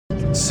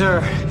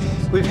Sir,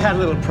 we've had a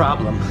little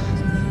problem.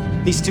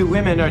 These two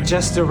women are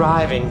just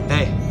arriving.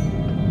 They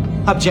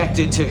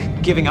objected to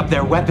giving up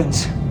their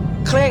weapons.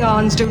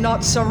 Klingons do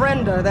not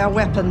surrender their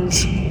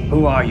weapons.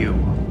 Who are you?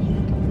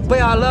 We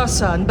are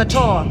Lursa and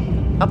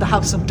Bator of the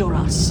House of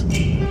Duras.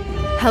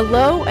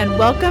 Hello and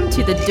welcome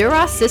to the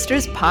Duras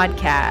Sisters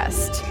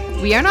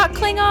podcast. We are not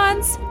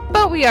Klingons,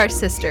 but we are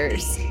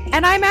sisters.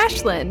 And I'm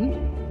Ashlyn.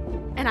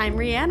 And I'm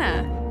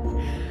Rihanna.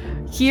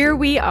 Here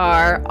we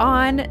are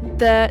on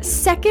the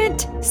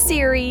second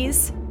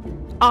series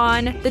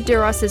on the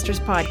Duras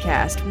Sisters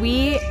podcast.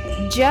 We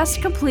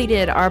just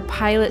completed our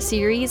pilot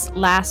series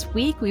last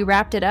week. We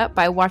wrapped it up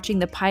by watching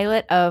the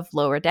pilot of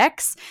Lower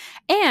Decks,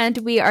 and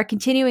we are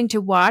continuing to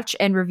watch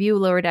and review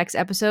Lower Decks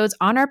episodes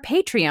on our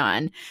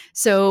Patreon.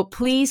 So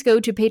please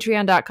go to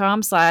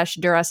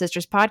patreon.com/Duras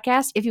Sisters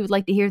podcast if you would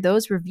like to hear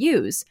those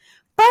reviews.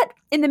 But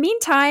in the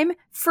meantime,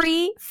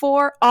 free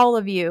for all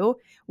of you,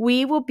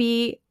 we will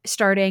be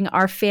starting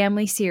our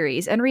family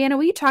series. And Rihanna,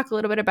 will you talk a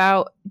little bit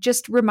about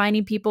just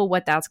reminding people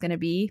what that's going to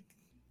be?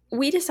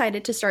 We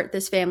decided to start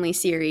this family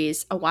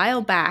series a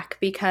while back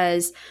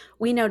because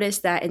we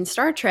noticed that in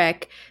Star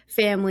Trek,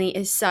 family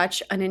is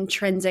such an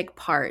intrinsic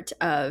part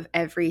of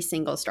every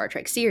single Star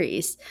Trek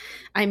series.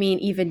 I mean,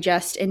 even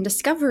just in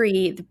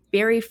Discovery, the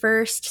very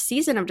first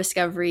season of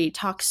Discovery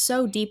talks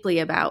so deeply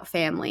about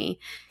family.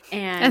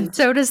 And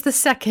so does the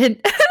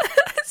second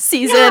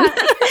season. Yeah,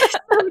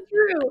 so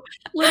true.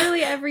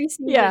 Literally every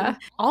season. Yeah.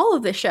 All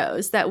of the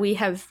shows that we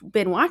have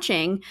been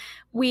watching,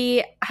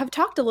 we have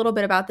talked a little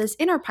bit about this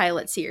in our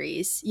pilot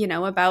series,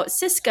 about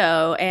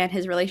Sisko and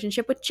his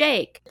relationship with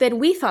Jake. Then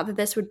we thought that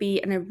this would be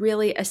a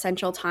really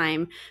essential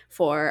time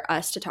for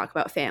us to talk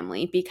about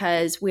family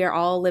because we are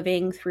all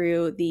living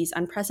through these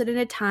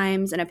unprecedented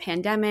times and a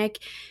pandemic.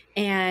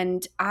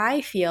 And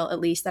I feel at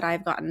least that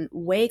I've gotten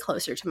way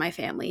closer to my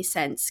family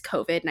since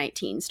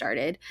COVID-19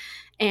 started.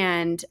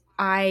 And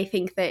I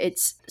think that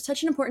it's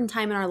such an important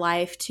time in our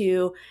life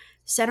to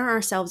center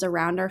ourselves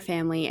around our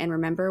family and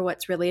remember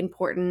what's really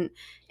important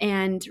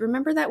and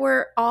remember that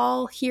we're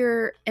all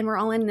here and we're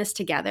all in this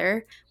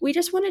together. We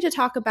just wanted to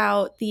talk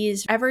about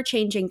these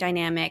ever-changing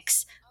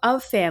dynamics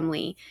of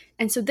family.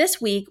 And so this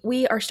week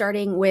we are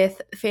starting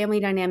with family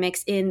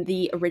dynamics in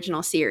the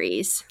original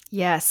series.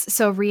 Yes.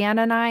 So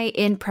Rihanna and I,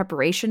 in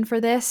preparation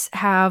for this,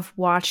 have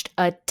watched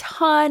a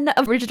ton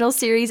of original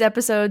series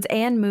episodes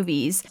and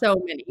movies.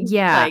 So many.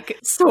 Yeah.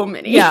 So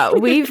many. Yeah.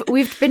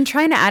 We've been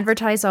trying to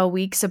advertise all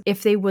week. So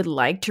if they would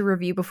like to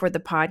review before the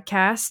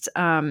podcast,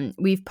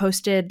 we've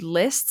posted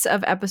lists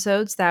of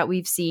episodes that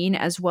we've seen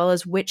as well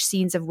as which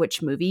scenes of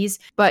which movies.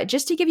 But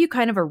just to give you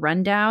kind of a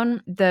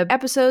rundown, the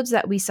episodes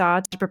that we saw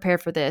to prepare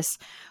for this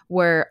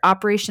were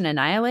Operation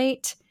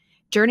Annihilate,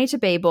 Journey to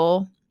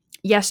Babel,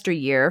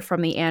 Yesteryear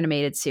from the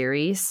animated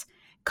series,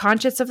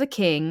 Conscience of the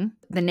King,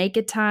 The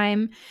Naked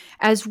Time,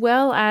 as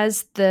well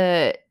as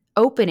the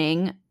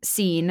opening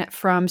scene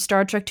from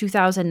Star Trek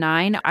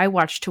 2009. I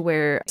watched to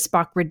where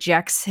Spock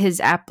rejects his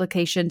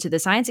application to the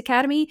Science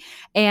Academy,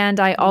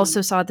 and I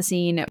also saw the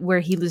scene where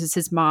he loses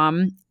his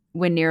mom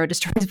when Nero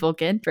destroys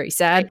Vulcan. Very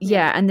sad.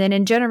 Yeah. And then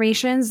in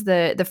Generations,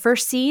 the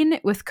first scene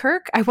with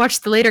Kirk, I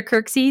watched the later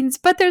Kirk scenes,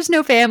 but there's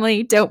no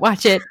family. Don't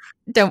watch it.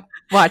 Don't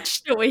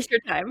watch. Don't waste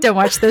your time. Don't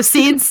watch those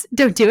scenes.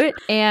 Don't do it.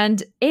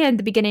 And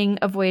the beginning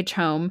of Voyage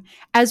Home,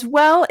 as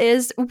well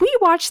as we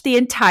watched the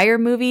entire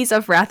movies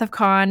of Wrath of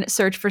Khan,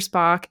 Search for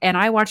Spock, and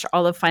I watched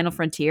all of Final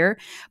Frontier.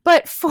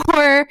 But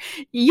for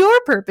your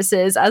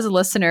purposes as a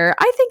listener,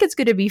 I think it's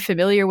good to be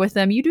familiar with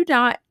them. You do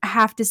not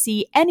have to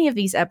see any of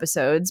these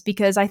episodes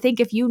because I think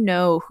if you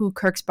know who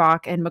Kirk, Spock,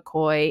 and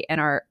McCoy and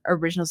our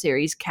original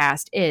series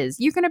cast is,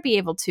 you're going to be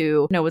able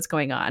to know what's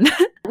going on.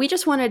 We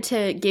just wanted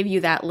to give you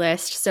that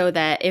list so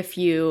that if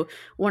you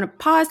want to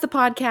pause the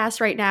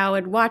podcast right now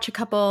and watch a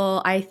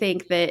couple, I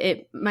think that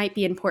it might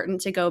be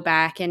important to go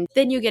back and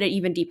then you get an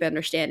even deeper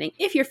understanding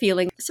if you're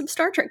feeling some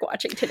Star Trek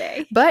watching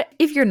today. But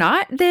if you're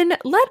not, then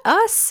let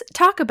us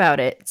talk about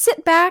it.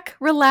 Sit back,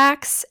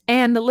 relax,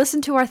 and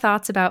listen to our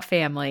thoughts about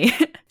family.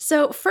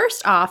 So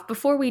first off,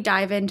 before we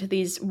dive into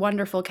these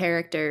wonderful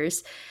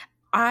characters,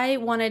 I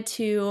wanted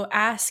to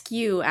ask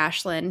you,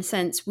 Ashlyn,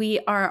 since we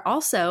are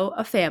also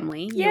a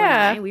family, you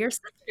and I, we are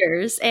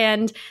sisters,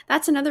 and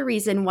that's another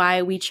reason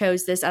why we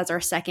chose this as our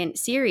second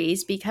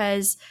series,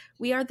 because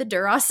we are the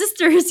Duras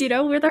sisters,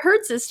 we're the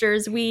Herd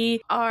sisters.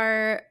 We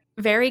are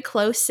very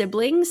close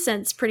siblings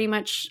since pretty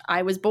much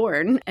I was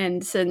born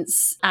and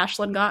since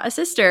Ashlyn got a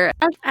sister.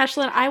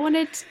 Ashlyn, I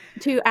wanted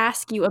to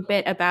ask you a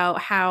bit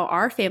about how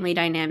our family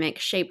dynamic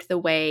shaped the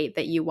way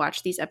that you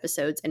watch these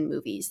episodes and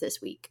movies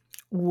this week.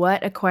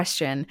 What a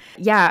question.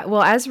 Yeah,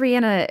 well, as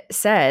Rihanna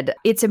said,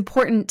 it's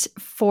important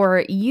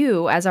for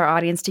you as our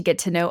audience to get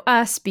to know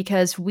us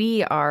because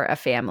we are a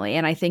family.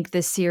 And I think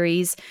this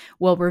series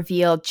will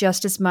reveal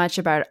just as much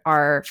about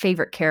our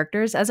favorite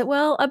characters as it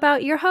will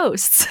about your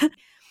hosts.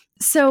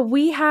 So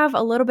we have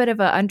a little bit of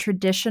an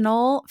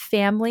untraditional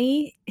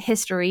family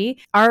history.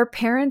 Our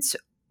parents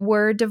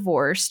were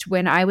divorced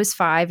when I was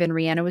 5 and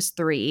Rihanna was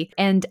 3.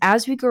 And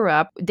as we grew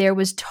up, there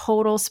was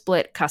total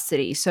split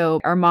custody. So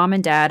our mom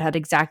and dad had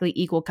exactly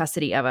equal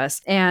custody of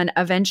us. And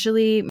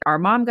eventually our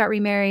mom got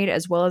remarried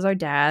as well as our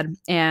dad.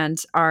 And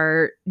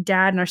our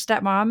dad and our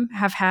stepmom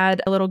have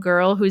had a little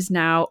girl who's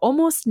now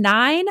almost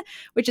 9,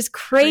 which is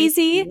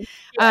crazy.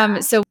 Yeah.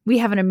 So we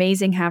have an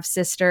amazing half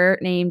sister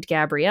named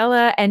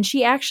Gabriella, and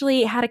she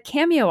actually had a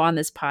cameo on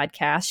this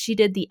podcast. She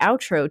did the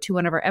outro to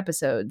one of our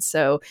episodes.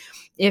 So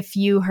if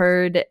you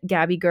heard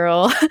Gabby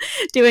Girl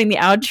doing the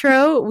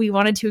outro, we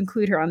wanted to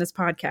include her on this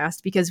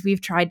podcast because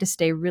we've tried to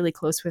stay really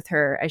close with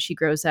her as she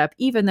grows up,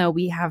 even though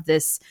we have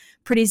this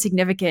pretty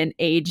significant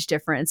age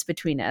difference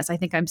between us. I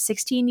think I'm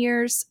 16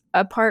 years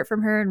apart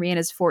from her and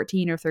Rihanna's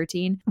 14 or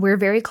 13. We're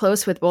very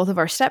close with both of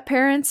our step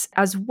parents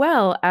as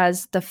well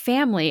as the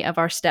family of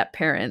our step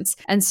parents.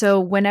 And so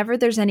whenever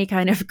there's any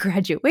kind of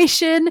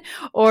graduation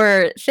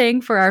or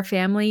thing for our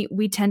family,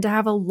 we tend to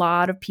have a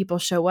lot of people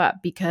show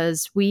up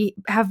because we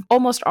have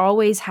almost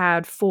always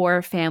had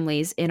 4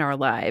 families in our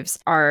lives: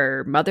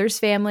 our mother's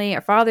family,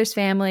 our father's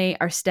family,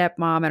 our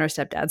stepmom and our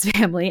stepdad's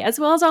family, as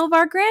well as all of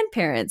our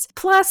grandparents.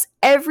 Plus,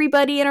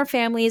 everybody in our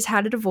family has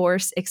had a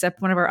divorce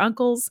except one of our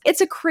uncles.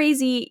 It's a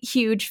crazy,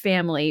 huge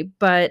family,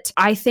 but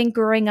I think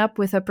growing up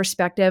with a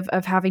perspective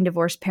of having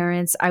divorced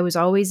parents, I was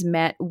always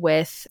met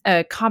with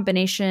a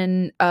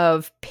combination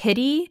of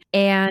pity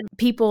and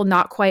people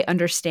not quite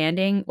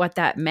understanding what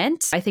that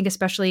meant. I think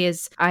especially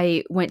as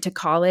I went to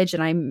college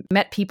and I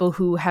met people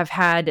who have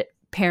had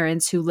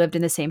parents who lived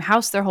in the same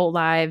house their whole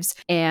lives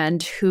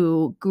and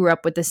who grew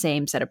up with the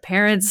same set of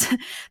parents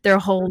their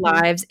whole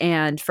lives.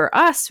 And for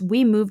us,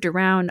 we moved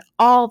around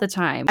all the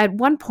time. At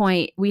one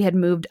point, we had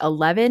moved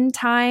 11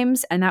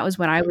 times, and that was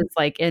when I was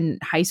like in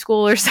high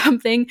school or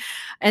something.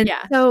 And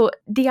so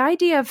the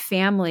idea of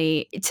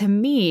family to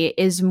me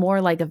is more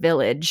like a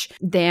village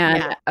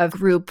than a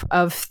group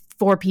of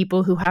 4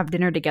 people who have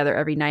dinner together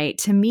every night.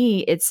 To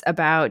me, it's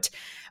about,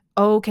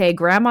 okay,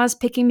 grandma's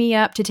picking me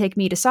up to take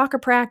me to soccer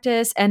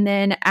practice. And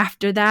then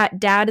after that,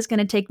 dad is going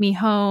to take me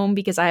home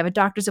because I have a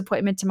doctor's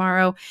appointment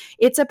tomorrow.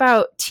 It's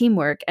about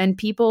teamwork and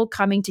people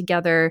coming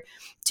together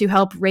to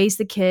help raise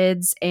the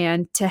kids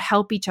and to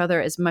help each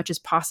other as much as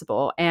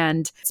possible.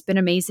 And it's been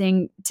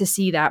amazing to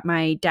see that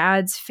my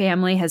dad's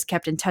family has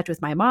kept in touch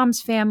with my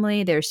mom's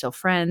family. They're still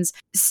friends.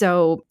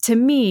 So to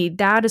me,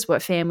 that is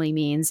what family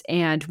means.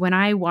 And when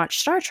I watch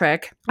Star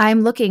Trek,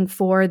 I'm looking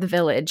for the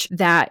village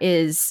that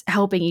is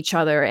helping each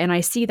other. And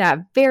I see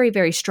that very,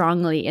 very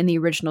strongly in the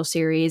original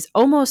series,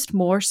 almost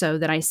more so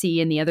than I see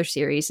in the other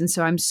series. And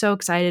so I'm so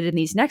excited in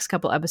these next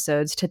couple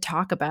episodes to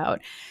talk about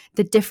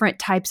the different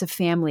types of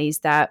families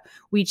that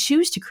we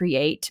choose to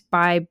create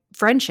by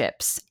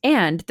friendships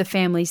and the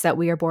families that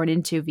we are born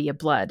into via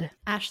blood.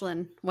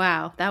 Ashlyn,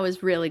 wow, that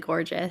was really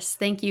gorgeous.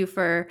 Thank you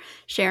for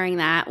sharing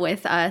that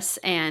with us.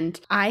 And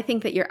I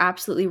think that you're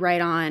absolutely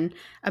right on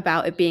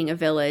about it being a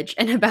village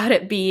and about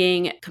it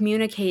being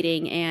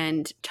communicating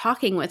and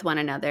talking with one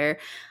another.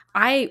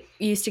 I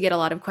used to get a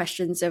lot of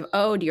questions of,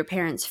 oh, do your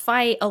parents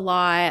fight a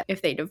lot?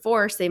 If they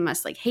divorce, they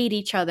must like hate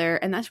each other.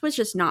 And that was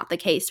just not the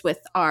case with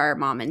our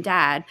mom and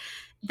dad.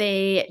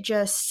 They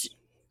just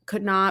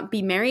could not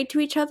be married to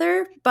each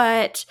other,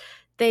 but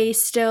they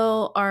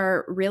still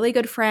are really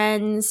good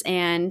friends.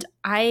 And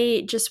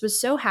I just was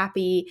so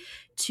happy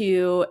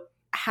to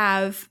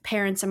have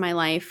parents in my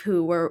life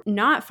who were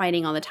not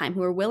fighting all the time,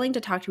 who were willing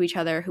to talk to each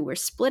other, who were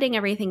splitting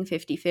everything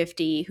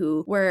 50-50,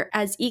 who were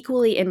as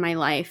equally in my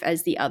life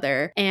as the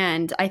other.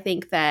 And I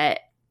think that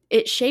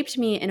it shaped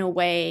me in a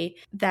way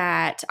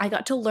that I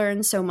got to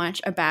learn so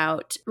much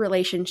about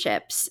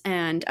relationships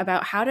and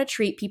about how to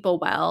treat people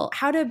well,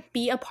 how to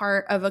be a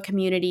part of a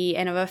community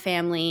and of a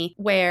family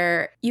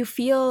where you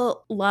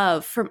feel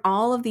love from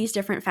all of these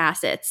different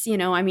facets. You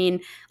know, I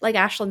mean, like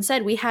Ashlyn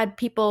said, we had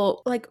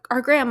people like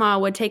our grandma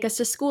would take us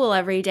to school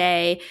every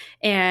day,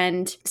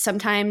 and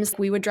sometimes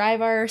we would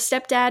drive our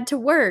stepdad to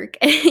work.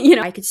 You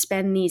know, I could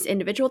spend these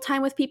individual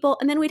time with people,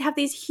 and then we'd have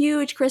these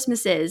huge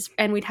Christmases,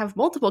 and we'd have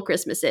multiple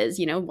Christmases,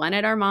 you know, one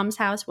at our mom's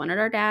house, one at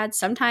our dad's,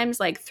 sometimes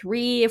like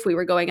 3 if we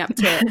were going up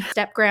to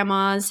step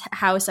grandma's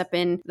house up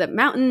in the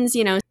mountains,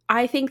 you know.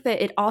 I think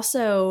that it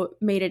also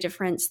made a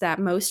difference that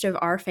most of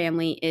our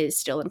family is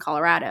still in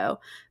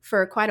Colorado.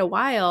 For quite a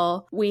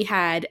while, we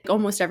had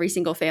almost every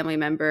single family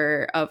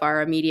member of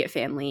our immediate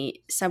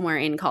family somewhere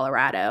in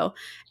Colorado.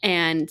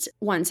 And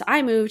once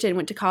I moved and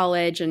went to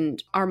college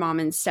and our mom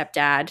and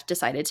stepdad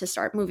decided to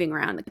start moving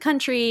around the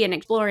country and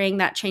exploring,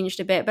 that changed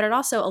a bit, but it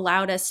also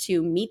allowed us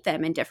to meet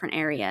them in different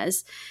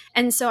areas.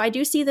 And so I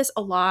do see this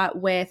a lot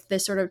with the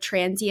sort of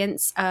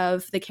transience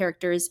of the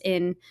characters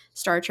in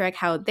Star Trek,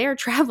 how they're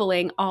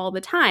traveling all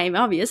the time.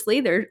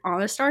 Obviously, they're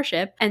on a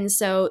starship. And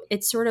so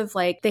it's sort of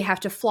like they have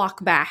to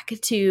flock back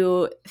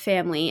to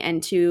family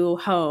and to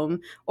home,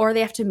 or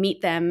they have to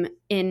meet them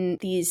in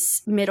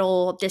these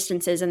middle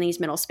distances and these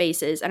middle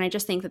spaces. And I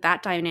just think that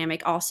that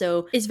dynamic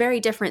also is very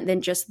different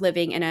than just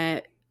living in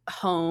a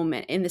home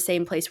in the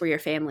same place where your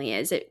family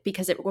is,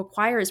 because it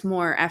requires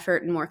more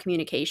effort and more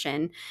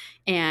communication.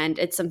 And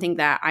it's something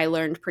that I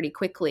learned pretty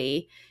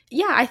quickly.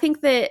 Yeah, I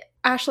think that,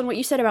 Ashlyn, what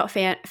you said about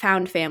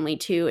found family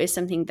too is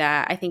something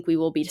that I think we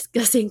will be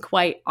discussing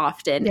quite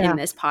often in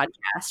this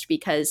podcast,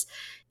 because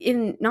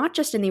not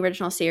just in the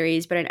original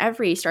series, but in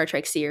every Star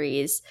Trek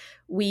series,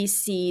 we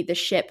see the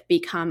ship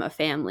become a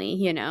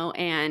family,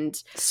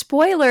 and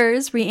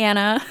spoilers,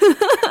 Rihanna.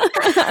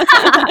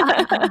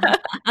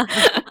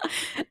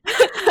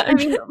 I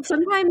mean,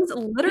 sometimes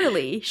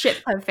literally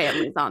ships have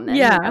families on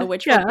them,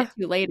 which we'll get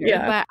to later.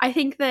 Yeah. But I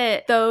think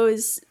that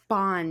those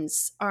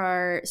bonds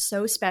are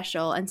so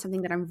special and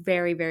something that I'm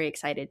very, very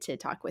excited to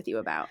talk with you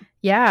about.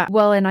 Yeah.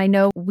 Well, and I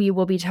know we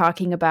will be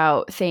talking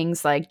about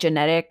things like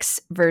genetics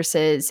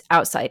versus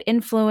outside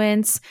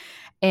influence.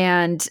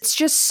 And it's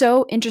just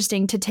so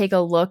interesting to take a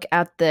look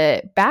at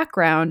the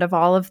background of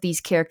all of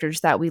these characters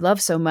that we love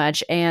so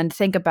much and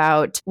think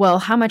about, well,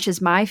 how much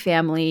has my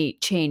family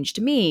changed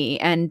me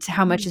and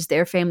how much has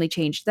their family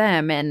changed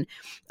them? And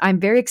I'm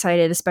very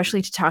excited,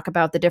 especially to talk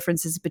about the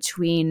differences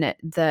between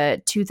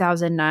the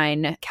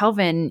 2009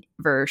 Kelvin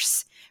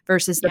verse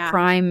versus the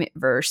Prime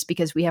verse,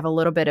 because we have a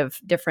little bit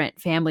of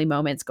different family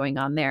moments going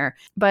on there.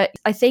 But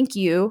I thank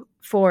you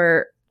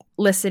for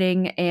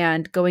listening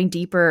and going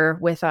deeper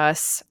with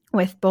us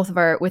with both of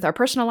our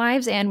personal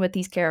lives and with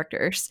these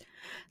characters.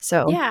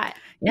 So yeah.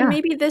 And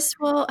maybe this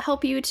will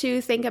help you to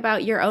think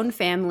about your own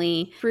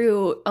family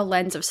through a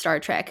lens of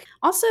Star Trek.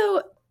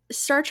 Also,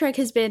 Star Trek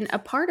has been a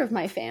part of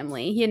my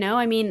family.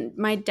 I mean,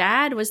 my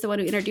dad was the one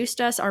who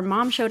introduced us. Our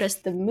mom showed us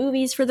the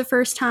movies for the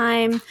first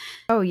time.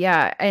 Oh,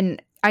 yeah.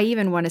 And I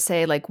even want to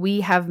say, like, we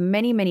have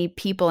many, many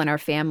people in our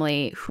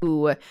family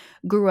who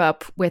grew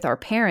up with our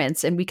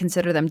parents, and we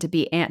consider them to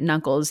be aunt and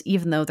uncles,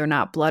 even though they're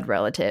not blood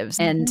relatives.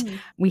 And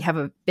we have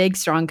a big,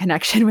 strong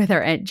connection with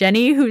our Aunt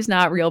Jenny, who's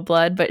not real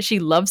blood, but she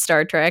loves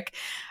Star Trek.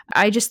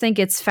 I just think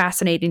it's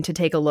fascinating to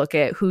take a look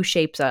at who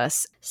shapes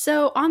us.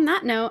 So on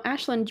that note,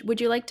 Ashlyn,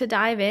 would you like to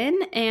dive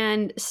in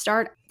and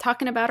start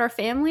talking about our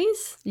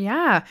families?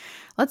 Yeah,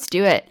 let's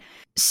do it.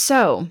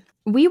 So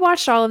we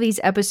watched all of these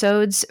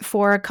episodes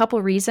for a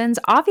couple reasons.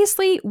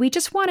 Obviously, we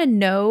just want to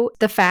know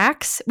the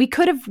facts. We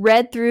could have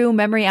read through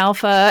Memory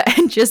Alpha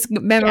and just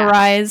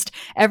memorized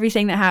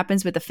everything that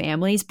happens with the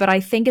families, but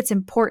I think it's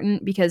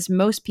important because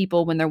most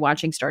people, when they're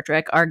watching Star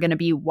Trek, are going to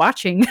be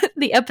watching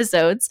the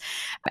episodes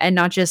and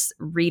not just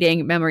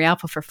reading Memory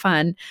Alpha for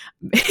fun,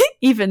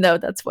 even though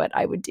that's what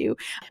I would do.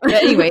 But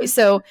anyway,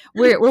 so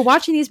we're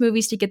watching these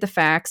movies to get the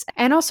facts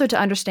and also to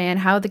understand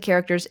how the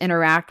characters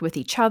interact with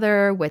each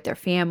other, with their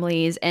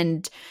families, and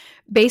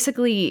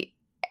basically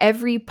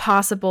every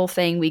possible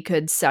thing we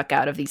could suck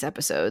out of these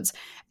episodes.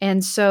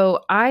 And so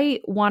I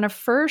want to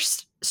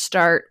first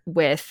start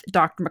with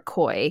Dr.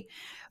 McCoy,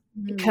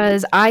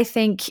 because I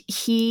think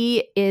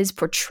he is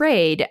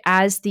portrayed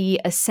as the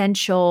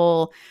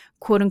essential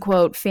quote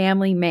unquote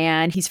family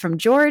man. He's from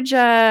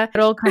Georgia,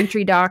 good old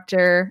country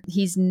doctor.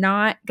 He's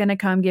not going to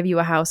come give you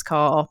a house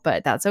call,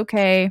 but that's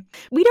okay.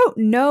 We don't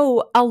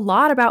know a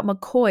lot about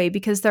McCoy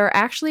because there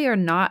actually are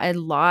not a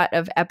lot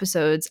of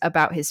episodes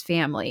about his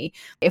family.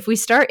 If we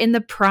start in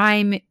the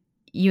Prime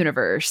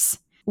universe,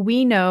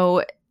 we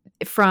know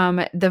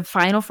from The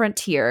Final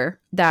Frontier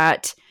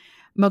that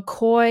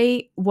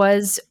McCoy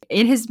was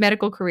in his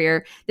medical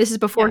career. This is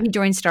before he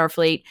joined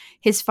Starfleet.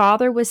 His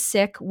father was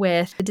sick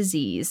with a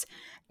disease,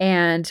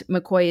 and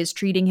McCoy is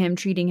treating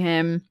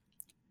him,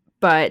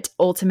 but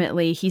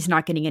ultimately he's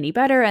not getting any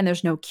better and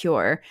there's no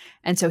cure.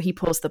 And so he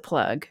pulls the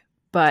plug.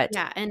 But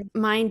yeah, and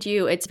mind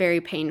you, it's very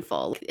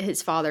painful.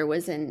 His father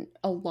was in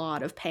a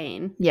lot of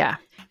pain. Yeah.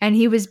 And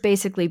he was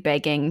basically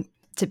begging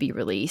to be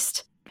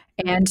released.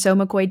 And so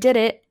McCoy did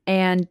it.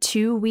 And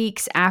 2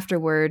 weeks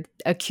afterward,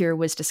 a cure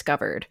was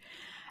discovered.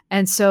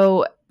 And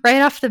so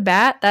right off the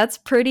bat, that's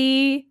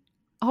pretty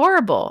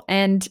horrible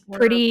and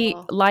pretty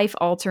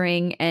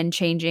life-altering and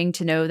changing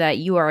to know that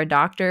you are a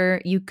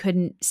doctor, you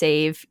couldn't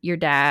save your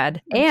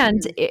dad. And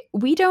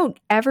we don't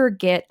ever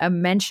get a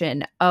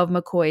mention of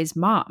McCoy's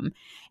mom.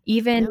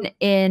 Even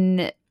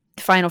in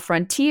Final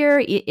Frontier,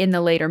 in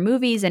the later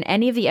movies, and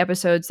any of the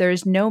episodes, there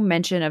is no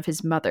mention of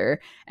his mother.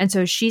 And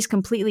so she's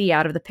completely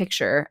out of the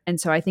picture. And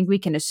so I think we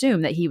can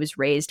assume that he was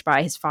raised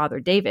by his father,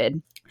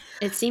 David.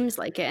 It seems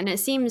like it. And it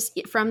seems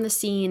from the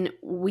scene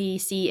we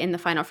see in The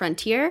Final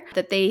Frontier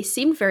that they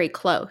seemed very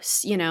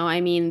close.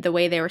 I mean, the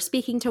way they were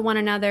speaking to one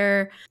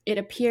another, it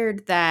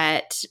appeared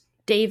that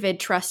David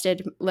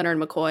trusted Leonard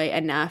McCoy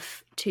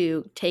enough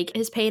to take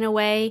his pain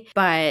away,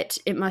 but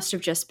it must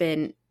have just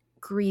been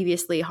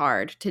grievously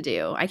hard to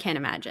do. I can't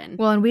imagine.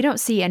 Well, and we don't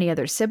see any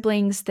other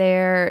siblings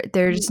there.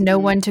 There's no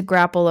one to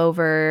grapple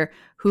over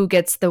who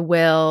gets the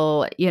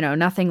will,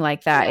 nothing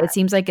like that. Yeah. It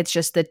seems like it's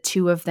just the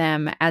two of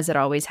them, as it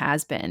always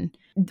has been.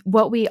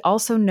 What we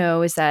also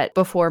know is that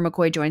before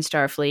McCoy joined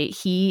Starfleet,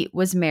 he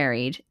was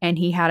married and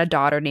he had a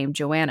daughter named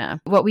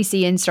Joanna. What we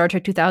see in Star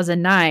Trek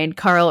 2009,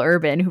 Carl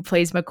Urban, who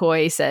plays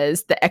McCoy,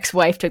 says the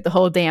ex-wife took the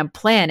whole damn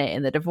planet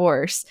in the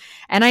divorce.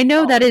 And I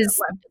know that is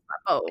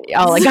bones.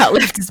 All I got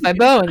left is my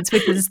bones,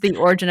 which is the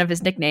origin of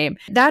his nickname.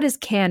 That is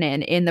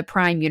canon in the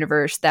Prime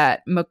universe,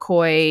 that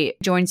McCoy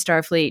joined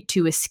Starfleet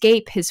to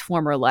escape his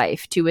former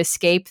life, to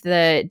escape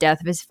the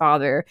death of his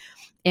father,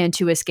 and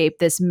to escape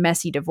this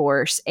messy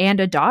divorce and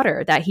a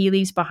daughter that he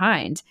leaves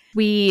behind.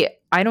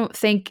 I don't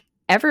think,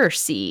 ever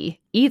see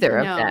either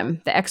of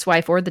them, the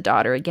ex-wife or the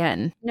daughter,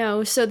 again.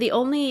 No, so the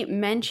only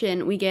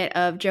mention we get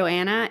of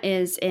Joanna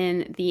is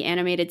in the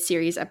animated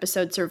series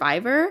episode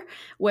Survivor,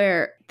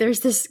 where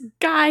there's this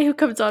guy who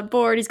comes on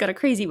board. He's got a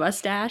crazy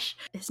mustache.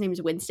 His name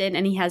is Winston,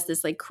 and he has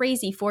this like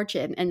crazy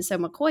fortune. And so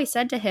McCoy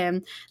said to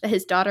him that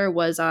his daughter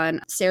was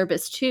on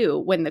Cerebus 2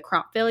 when the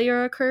crop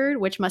failure occurred,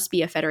 which must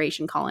be a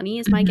Federation colony,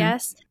 is my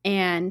guess.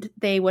 And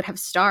they would have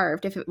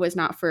starved if it was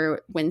not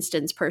for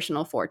Winston's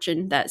personal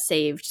fortune that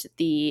saved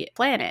the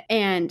planet.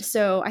 And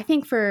so I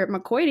think for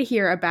McCoy to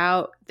hear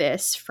about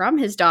this from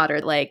his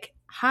daughter, like,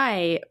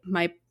 hi,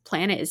 my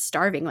planet is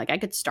starving, like I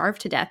could starve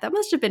to death, that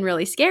must have been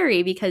really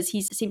scary, because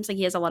he seems like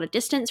he has a lot of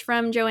distance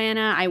from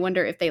Joanna. I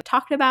wonder if they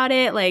talked about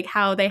it, like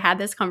how they had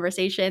this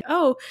conversation.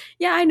 Oh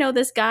yeah, I know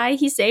this guy,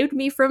 he saved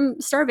me from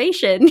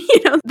starvation.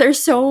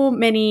 There's so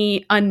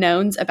many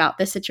unknowns about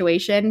this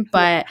situation,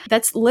 but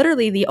that's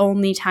literally the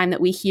only time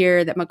that we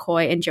hear that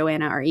McCoy and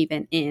Joanna are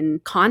even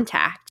in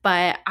contact.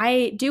 But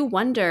I do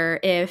wonder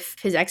if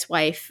his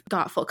ex-wife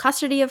got full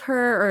custody of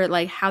her, or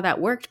like how that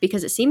worked,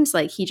 because it seems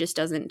like he just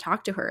doesn't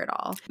talk to her at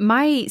all.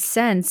 My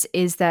sense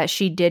is that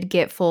she did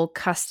get full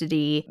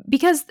custody,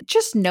 because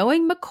just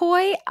knowing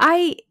McCoy,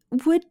 I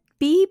would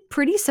be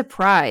pretty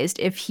surprised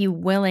if he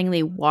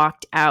willingly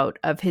walked out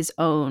of his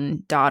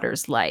own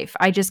daughter's life.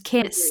 I just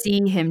can't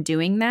see him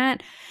doing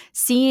that.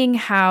 Seeing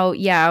how,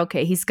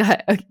 he's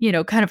got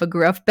kind of a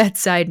gruff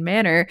bedside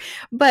manner,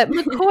 but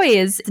McCoy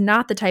is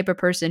not the type of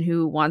person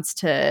who wants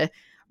to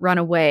run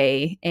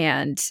away.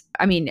 And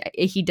I mean,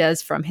 he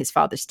does from his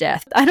father's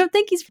death. I don't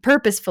think he's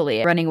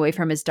purposefully running away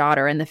from his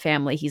daughter and the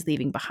family he's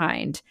leaving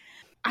behind.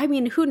 I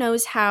mean, who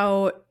knows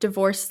how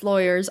divorce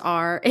lawyers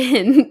are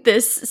in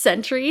this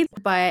century,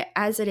 but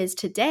as it is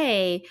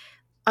today,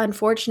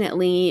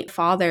 unfortunately,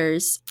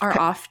 fathers are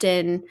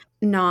often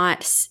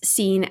not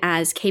seen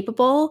as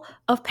capable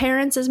of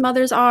parents as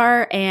mothers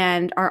are,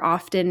 and are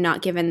often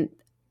not given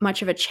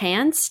much of a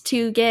chance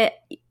to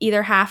get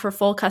either half or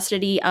full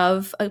custody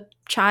of a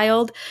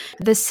child.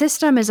 The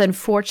system is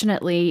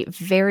unfortunately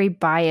very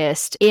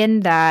biased in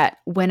that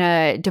when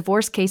a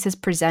divorce case is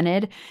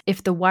presented,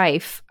 if the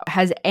wife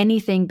has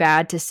anything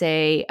bad to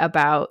say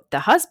about the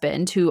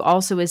husband, who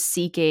also is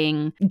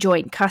seeking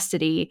joint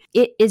custody,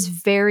 it is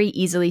very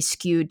easily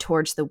skewed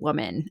towards the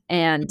woman.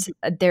 And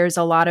there's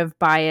a lot of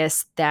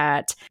bias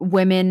that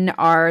women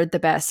are the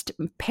best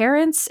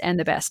parents and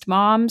the best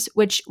moms,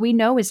 which we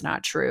know is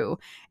not true.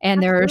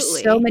 And there are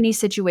so many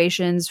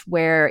situations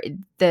where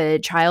the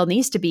child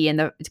needs to be in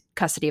the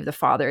custody of the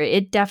father.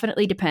 It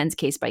definitely depends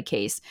case by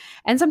case.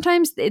 And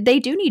sometimes they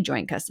do need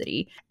joint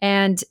custody.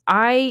 And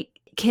I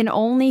can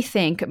only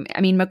think,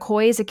 I mean,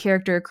 McCoy is a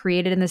character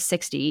created in the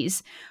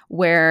 60s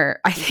where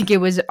I think it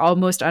was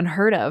almost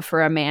unheard of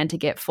for a man to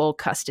get full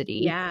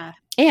custody. Yeah.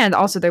 And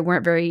also there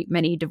weren't very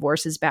many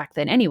divorces back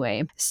then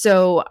anyway.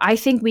 So I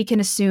think we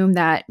can assume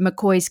that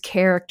McCoy's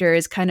character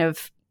is kind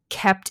of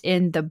kept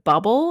in the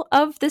bubble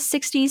of the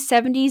 60s,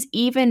 70s,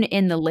 even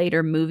in the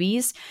later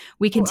movies.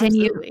 We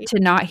continue to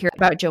not hear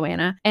about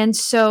Joanna. And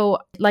so,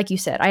 like you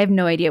said, I have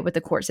no idea what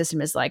the court system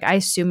is like. I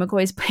assume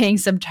McCoy is paying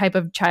some type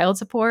of child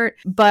support,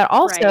 but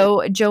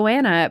also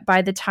Joanna,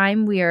 by the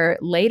time we are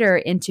later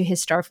into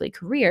his Starfleet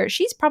career,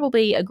 she's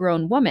probably a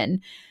grown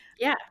woman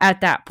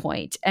at that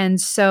point.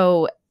 And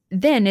so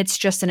then it's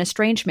just an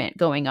estrangement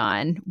going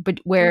on, but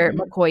where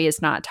McCoy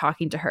is not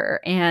talking to her.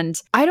 And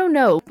I don't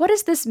know, what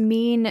does this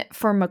mean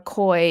for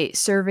McCoy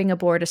serving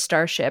aboard a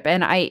starship?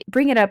 And I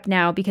bring it up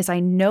now because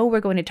I know we're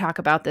going to talk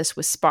about this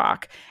with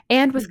Spock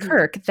and with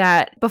Kirk,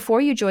 that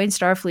before you join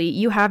Starfleet,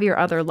 you have your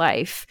other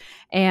life.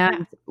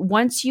 And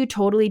once you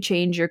totally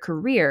change your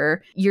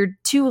career, your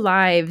two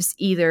lives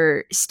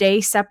either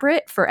stay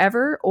separate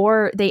forever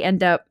or they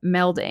end up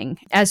melding,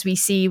 as we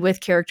see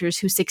with characters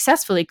who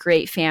successfully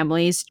create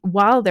families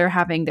while they're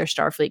having their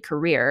Starfleet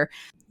career.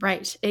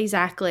 Right,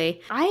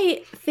 exactly.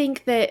 I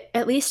think that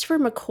at least for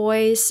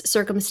McCoy's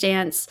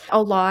circumstance,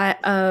 a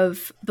lot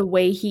of the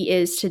way he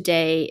is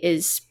today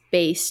is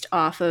based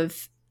off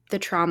of the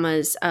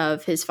traumas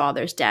of his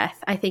father's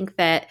death. I think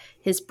that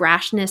his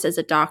brashness as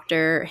a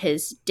doctor,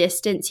 his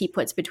distance he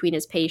puts between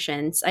his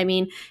patients. I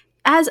mean,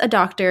 as a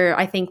doctor,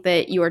 I think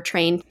that you are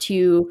trained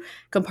to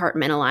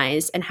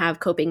compartmentalize and have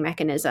coping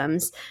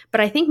mechanisms. But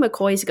I think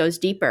McCoy's goes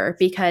deeper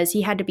because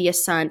he had to be a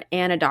son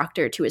and a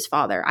doctor to his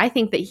father. I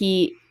think that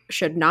he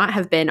should not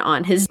have been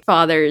on his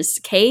father's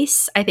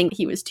case. I think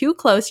he was too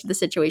close to the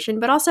situation.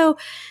 But also,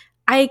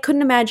 I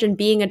couldn't imagine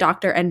being a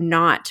doctor and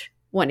not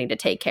wanting to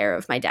take care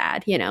of my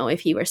dad,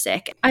 if he were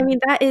sick. I mean,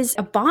 that is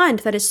a bond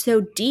that is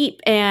so deep.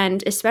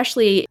 And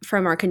especially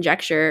from our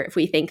conjecture, if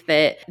we think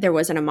that there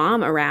wasn't a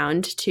mom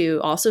around to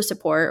also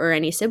support or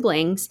any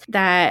siblings,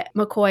 that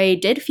McCoy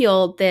did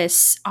feel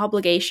this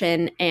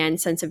obligation and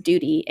sense of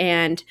duty.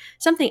 And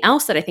something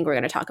else that I think we're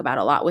going to talk about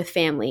a lot with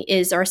family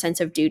is our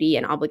sense of duty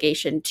and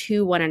obligation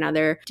to one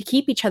another to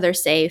keep each other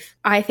safe.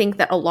 I think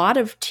that a lot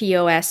of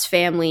TOS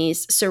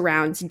families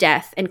surrounds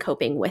death and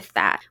coping with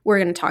that. We're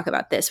going to talk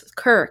about this with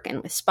Kirk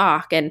and with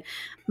Spock and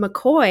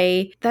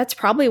McCoy. That's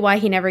probably why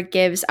he never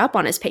gives up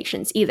on his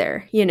patients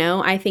either.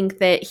 I think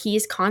that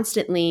he's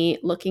constantly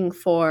looking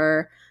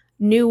for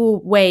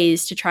new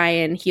ways to try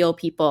and heal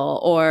people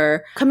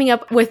or coming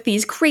up with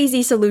these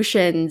crazy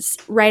solutions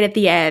right at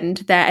the end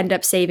that end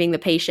up saving the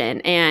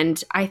patient.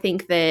 And I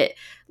think that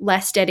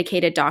less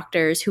dedicated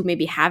doctors who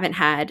maybe haven't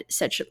had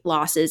such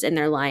losses in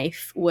their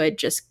life would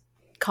just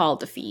call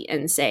defeat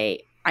and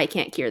say, I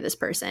can't cure this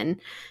person.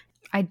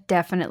 I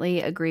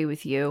definitely agree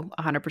with you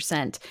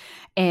 100%.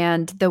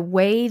 And the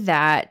way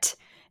that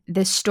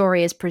this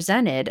story is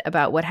presented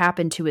about what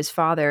happened to his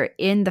father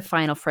in The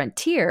Final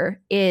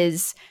Frontier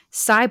is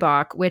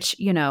Cybok, which,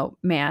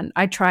 man,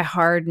 I try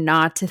hard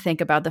not to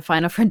think about The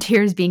Final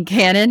Frontier as being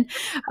canon.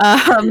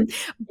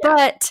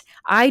 But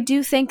I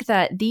do think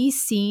that these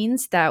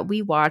scenes that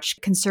we watch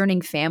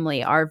concerning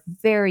family are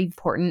very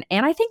important.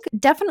 And I think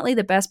definitely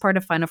the best part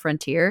of Final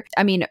Frontier,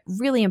 I mean,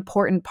 really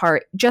important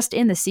part just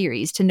in the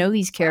series, to know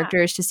these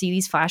characters, to see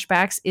these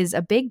flashbacks is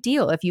a big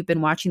deal if you've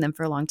been watching them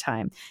for a long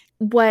time.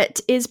 What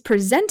is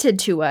presented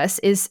to us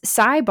is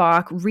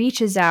Cybok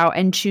reaches out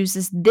and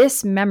chooses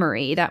this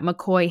memory that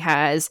McCoy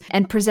has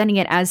and presenting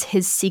it as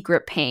his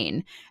secret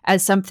pain,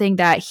 as something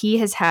that he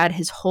has had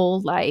his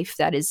whole life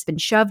that has been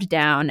shoved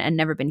down and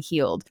never been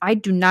healed. I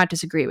do not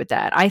disagree with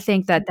that. I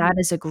think that that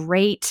is a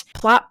great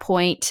plot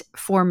point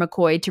for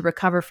McCoy to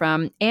recover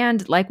from.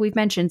 And like we've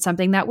mentioned,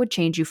 something that would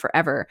change you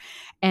forever.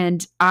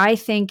 And I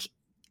think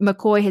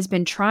McCoy has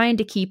been trying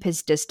to keep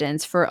his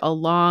distance for a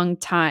long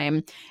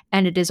time,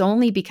 and it is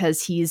only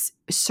because he's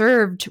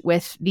served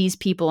with these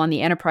people on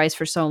the Enterprise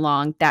for so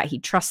long that he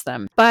trusts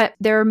them. But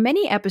there are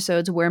many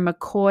episodes where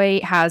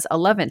McCoy has a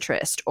love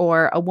interest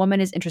or a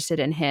woman is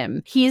interested in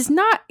him. He's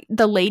not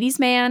the ladies'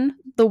 man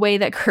the way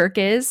that Kirk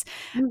is,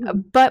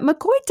 but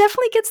McCoy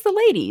definitely gets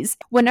the ladies.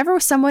 Whenever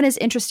someone is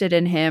interested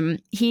in him,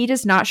 he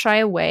does not shy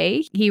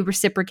away. He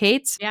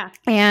reciprocates,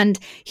 and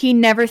he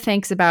never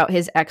thinks about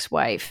his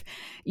ex-wife.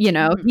 He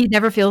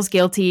never feels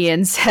guilty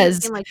and says,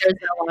 it seems like there's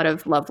a lot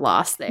of love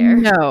lost there.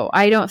 No,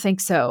 I don't think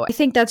so. I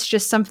think that's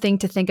just something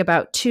to think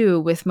about too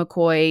with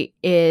McCoy,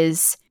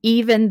 is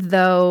even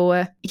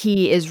though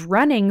he is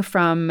running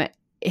from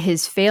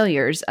his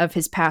failures of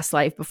his past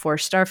life before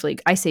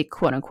Starfleet, I say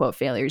quote unquote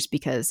failures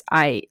because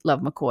I love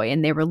McCoy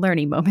and they were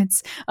learning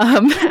moments.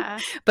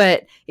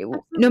 But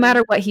no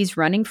matter what he's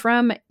running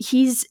from,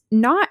 he's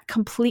not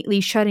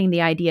completely shutting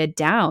the idea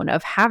down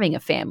of having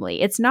a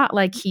family. It's not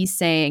like he's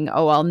saying,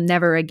 oh, I'll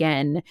never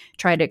again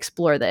try to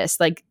explore this.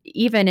 Like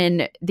even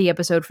in the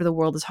episode For the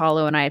World is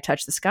Hollow and I Have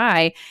Touched the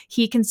Sky,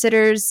 he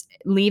considers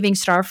leaving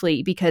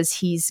Starfleet because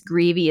he's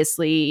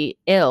grievously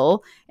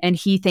ill and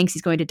he thinks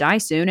he's going to die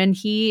soon. And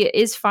he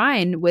is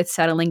fine with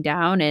settling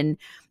down and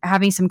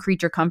having some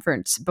creature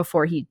comforts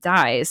before he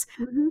dies.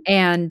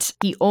 And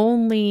he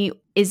only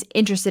is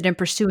interested in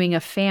pursuing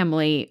a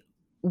family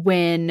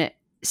when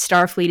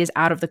Starfleet is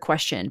out of the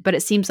question. But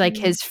it seems like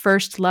his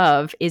first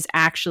love is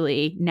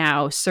actually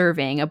now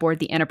serving aboard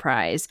the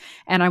Enterprise.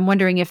 And I'm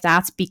wondering if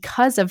that's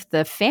because of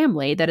the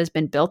family that has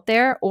been built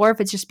there, or if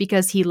it's just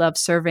because he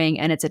loves serving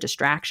and it's a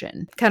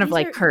distraction. Kind of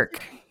like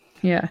Kirk.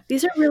 Yeah.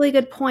 These are really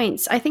good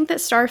points. I think that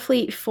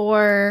Starfleet,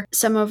 for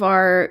some of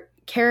our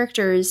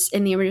characters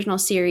in the original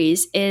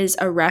series, is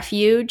a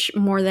refuge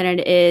more than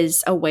it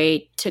is a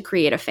way to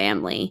create a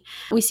family.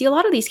 We see a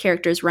lot of these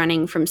characters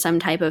running from some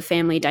type of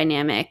family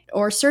dynamic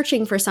or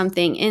searching for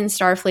something in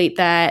Starfleet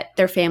that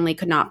their family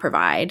could not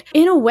provide.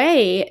 In a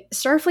way,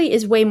 Starfleet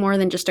is way more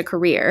than just a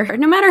career.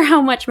 No matter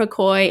how much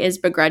McCoy is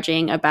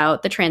begrudging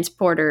about the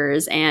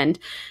transporters and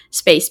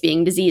space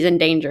being disease and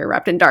danger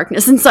wrapped in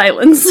darkness and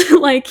silence,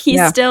 like he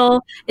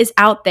still is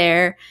out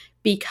there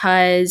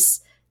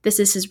because this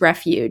is his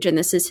refuge and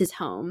this is his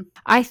home.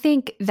 I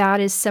think that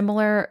is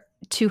similar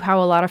to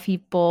how a lot of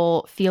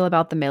people feel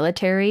about the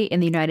military in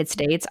the United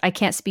States. I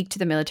can't speak to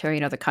the military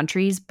in other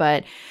countries,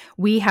 but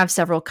we have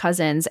several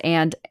cousins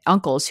and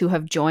uncles who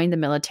have joined the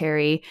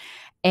military.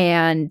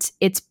 And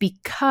it's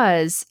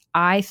because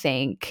I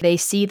think they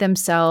see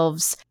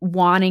themselves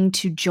wanting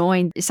to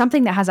join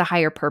something that has a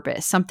higher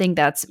purpose, something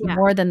that's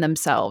more than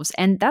themselves.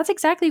 And that's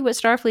exactly what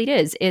Starfleet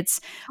is. It's,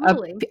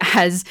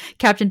 as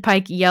Captain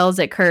Pike yells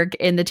at Kirk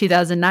in the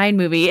 2009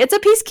 movie, it's a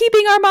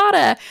peacekeeping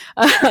armada.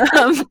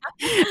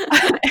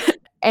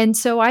 And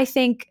so I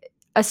think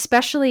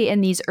especially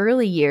in these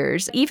early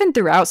years, even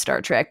throughout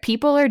Star Trek,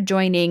 people are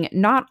joining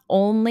not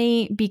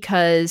only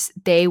because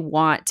they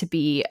want to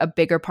be a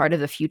bigger part of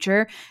the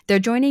future, they're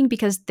joining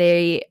because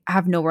they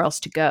have nowhere else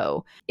to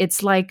go.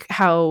 It's like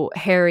how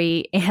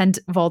Harry and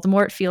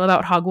Voldemort feel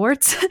about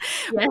Hogwarts.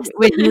 Yes.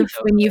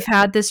 When you've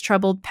had this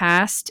troubled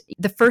past,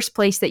 the first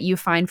place that you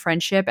find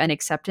friendship and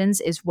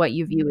acceptance is what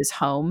you view as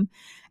home.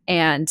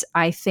 And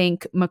I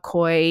think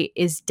McCoy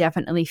is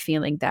definitely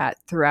feeling that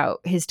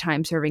throughout his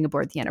time serving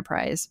aboard the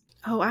Enterprise.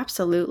 Oh,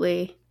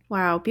 absolutely.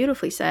 Wow,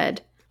 beautifully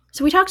said.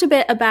 So we talked a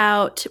bit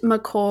about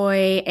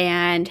McCoy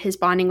and his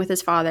bonding with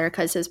his father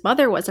because his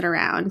mother wasn't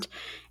around.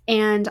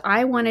 And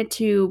I wanted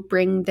to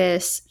bring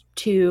this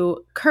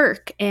to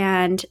Kirk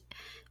and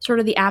sort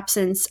of the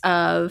absence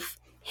of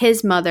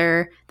his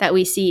mother that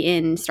we see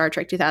in Star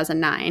Trek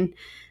 2009.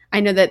 I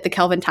know that the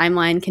Kelvin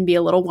timeline can be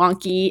a little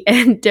wonky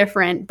and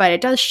different, but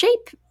it does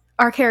shape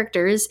our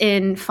characters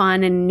in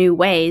fun and new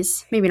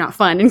ways. Maybe not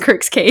fun in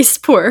Kirk's case.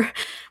 Poor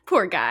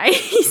guy.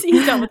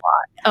 He's dealt with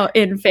a lot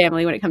in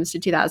family when it comes to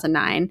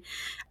 2009.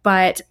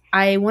 But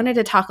I wanted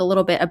to talk a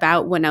little bit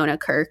about Winona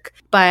Kirk.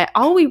 But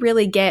all we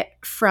really get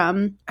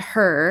from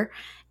her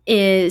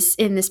is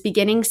in this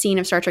beginning scene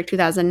of Star Trek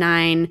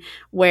 2009,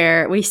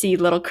 where we see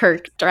little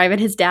Kirk driving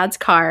his dad's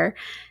car,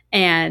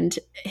 and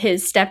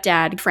his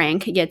stepdad,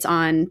 Frank, gets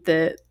on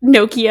the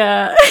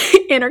Nokia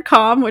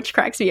intercom, which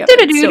cracks me up.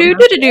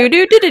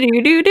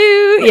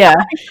 Yeah.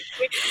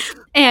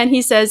 And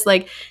he says,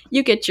 like,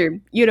 you get your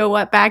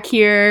you-know-what back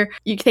here.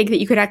 You think that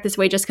you could act this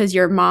way just because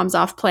your mom's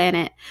off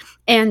planet.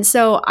 And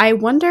so I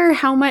wonder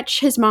how much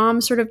his mom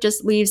sort of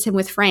just leaves him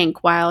with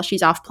Frank while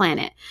she's off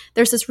planet.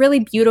 There's this really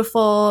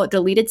beautiful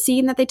deleted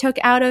scene that they took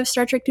out of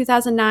Star Trek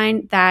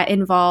 2009 that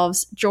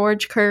involves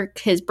George Kirk,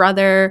 his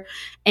brother,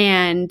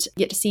 and you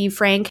get to see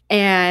Frank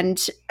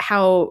and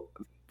how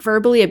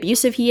verbally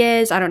abusive he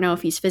is. I don't know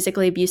if he's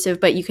physically abusive,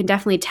 but you can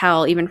definitely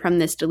tell even from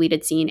this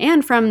deleted scene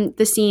and from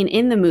the scene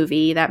in the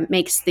movie that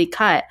makes the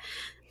cut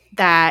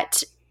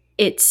that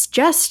it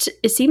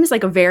seems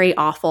like a very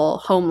awful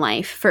home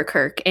life for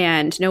Kirk.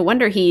 And no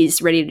wonder he's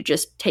ready to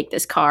just take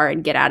this car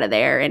and get out of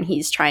there. And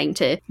he's trying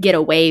to get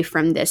away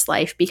from this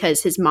life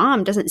because his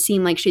mom doesn't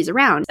seem like she's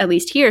around. At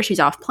least here, she's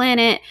off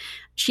planet.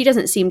 She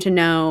doesn't seem to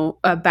know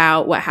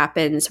about what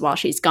happens while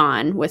she's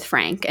gone with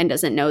Frank and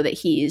doesn't know that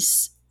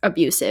he's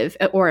abusive,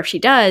 or if she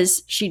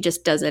does, she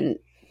just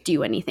doesn't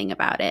do anything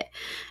about it.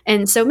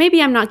 And so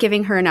maybe I'm not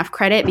giving her enough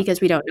credit because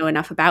we don't know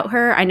enough about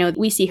her. I know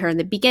we see her in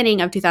the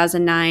beginning of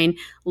 2009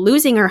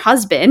 losing her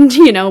husband,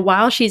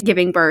 while she's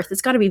giving birth.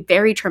 It's got to be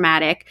very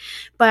traumatic.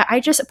 But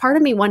part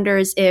of me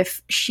wonders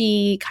if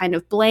she kind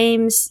of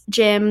blames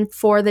Jim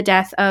for the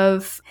death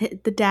of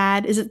the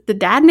dad. Is it the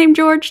dad named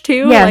George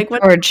too? Yeah,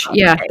 George.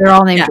 Yeah, they're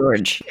all named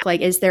George.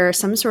 Like, is there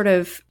some sort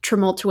of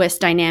tumultuous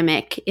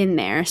dynamic in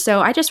there? So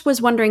I just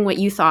was wondering what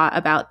you thought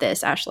about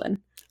this, Ashlyn.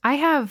 I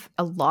have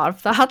a lot of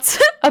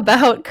thoughts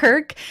about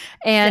Kirk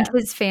and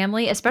his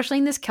family, especially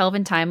in this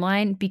Kelvin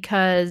timeline,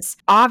 because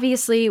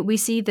obviously we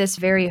see this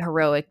very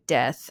heroic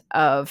death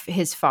of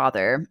his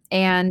father.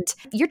 And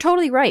you're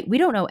totally right. We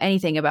don't know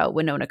anything about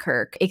Winona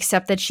Kirk,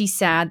 except that she's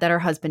sad that her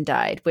husband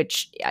died,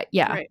 which, Right,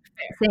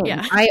 same.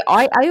 Yeah.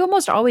 I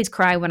almost always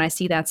cry when I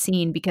see that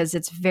scene because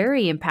it's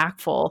very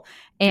impactful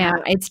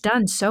and it's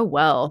done so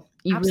well.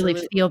 You Absolutely.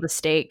 really feel the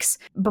stakes.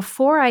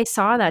 Before I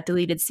saw that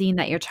deleted scene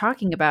that you're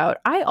talking about,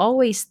 I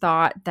always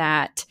thought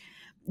that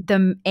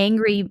the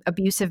angry,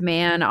 abusive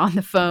man on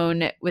the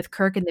phone with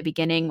Kirk in the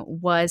beginning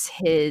was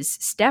his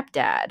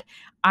stepdad.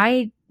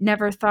 I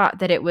never thought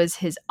that it was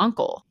his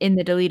uncle. In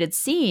the deleted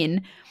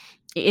scene,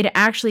 it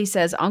actually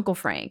says Uncle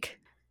Frank.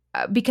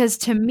 Because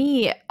to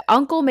me,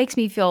 Uncle makes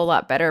me feel a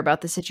lot better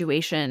about the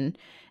situation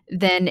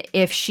than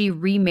if she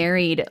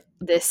remarried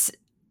this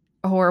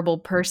horrible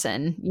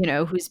person,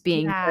 who's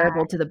being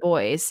terrible to the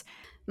boys.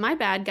 My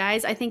bad,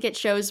 guys. I think it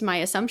shows my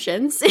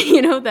assumptions,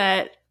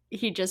 that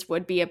he just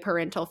would be a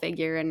parental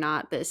figure and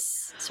not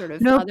this sort of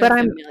familial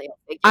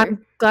figure.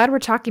 I'm glad we're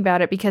talking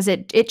about it because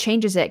it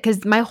changes it.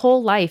 Because my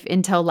whole life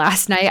until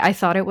last night, I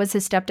thought it was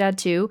his stepdad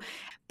too.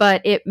 But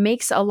it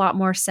makes a lot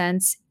more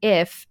sense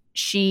if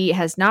she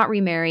has not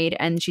remarried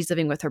and she's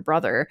living with her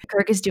brother.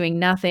 Kirk is doing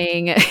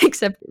nothing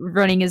except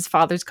running his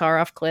father's car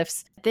off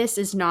cliffs. This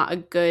is not a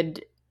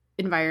good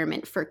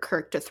environment for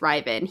Kirk to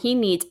thrive in. He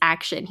needs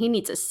action. He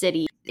needs a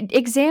city.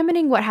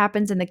 Examining what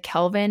happens in the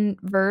Kelvin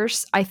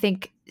verse, I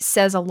think,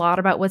 says a lot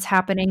about what's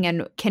happening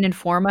and can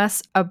inform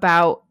us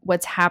about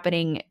what's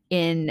happening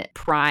in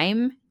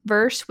Prime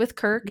verse with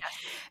Kirk. Yes.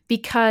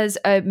 Because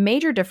a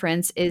major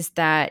difference is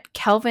that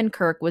Kelvin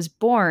Kirk was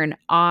born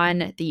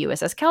on the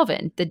USS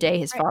Kelvin the day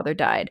his father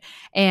died.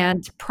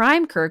 And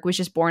Prime Kirk was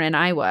just born in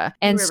Iowa.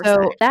 And so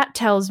that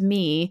tells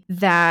me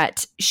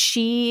that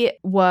she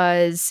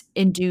was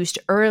induced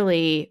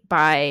early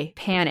by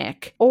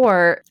panic,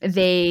 or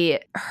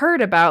they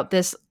heard about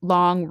this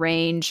long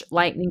range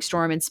lightning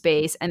storm in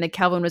space and the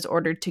Kelvin was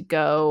ordered to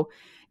go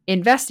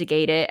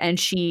investigate it. And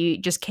she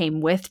just came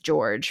with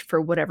George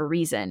for whatever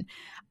reason.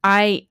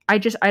 I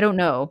don't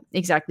know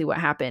exactly what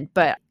happened,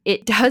 but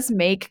it does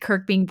make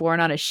Kirk being born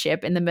on a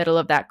ship in the middle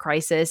of that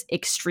crisis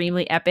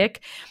extremely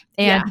epic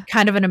and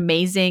kind of an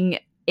amazing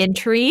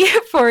entry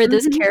for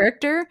this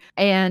character.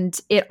 And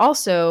it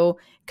also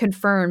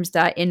confirms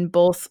that in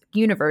both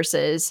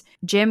universes,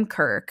 Jim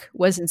Kirk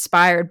was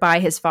inspired by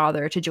his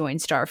father to join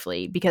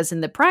Starfleet, because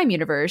in the Prime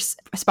universe,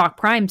 Spock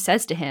Prime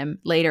says to him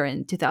later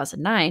in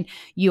 2009,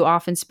 "You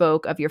often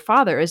spoke of your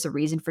father as the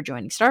reason for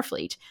joining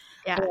Starfleet."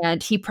 Yeah.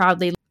 And he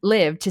proudly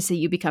lived to see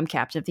you become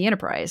captain of the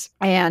Enterprise.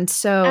 And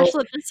so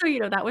Ashley, just so you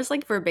know, that was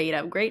like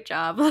verbatim. Great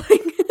job.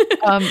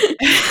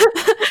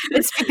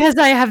 It's because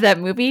I have that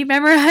movie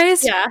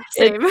memorized. Yeah,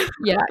 same.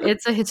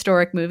 It's a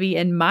historic movie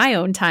in my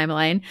own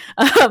timeline.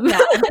 I'm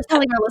just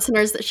telling our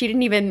listeners that she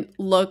didn't even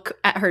look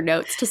at her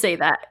notes to say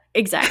that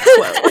exact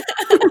quote.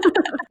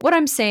 What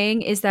I'm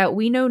saying is that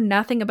we know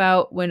nothing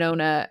about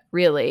Winona,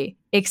 really,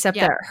 except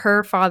that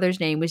her father's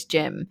name was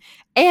Jim.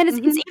 And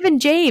it's even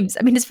James.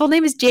 I mean, his full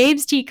name is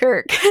James T.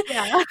 Kirk.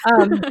 Yeah.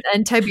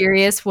 And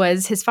Tiberius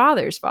was his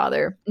father's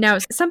father. Now,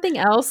 something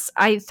else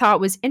I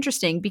thought was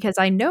interesting, because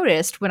I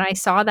noticed when I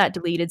saw that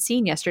deleted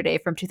scene yesterday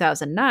from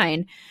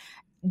 2009,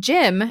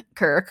 Jim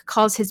Kirk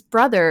calls his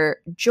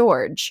brother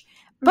George.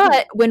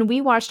 But when we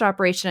watched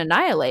Operation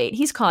Annihilate,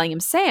 he's calling him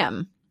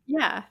Sam.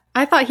 Yeah.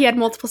 I thought he had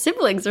multiple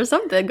siblings or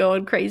something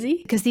going crazy.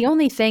 Because the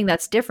only thing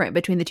that's different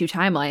between the two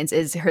timelines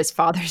is his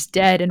father's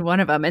dead in one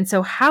of them. And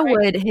so how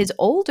would his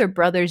older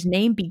brother's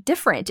name be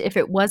different if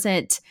it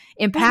wasn't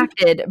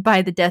impacted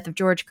by the death of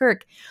George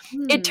Kirk?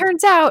 It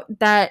turns out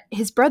that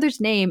his brother's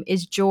name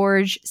is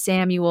George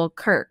Samuel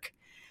Kirk.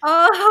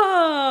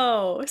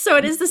 Oh, so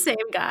it is the same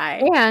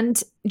guy.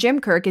 And Jim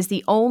Kirk is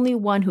the only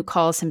one who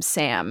calls him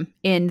Sam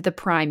in the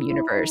Prime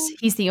universe.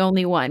 He's the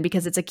only one,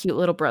 because it's a cute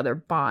little brother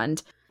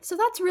bond. So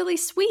that's really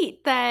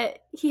sweet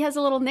that he has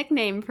a little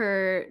nickname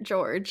for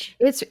George.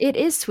 It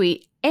is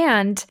sweet.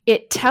 And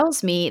it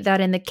tells me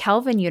that in the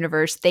Kelvin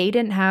universe, they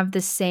didn't have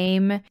the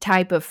same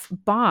type of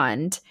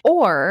bond,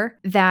 or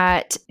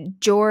that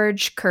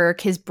George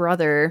Kirk, his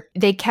brother,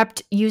 they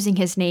kept using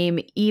his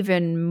name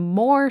even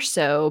more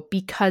so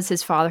because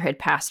his father had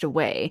passed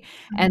away.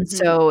 And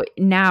so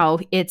now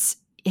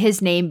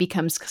his name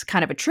becomes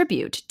kind of a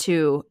tribute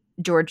to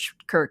George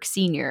Kirk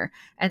Sr.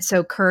 And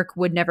so Kirk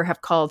would never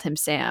have called him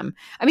Sam.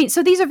 I mean,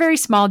 so these are very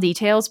small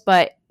details,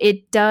 but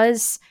it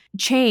does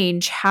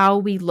change how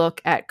we look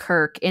at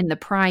Kirk in the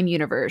Prime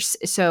universe.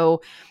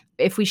 So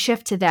if we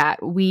shift to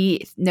that,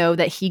 we know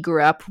that he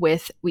grew up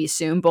with, we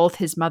assume, both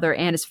his mother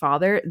and his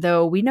father,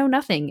 though we know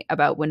nothing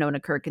about Winona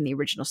Kirk in the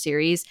original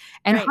series,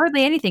 and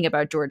hardly anything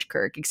about George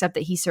Kirk, except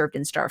that he served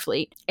in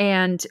Starfleet.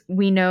 And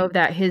we know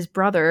that his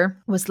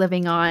brother was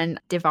living on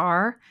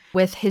Devar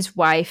with his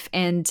wife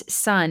and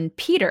son,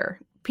 Peter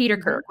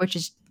Kirk, which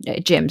is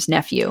Jim's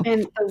nephew.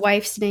 And the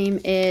wife's name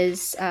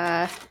is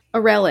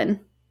Orelin.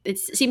 It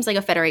seems like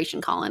a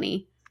Federation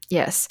colony.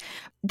 Yes.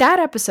 That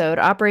episode,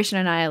 Operation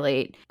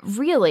Annihilate,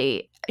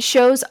 really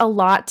shows a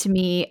lot to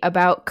me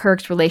about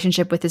Kirk's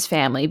relationship with his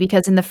family,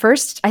 because in the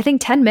first, I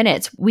think, 10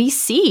 minutes, we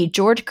see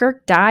George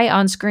Kirk die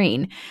on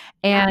screen.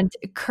 And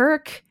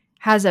Kirk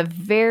has a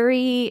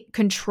very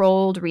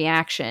controlled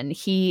reaction.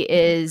 He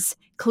is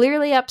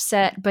clearly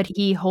upset, but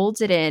he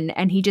holds it in,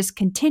 and he just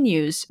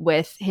continues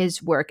with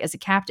his work as a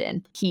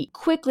captain. He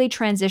quickly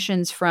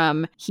transitions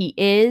from he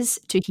is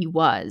to he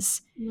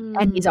was.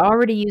 And he's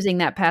already using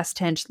that past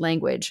tense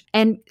language.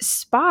 And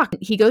Spock,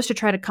 he goes to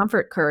try to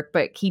comfort Kirk,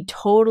 but he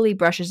totally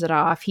brushes it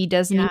off. He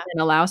doesn't even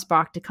allow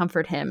Spock to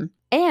comfort him.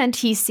 And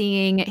he's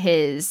seeing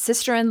his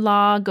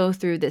sister-in-law go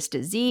through this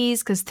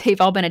disease because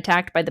they've all been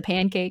attacked by the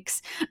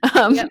pancakes.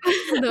 Those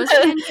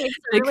pancakes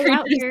are really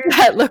out here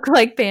that look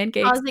like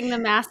pancakes, causing the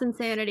mass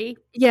insanity.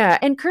 Yeah,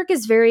 and Kirk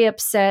is very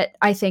upset.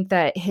 I think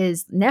that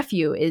his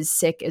nephew is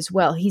sick as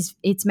well.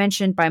 It's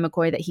mentioned by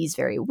McCoy that he's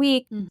very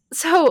weak.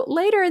 So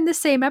later in the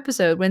same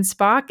episode, when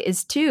Spock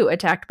is too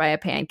attacked by a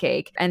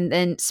pancake, and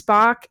then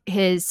Spock,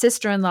 his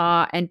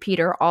sister-in-law, and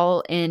Peter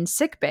all in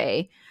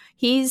sickbay,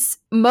 he's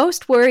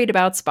most worried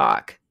about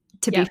Spock,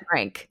 to be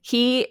frank.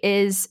 He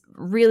is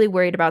really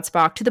worried about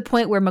Spock, to the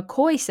point where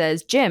McCoy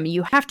says, Jim,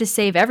 you have to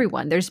save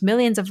everyone. There's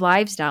millions of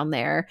lives down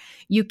there.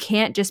 You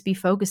can't just be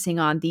focusing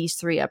on these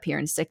three up here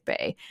in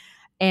sickbay.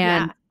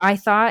 And I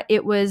thought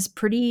it was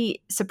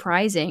pretty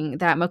surprising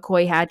that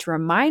McCoy had to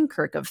remind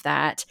Kirk of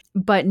that,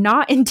 but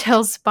not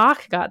until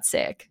Spock got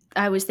sick.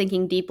 I was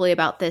thinking deeply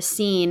about this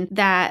scene,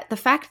 that the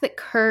fact that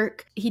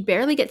Kirk, he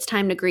barely gets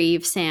time to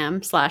grieve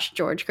Sam /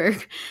 George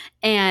Kirk.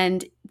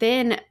 And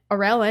then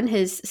Orelin,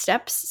 his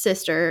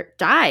stepsister,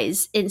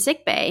 dies in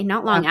sickbay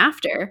not long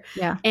after.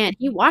 Yeah. And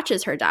he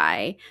watches her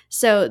die.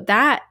 So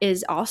that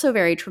is also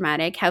very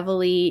traumatic,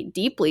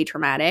 deeply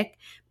traumatic.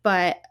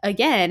 But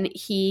again,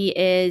 he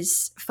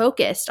is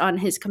focused on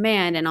his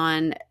command and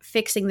on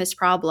fixing this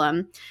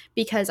problem,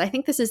 because I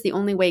think this is the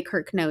only way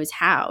Kirk knows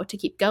how to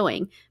keep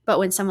going. But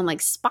when someone like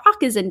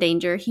Spock is in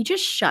danger, he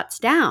just shuts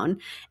down.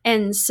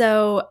 And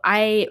so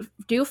I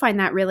do find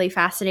that really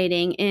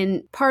fascinating.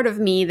 And part of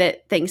me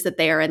that thinks that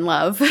they are in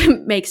love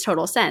makes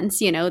total sense,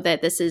 that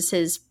this is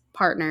his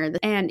partner.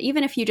 And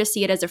even if you just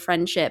see it as a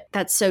friendship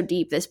that's so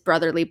deep, this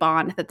brotherly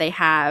bond that they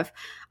have,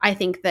 I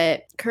think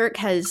that Kirk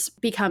has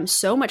become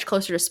so much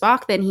closer to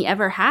Spock than he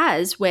ever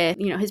has with,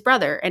 his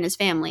brother and his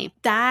family.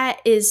 That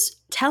is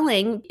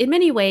telling. In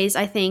many ways,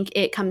 I think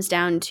it comes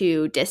down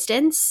to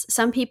distance.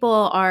 Some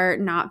people are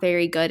not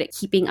very good at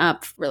keeping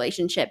up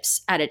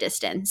relationships at a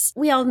distance.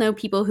 We all know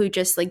people who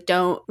just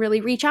don't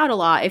really reach out a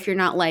lot if you're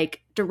not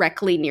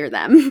directly near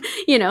them,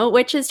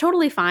 which is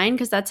totally fine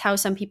because that's how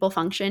some people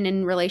function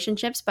in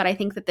relationships. But I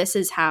think that this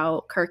is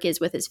how Kirk is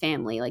with his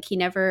family. He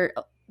never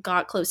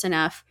got close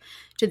enough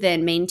to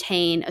then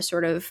maintain a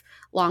sort of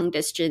long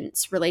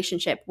distance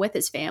relationship with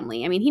his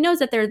family. I mean, he knows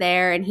that they're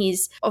there and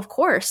he's, of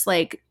course,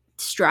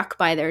 struck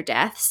by their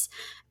deaths.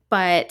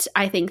 But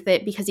I think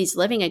that because he's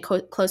living at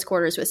close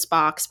quarters with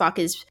Spock, Spock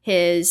is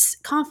his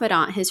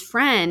confidant, his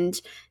friend.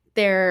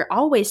 They're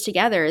always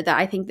together, that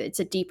I think that it's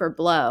a deeper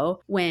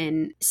blow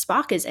when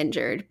Spock is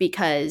injured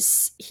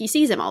because he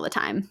sees him all the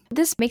time.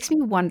 This makes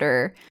me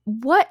wonder,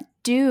 now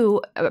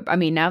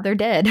they're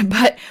dead,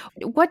 but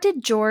what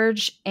did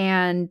George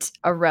and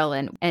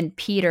Arellen and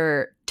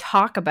Peter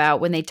talk about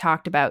when they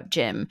talked about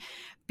Jim?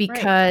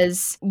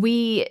 Because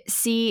we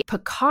see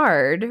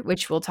Picard,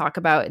 which we'll talk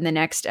about in the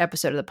next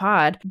episode of the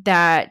pod,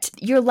 that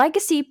your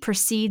legacy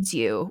precedes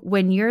you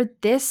when you're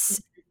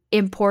this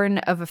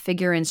important of a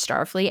figure in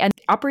Starfleet. And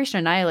Operation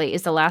Annihilate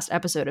is the last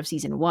episode of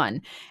season 1.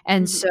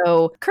 And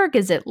so Kirk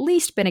has at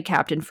least been a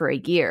captain for a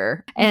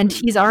year. And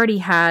he's already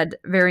had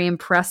very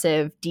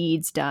impressive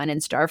deeds done in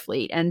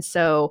Starfleet. And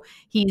so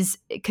he's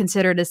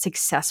considered a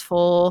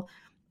successful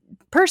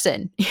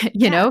person.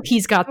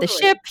 He's got the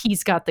ship,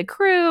 he's got the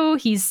crew,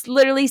 he's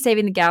literally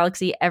saving the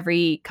galaxy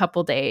every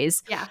couple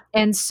days.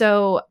 And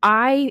so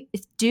I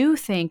do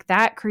think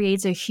that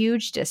creates a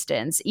huge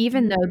distance,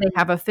 even though they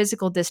have a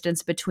physical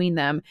distance between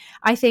them.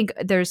 I think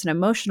there's an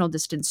emotional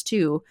distance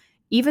too,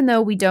 even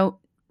though we don't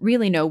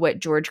really know what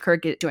George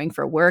Kirk is doing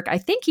for work. I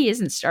think he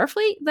is in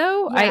Starfleet,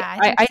 though.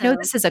 I know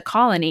this is a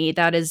colony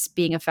that is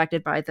being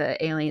affected by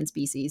the alien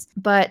species,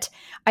 but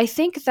I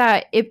think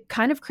that it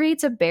kind of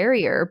creates a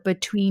barrier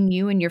between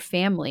you and your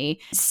family.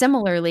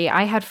 Similarly,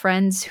 I had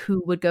friends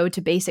who would go to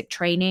basic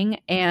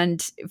training and,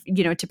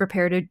 to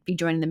prepare to be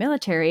joining the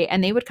military,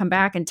 and they would come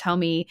back and tell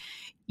me,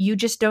 you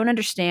just don't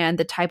understand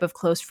the type of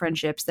close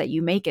friendships that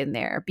you make in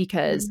there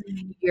because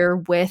you're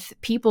with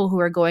people who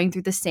are going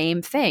through the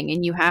same thing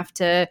and you have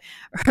to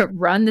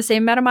run the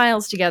same amount of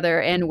miles together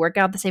and work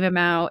out the same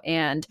amount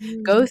and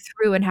go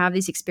through and have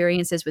these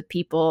experiences with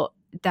people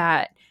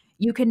that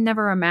you can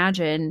never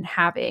imagine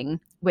having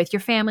with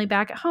your family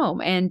back at home.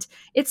 And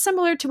it's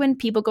similar to when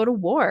people go to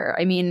war.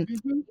 I mean,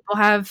 people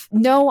have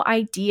no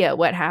idea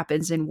what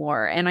happens in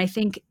war. And I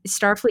think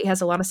Starfleet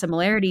has a lot of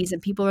similarities and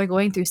people are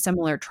going through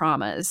similar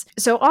traumas.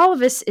 So all of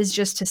this is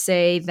just to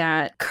say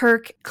that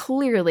Kirk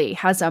clearly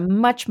has a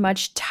much,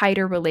 much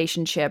tighter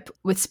relationship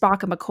with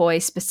Spock and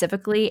McCoy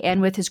specifically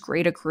and with his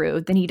greater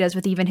crew than he does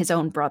with even his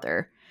own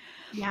brother.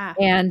 Yeah.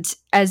 And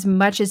as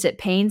much as it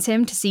pains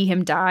him to see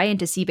him die and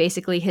to see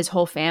basically his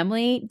whole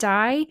family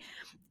die,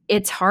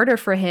 it's harder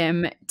for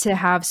him to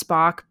have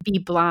Spock be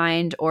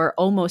blind or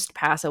almost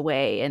pass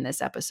away in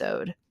this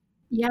episode.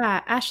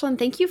 Yeah, Ashlyn,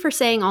 thank you for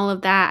saying all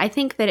of that. I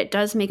think that it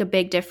does make a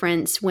big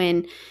difference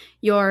when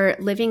you're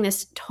living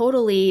this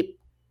totally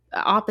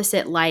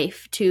opposite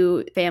life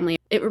to family.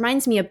 It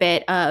reminds me a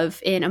bit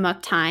of in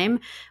Amok Time,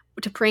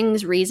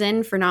 T'Pring's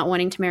reason for not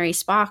wanting to marry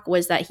Spock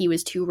was that he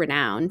was too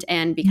renowned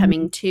and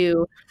becoming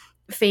too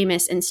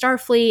famous in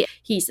Starfleet.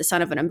 He's the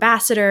son of an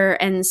ambassador.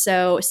 And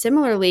so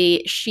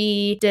similarly,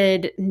 she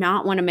did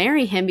not want to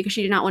marry him because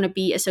she did not want to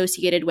be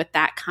associated with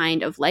that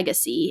kind of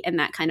legacy and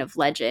that kind of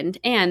legend.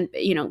 And,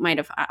 might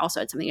have also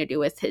had something to do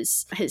with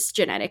his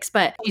genetics,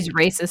 but he's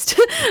racist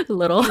a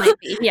little.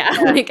 Yeah.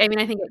 I think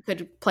it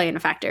could play in a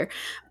factor.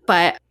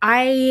 But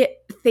I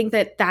think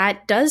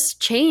that does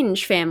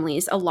change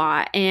families a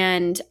lot.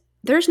 And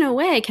there's no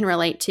way I can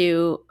relate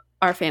to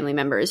our family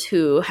members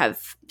who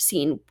have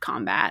seen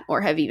combat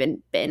or have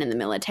even been in the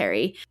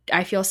military.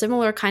 I feel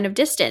similar kind of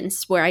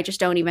distance where I just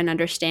don't even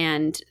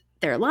understand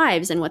their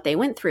lives and what they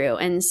went through.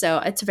 And so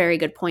it's a very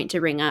good point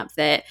to bring up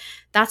that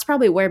that's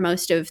probably where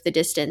most of the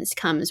distance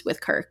comes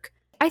with Kirk.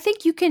 I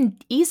think you can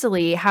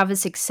easily have a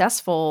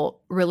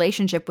successful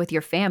relationship with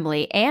your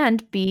family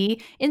and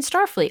be in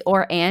Starfleet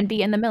and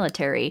be in the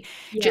military.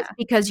 Yeah. Just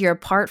because you're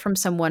apart from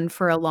someone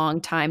for a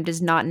long time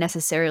does not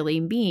necessarily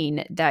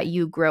mean that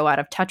you grow out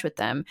of touch with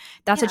them.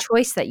 That's a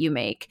choice that you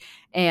make.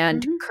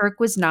 And Kirk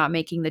was not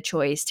making the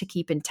choice to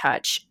keep in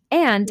touch.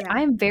 And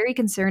I'm very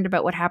concerned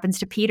about what happens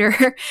to Peter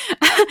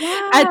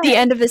at the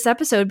end of this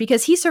episode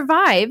because he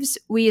survives,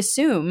 we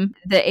assume,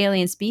 the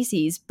alien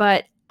species,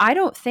 but I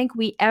don't think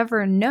we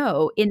ever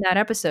know in that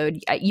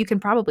episode. You can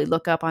probably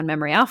look up on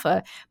Memory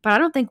Alpha, but I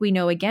don't think we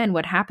know again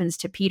what happens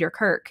to Peter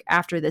Kirk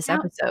after this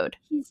episode.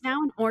 He's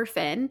now an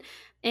orphan,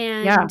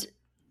 and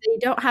they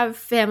don't have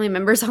family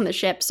members on the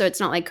ship, so it's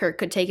not like Kirk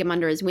could take him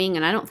under his wing,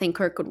 and I don't think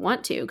Kirk would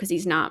want to because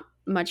he's not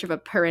much of a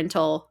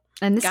parental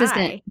And this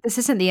guy.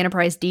 isn't the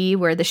Enterprise D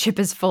where the ship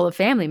is full of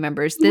family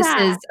members. This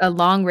is a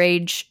long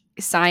range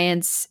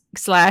science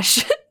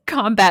slash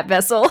combat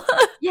vessel.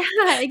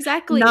 Yeah,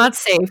 exactly. Not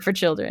safe for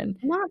children.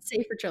 Not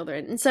safe for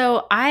children. And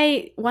so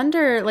I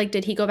wonder, like,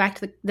 did he go back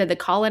to the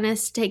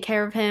colonists take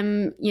care of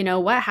him? You know,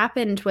 what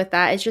happened with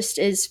that? It just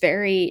is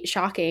very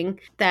shocking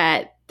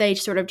that they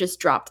sort of just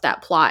dropped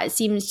that plot. It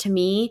seems to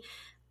me,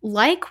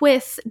 like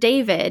with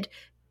David,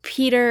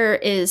 Peter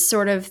is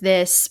sort of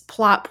this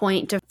plot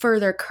point to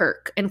further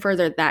Kirk and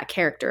further that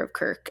character of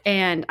Kirk.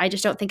 And I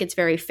just don't think it's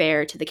very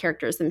fair to the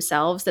characters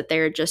themselves that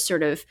they're just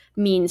sort of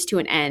means to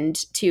an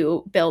end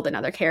to build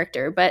another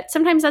character. But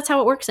sometimes that's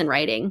how it works in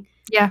writing.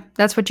 Yeah,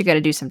 that's what you got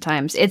to do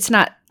sometimes. It's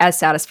not as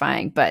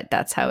satisfying, but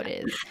that's how it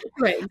is.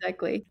 Right,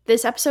 exactly.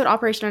 This episode,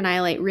 Operation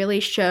Annihilate, really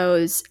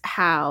shows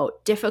how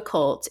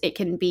difficult it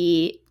can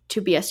be to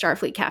be a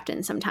Starfleet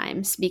captain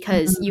sometimes,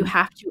 because you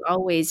have to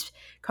always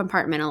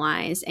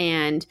compartmentalize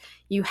and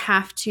you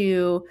have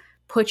to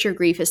put your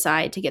grief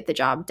aside to get the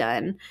job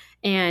done.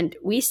 And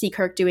we see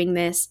Kirk doing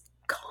this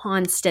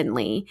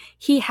constantly.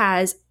 He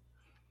has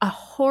a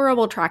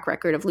horrible track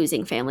record of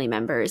losing family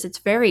members. It's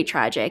very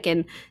tragic,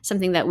 and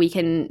something that we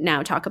can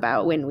now talk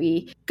about when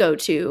we go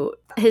to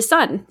his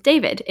son,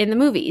 David, in the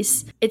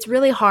movies. It's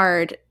really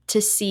hard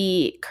to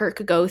see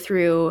Kirk go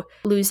through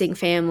losing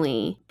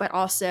family, but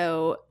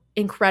also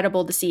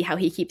incredible to see how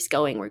he keeps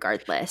going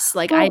regardless.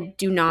 Like, I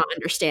do not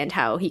understand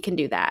how he can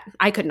do that.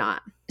 I could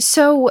not.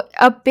 So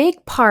a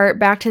big part,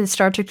 back to the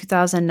Star Trek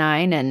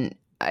 2009, and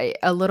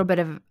a little bit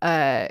of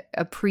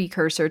a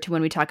precursor to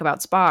when we talk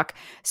about Spock.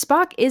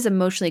 Spock is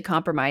emotionally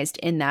compromised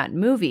in that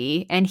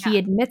movie, and he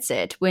admits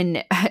it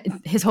when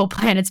his whole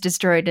planet's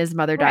destroyed and his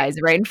mother dies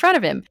right in front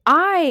of him.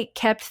 I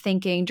kept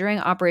thinking during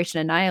Operation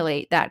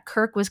Annihilate that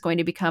Kirk was going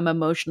to become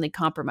emotionally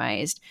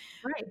compromised.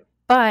 Right.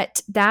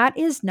 But that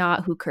is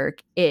not who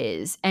Kirk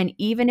is. And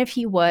even if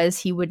he was,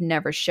 he would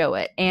never show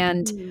it.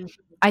 And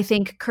I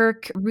think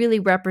Kirk really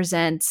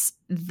represents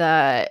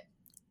the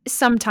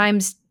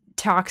sometimes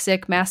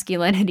toxic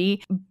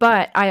masculinity.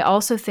 But I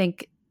also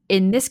think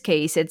in this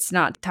case, it's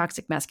not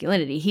toxic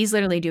masculinity. He's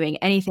literally doing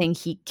anything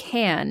he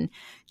can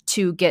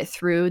to get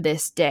through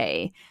this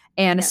day.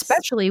 And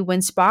especially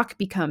when Spock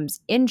becomes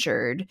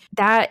injured,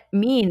 that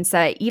means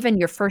that even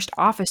your first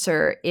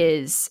officer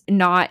is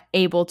not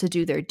able to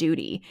do their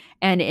duty.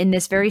 And in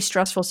this very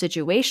stressful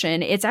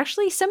situation, it's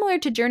actually similar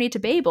to Journey to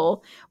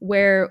Babel,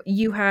 where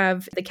you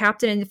have the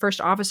captain and the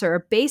first officer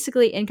are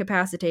basically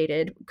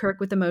incapacitated, Kirk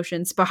with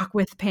emotion, Spock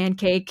with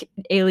pancake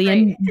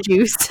alien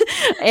juice,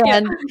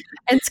 and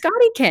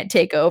Scotty can't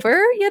take over,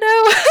 you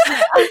know?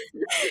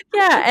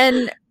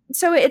 And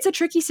so it's a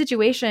tricky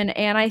situation,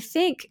 and I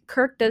think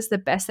Kirk does the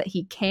best that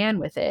he can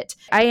with it.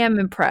 I am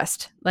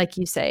impressed, like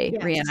you say,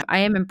 Rhianna. I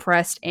am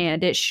impressed,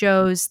 and it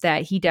shows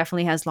that he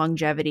definitely has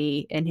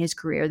longevity in his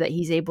career, that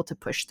he's able to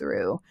push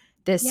through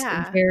this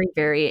very,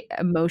 very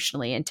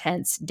emotionally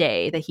intense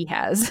day that he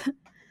has.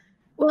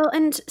 Well,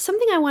 and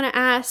something I want to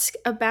ask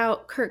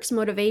about Kirk's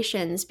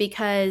motivations,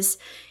 because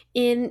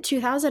in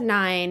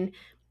 2009,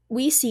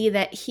 we see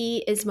that he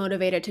is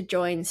motivated to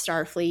join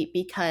Starfleet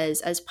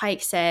because, as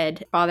Pike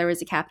said, father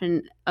was a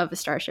captain of a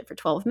starship for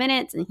 12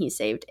 minutes and he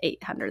saved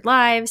 800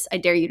 lives. I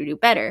dare you to do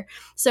better.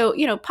 So,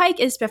 you know,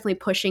 Pike is definitely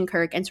pushing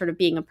Kirk and sort of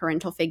being a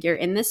parental figure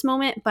in this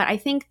moment. But I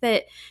think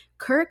that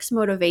Kirk's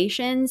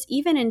motivations,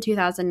 even in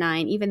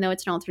 2009, even though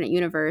it's an alternate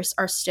universe,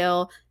 are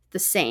still the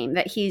same,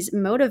 that he's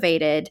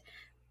motivated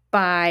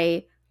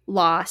by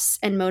loss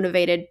and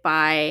motivated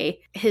by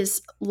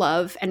his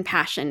love and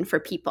passion for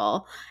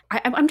people.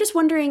 I'm just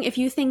wondering if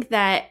you think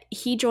that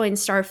he joined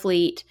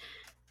Starfleet,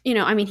 you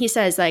know, I mean, he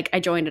says, like, I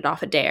joined it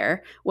off a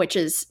dare, which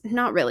is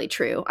not really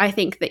true. I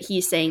think that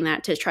he's saying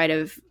that to try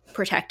to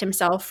protect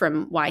himself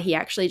from why he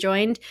actually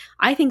joined.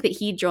 I think that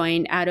he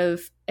joined out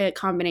of a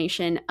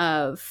combination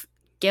of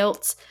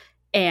guilt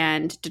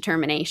and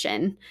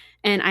determination.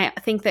 And I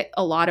think that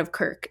a lot of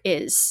Kirk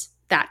is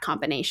that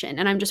combination.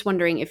 And I'm just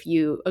wondering if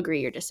you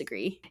agree or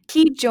disagree.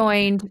 He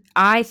joined,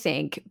 I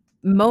think,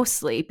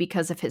 mostly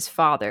because of his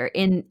father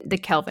in the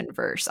Kelvin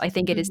verse. I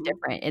think it is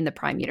different in the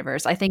Prime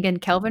universe. I think in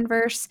Kelvin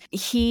verse,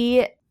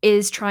 he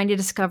is trying to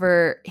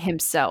discover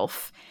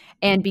himself.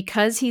 And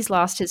because he's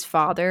lost his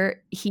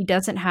father, he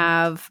doesn't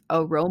have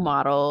a role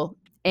model.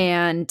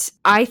 And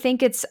I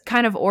think it's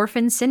kind of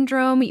orphan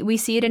syndrome. We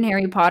see it in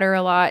Harry Potter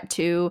a lot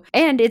too.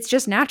 And it's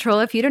just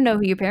natural. If you don't know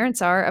who your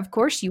parents are, of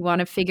course you want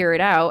to figure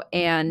it out.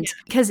 And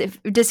because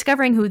if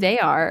discovering who they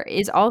are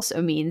is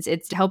also means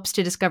it helps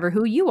to discover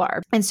who you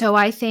are. And so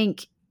I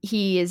think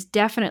he is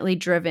definitely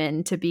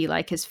driven to be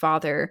like his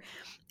father.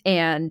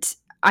 And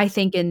I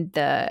think in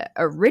the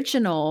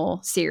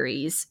original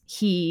series,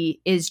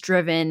 he is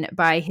driven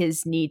by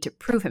his need to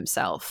prove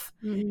himself.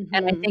 And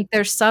I think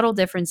there's subtle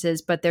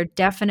differences, but they're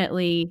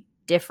definitely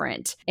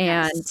different.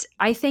 And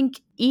I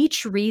think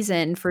each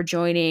reason for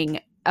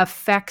joining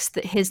affects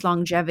his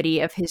longevity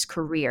of his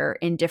career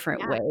in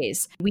different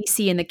ways. We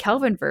see in the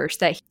Kelvin verse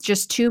that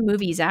just 2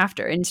 movies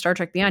after in Star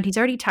Trek Beyond, he's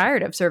already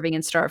tired of serving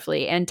in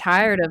Starfleet and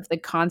tired of the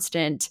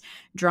constant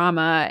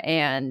drama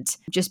and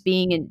just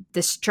being in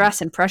the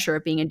stress and pressure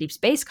of being in deep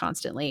space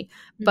constantly.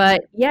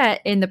 But yet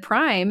in the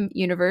Prime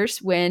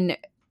universe, when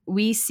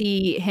we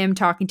see him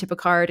talking to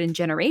Picard in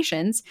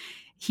Generations.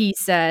 He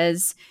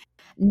says,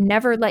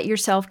 never let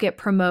yourself get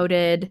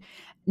promoted.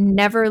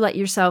 Never let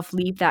yourself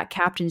leave that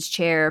captain's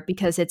chair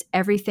because it's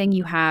everything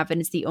you have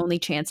and it's the only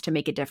chance to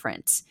make a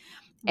difference.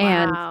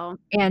 Wow.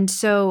 And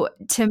so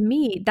to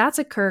me, that's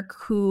a Kirk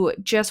who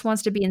just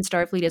wants to be in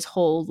Starfleet his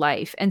whole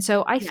life. And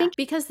so I think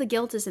because the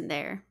guilt isn't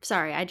there.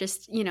 Sorry, I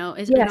just,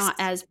 is Yes. not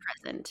as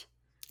present.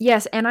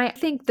 Yes, and I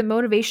think the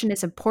motivation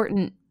is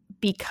important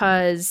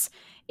because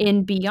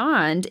in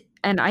Beyond,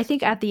 and I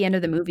think at the end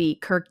of the movie,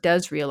 Kirk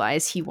does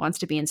realize he wants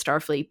to be in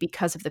Starfleet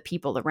because of the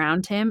people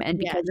around him and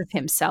because of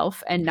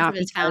himself, and Because not of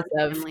his because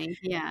found of family.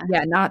 Yeah.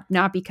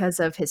 not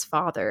because of his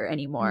father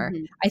anymore.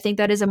 Mhm. I think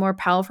that is a more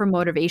powerful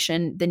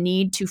motivation. The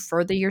need to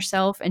further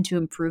yourself and to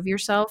improve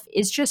yourself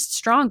is just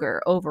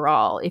stronger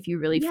overall if you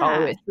really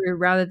follow Yeah. it through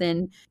rather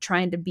than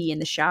trying to be in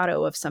the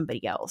shadow of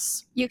somebody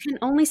else. You can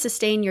only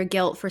sustain your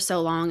guilt for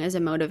so long as a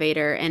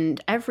motivator.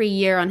 And every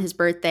year on his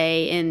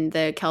birthday in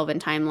the Kelvin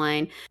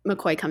timeline,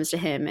 McCoy comes to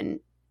him and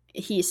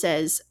he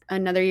says,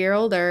 another year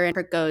older. And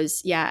Kirk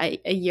goes, yeah,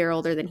 a year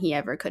older than he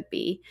ever could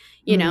be,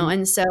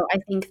 And so I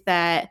think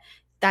that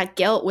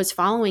guilt was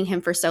following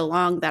him for so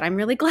long that I'm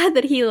really glad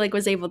that he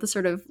was able to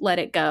sort of let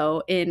it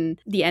go in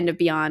the end of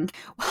Beyond.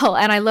 Well,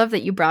 and I love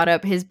that you brought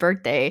up his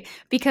birthday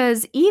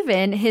because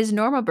even his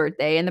normal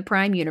birthday in the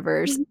Prime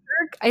universe,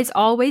 Kirk is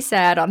always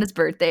sad on his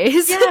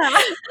birthdays.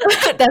 Yeah.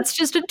 That's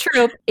just a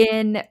trope.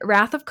 In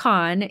Wrath of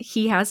Khan,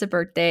 he has a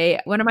birthday.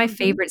 One of my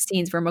favorite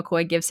scenes where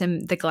McCoy gives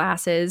him the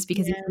glasses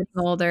because he's getting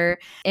older.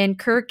 And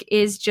Kirk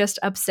is just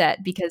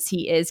upset because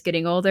he is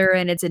getting older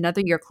and it's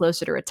another year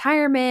closer to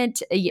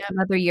retirement,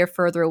 another year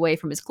further away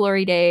from his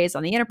glory days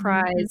on the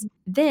Enterprise.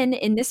 Then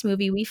in this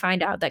movie, we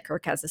find out that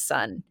Kirk has a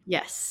son.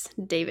 Yes,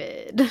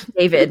 David.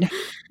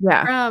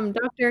 Yeah. From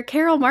Dr.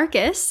 Carol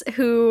Marcus,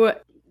 who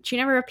she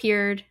never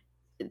appeared,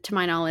 to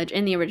my knowledge,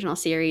 in the original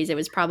series. It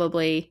was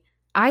probably...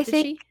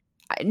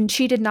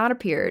 She did not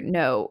appear,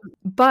 no.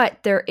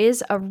 But there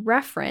is a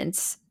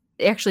reference.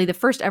 Actually, the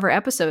first ever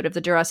episode of the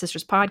Duras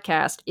Sisters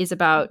podcast is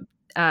about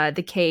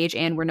the cage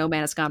and Where No Man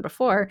Has Gone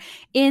Before.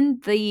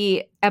 In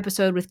the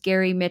episode with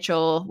Gary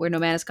Mitchell, Where No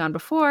Man Has Gone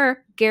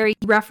Before, Gary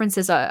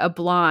references a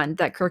blonde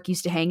that Kirk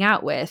used to hang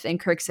out with. And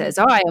Kirk says,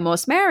 oh, I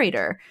almost married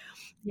her.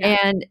 Yeah.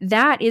 And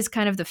that is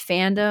kind of the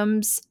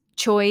fandom's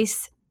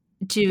choice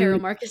to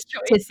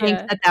think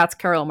that that's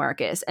Carol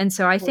Marcus. And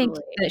so I think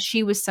that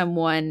she was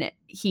someone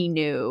he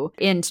knew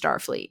in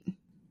Starfleet.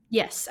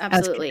 Yes,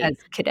 absolutely. As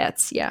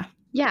cadets, yeah.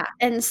 Yeah.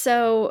 And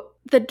so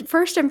the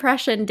first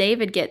impression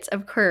David gets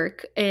of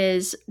Kirk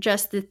is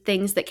just the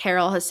things that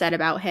Carol has said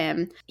about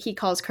him. He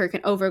calls Kirk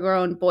an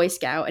overgrown Boy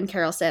Scout, and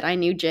Carol said, I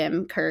knew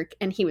Jim Kirk,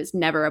 and he was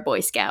never a Boy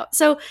Scout.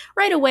 So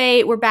right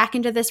away, we're back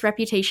into this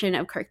reputation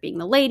of Kirk being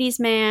the ladies'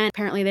 man.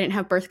 Apparently, they didn't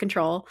have birth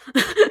control,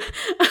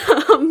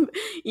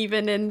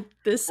 even in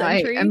this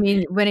century. I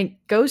mean, when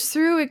it goes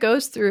through, it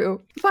goes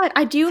through. But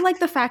I do like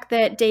the fact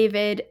that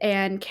David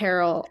and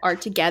Carol are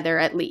together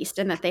at least,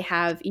 and that they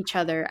have each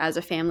other as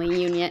a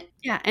family unit.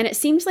 Yeah, and it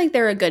seems like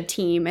they're a good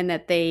team and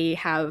that they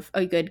have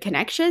a good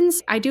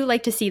connections. I do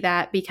like to see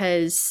that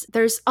because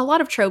there's a lot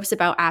of tropes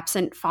about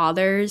absent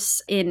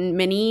fathers in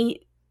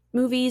many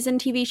movies and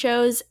TV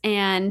shows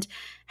and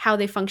how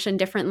they function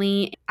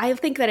differently. I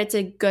think that it's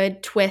a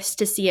good twist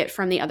to see it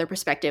from the other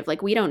perspective.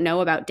 We don't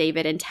know about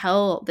David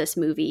until this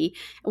movie.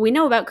 We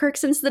know about Kirk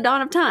since the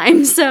dawn of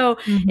time. So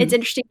it's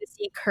interesting to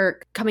see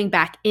Kirk coming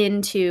back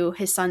into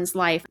his son's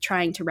life,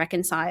 trying to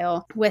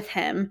reconcile with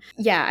him.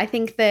 Yeah, I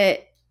think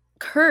that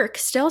Kirk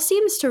still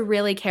seems to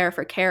really care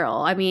for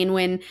Carol. I mean,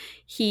 when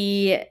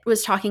he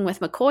was talking with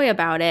McCoy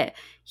about it,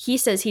 he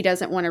says he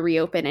doesn't want to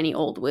reopen any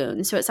old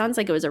wounds. So it sounds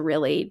like it was a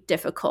really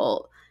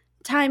difficult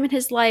time in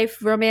his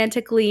life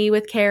romantically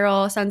with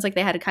Carol. Sounds like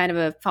they had a kind of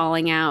a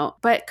falling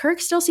out. But Kirk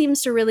still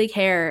seems to really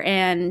care.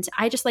 And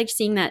I just liked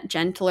seeing that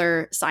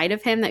gentler side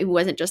of him, that he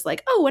wasn't just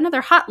like, oh,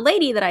 another hot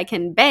lady that I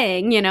can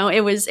bang.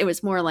 It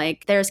was more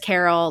like, there's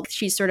Carol.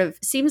 She sort of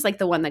seems like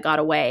the one that got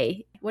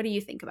away. What do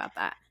you think about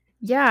that?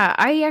 Yeah,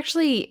 I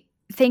actually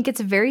think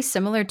it's very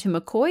similar to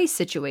McCoy's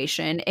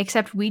situation,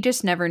 except we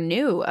just never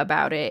knew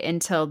about it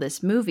until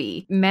this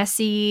movie.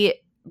 Messy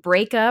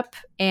breakup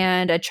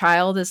and a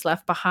child is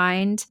left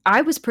behind.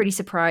 I was pretty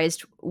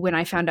surprised when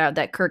I found out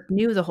that Kirk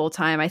knew the whole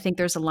time. I think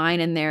there's a line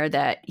in there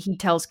that he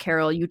tells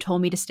Carol, you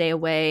told me to stay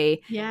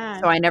away,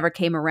 so I never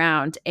came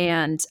around.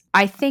 And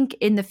I think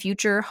in the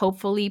future,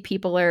 hopefully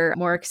people are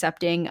more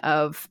accepting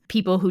of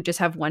people who just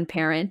have one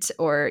parent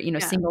or,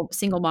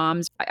 single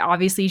moms.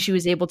 Obviously, she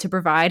was able to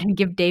provide and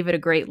give David a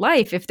great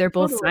life if they're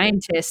both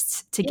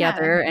scientists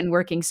together and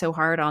working so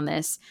hard on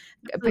this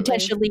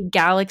potentially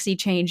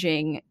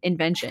galaxy-changing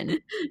invention.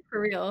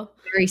 For real.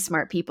 Very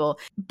smart people.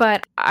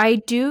 But I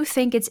do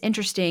think it's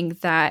interesting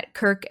that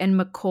Kirk and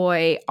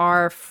McCoy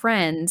are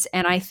friends,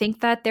 and I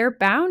think that they're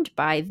bound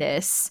by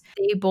this.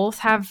 They both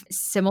have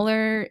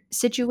similar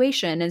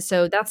situation, and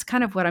so that's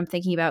kind of what I'm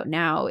thinking about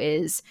now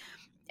is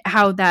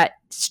how that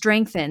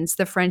strengthens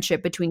the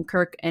friendship between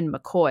Kirk and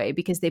McCoy,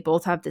 because they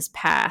both have this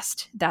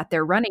past that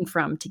they're running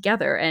from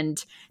together,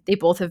 and they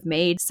both have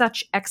made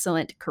such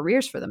excellent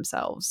careers for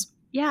themselves.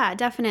 Yeah,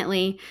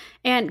 definitely.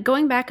 And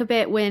going back a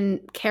bit, when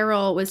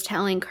Carol was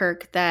telling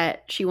Kirk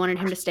that she wanted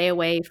him to stay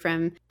away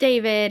from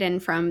David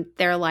and from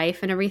their life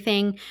and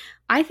everything,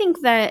 I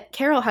think that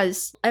Carol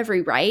has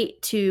every right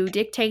to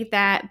dictate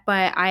that,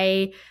 but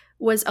I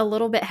was a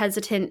little bit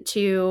hesitant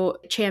to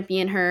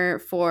champion her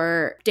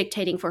for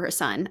dictating for her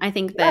son. I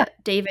think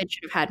that David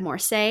should have had more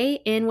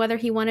say in whether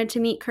he wanted to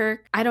meet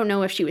Kirk. I don't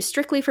know if she was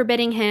strictly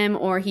forbidding him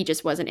or he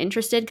just wasn't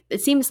interested.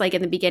 It seems like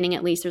in the beginning,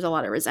 at least, there's a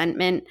lot of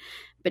resentment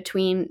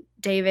between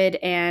David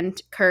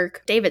and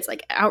Kirk. David's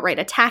like outright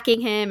attacking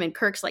him and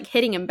Kirk's like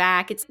hitting him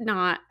back. It's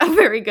not a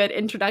very good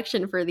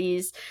introduction for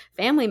these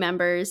family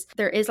members.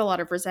 There is a lot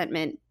of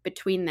resentment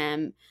between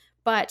them.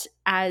 But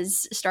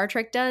as Star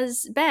Trek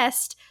does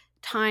best,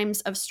 times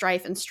of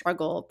strife and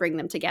struggle bring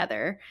them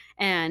together.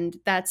 And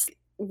that's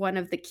one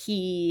of the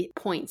key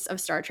points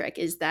of Star Trek,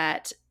 is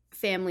that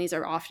families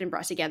are often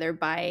brought together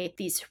by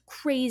these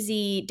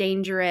crazy,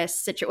 dangerous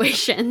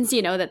situations,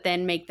 you know, that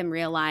then make them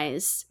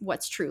realize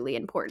what's truly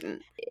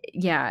important.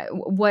 Yeah,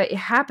 what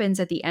happens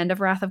at the end of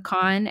Wrath of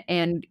Khan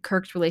and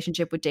Kirk's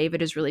relationship with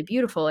David is really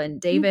beautiful.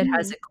 And David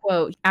has a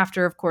quote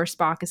after, of course,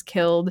 Spock is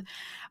killed.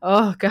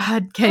 Oh,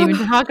 God, can't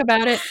even talk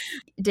about it.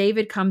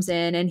 David comes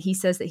in and he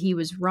says that he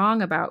was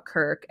wrong about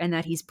Kirk and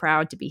that he's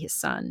proud to be his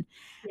son.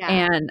 Yeah.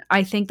 And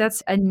I think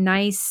that's a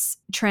nice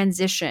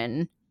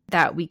transition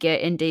that we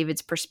get in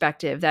David's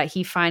perspective, that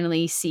he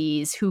finally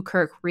sees who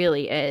Kirk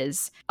really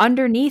is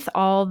underneath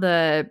all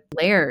the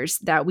layers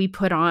that we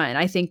put on.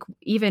 I think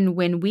even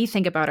when we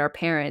think about our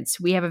parents,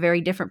 we have a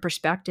very different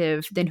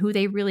perspective than who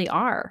they really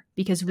are,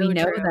 because we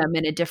know them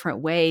in a different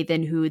way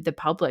than who the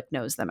public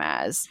knows them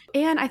as.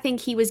 And I think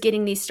he was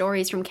getting these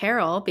stories from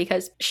Carol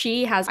because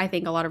she has, I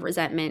think, a lot of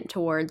resentment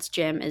towards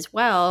Jim as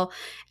well.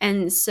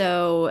 And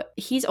so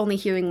he's only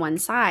hearing one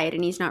side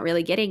and he's not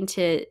really getting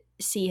to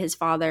see his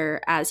father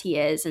as he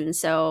is. And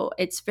so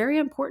it's very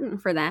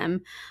important for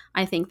them,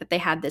 I think, that they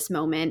had this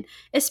moment,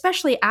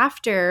 especially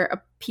after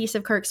a piece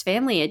of Kirk's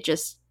family had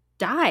just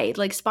died.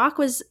 Like, Spock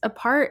was a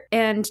part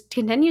and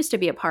continues to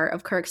be a part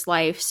of Kirk's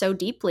life so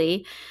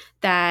deeply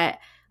that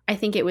I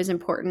think it was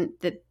important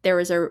that there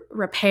was a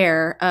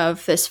repair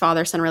of this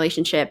father-son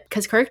relationship,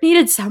 because Kirk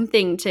needed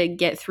something to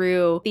get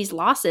through these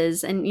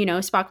losses. And, you know,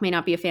 Spock may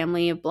not be a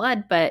family of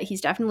blood, but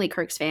he's definitely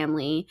Kirk's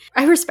family.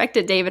 I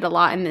respected David a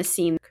lot in this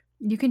scene.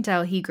 You can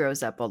tell he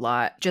grows up a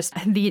lot, just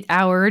the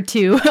hour or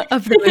two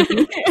of the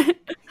movie.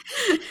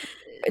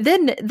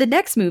 Then the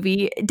next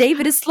movie,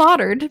 David is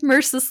slaughtered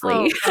mercilessly.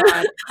 Oh,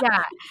 God.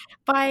 Yeah,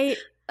 by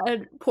a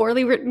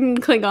poorly written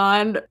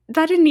Klingon.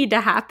 That didn't need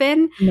to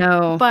happen.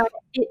 No. But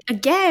it,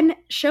 again,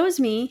 shows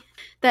me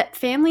that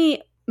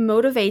family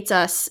motivates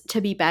us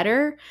to be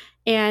better,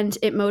 and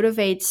it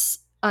motivates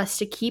us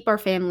to keep our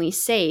family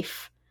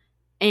safe.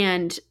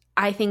 And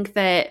I think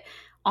that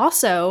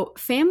also,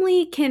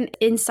 family can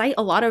incite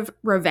a lot of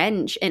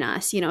revenge in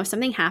us. You know, if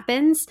something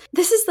happens,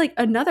 this is like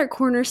another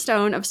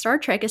cornerstone of Star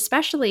Trek,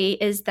 especially,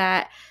 is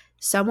that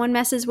someone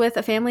messes with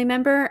a family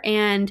member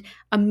and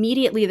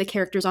immediately the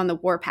character's on the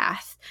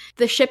warpath.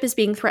 The ship is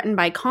being threatened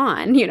by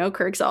Khan. You know,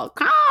 Kirk's all,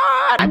 Khan,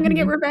 I'm going to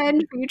get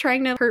revenge for you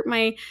trying to hurt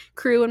my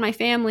crew and my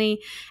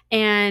family.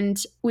 And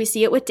we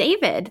see it with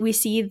David. We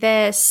see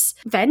this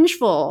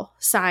vengeful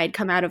side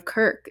come out of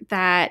Kirk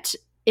that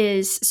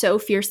is so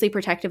fiercely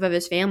protective of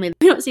his family.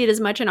 We don't see it as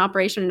much in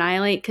Operation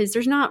Annihilate because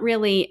there's not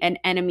really an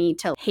enemy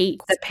to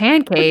hate. The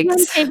pancakes.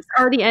 The pancakes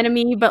are the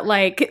enemy, but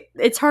like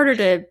it's harder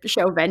to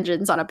show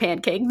vengeance on a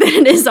pancake than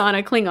it is on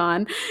a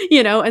Klingon,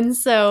 you know? And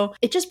so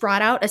it just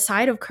brought out a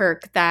side of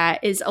Kirk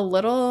that is a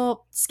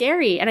little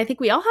scary. And I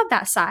think we all have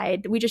that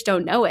side. We just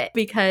don't know it,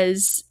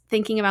 because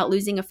thinking about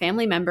losing a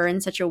family member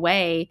in such a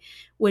way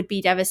would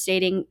be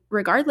devastating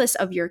regardless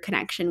of your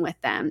connection with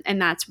them.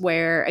 And that's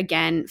where,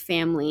 again,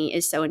 family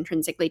is so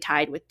intrinsically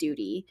tied with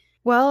duty.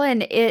 Well,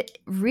 and it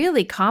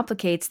really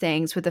complicates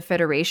things with the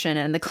Federation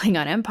and the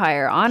Klingon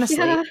Empire,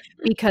 honestly,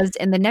 because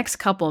in the next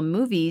couple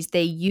movies,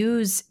 they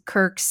use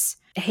Kirk's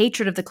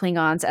hatred of the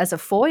Klingons as a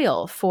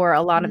foil for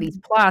a lot of these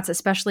plots,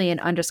 especially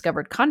in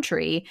Undiscovered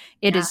Country.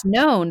 It is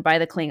known by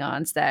the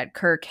Klingons that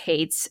Kirk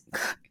hates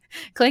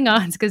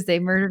Klingons because they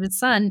murdered his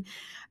son.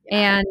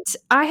 And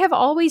I have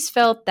always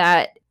felt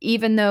that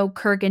even though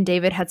Kirk and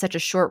David had such a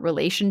short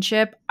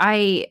relationship,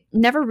 I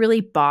never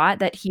really bought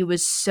that he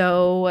was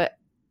so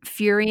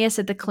furious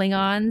at the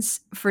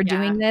Klingons for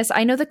doing this.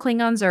 I know the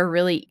Klingons are a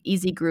really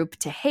easy group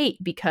to hate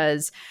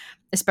because,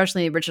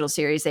 especially in the original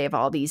series, they have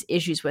all these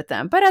issues with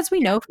them. But as we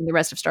know from the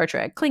rest of Star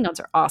Trek, Klingons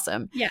are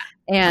awesome. Yeah.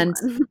 And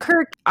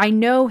Kirk, I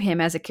know him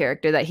as a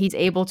character that he's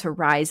able to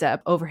rise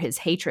up over his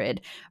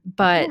hatred.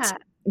 But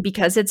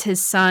because it's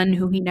his son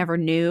who he never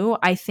knew,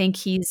 I think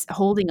he's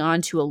holding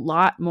on to a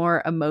lot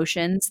more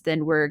emotions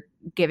than we're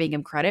giving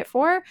him credit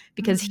for,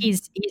 because he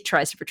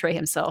tries to portray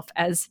himself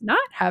as not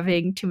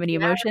having too many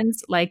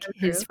emotions like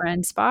his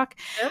friend Spock.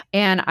 Yep.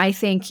 And I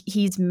think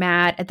he's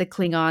mad at the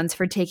Klingons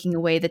for taking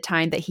away the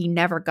time that he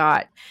never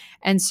got.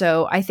 And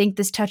so I think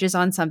this touches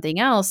on something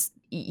else.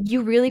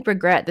 You really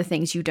regret the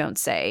things you don't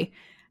say.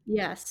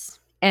 Yes.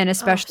 And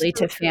especially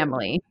so to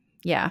family.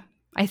 Yeah.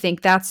 I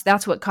think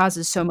that's what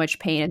causes so much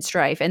pain and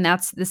strife. And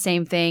that's the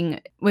same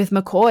thing with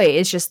McCoy,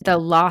 is just the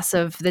loss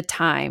of the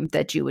time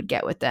that you would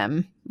get with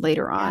them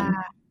later on.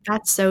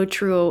 That's so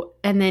true.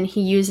 And then he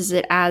uses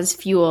it as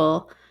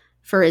fuel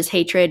for his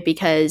hatred,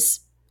 because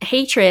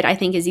hatred, I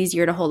think, is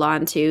easier to hold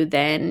on to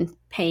than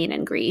pain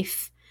and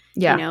grief.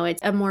 Yeah. You know,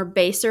 it's a more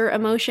baser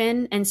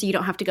emotion, and so you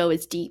don't have to go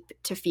as deep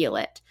to feel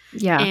it.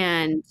 Yeah.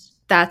 And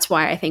that's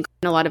why I think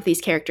a lot of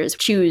these characters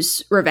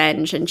choose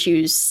revenge and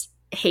choose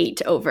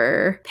hate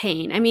over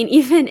pain. I mean,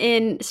 even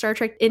in Star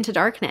Trek Into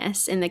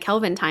Darkness, in the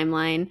Kelvin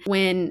timeline,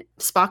 when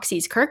Spock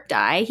sees Kirk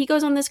die, he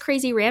goes on this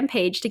crazy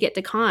rampage to get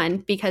to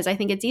Khan, because I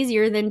think it's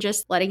easier than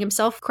just letting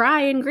himself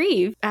cry and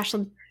grieve.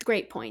 Ashlyn,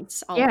 great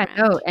points all around.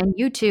 No, and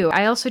you too.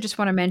 I also just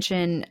want to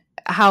mention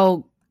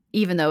how,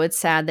 even though it's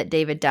sad that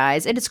David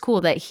dies, it is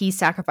cool that he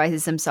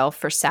sacrifices himself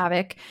for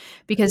Saavik,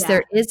 because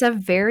there is a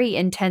very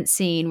intense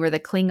scene where the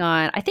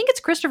Klingon, I think it's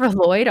Christopher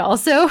Lloyd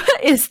also,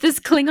 is this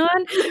Klingon,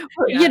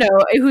 you know,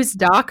 who's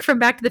Doc from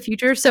Back to the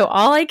Future. So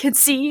all I could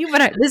see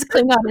when this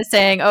Klingon is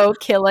saying, "Oh,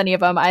 kill any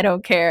of them, I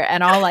don't care,"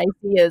 and all I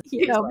see is,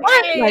 you know,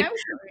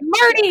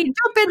 Marty,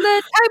 jump in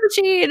the time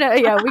machine.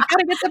 Yeah, we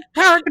gotta get the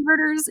power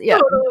converters. Yeah,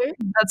 totally.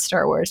 That's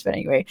Star Wars. But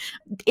anyway,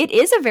 it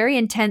is a very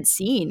intense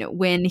scene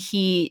when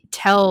he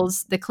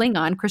tells the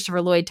Klingon,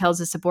 Christopher Lloyd tells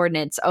his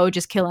subordinates, "Oh,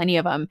 just kill any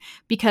of them,"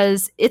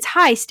 because it's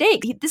high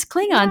stakes. This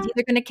Klingon's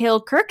either going to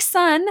kill Kirk's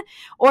son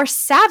or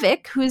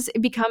Saavik, who's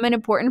become an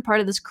important part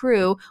of this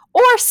crew,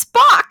 or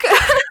Spock.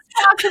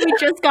 We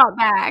just got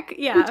back.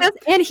 Yeah.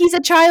 And he's a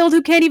child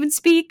who can't even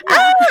speak.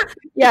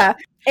 Yeah.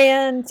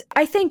 And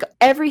I think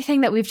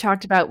everything that we've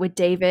talked about with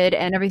David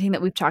and everything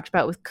that we've talked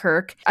about with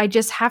Kirk, I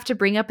just have to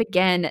bring up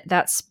again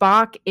that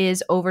Spock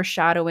is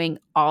overshadowing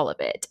all of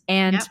it,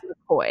 and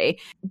McCoy,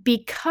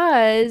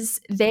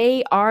 because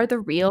they are the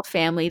real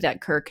family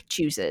that Kirk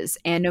chooses.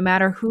 And no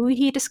matter who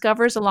he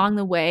discovers along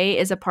the way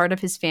is a part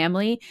of his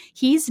family,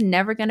 he's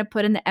never going to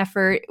put in the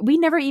effort. We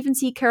never even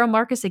see Carol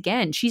Marcus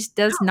again. She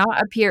does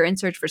not appear in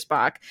Search for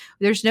Spock.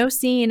 There's no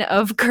scene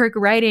of Kirk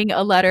writing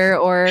a letter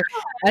or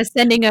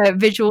sending a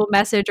visual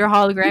message or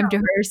hologram to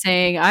her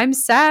saying, "I'm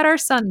sad our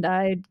son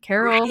died,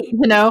 Carol."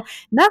 You know,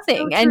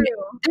 nothing. So and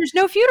there's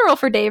no funeral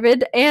for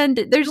David,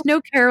 and there's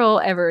no Carol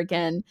ever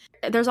again.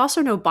 There's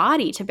also no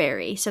body to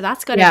bury, so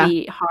that's got to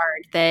be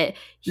hard, that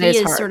he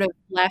is sort of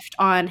left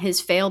on his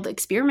failed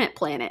experiment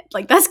planet.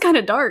 Like, that's kind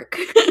of dark.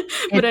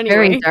 But anyway,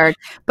 very dark.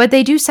 But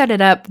they do set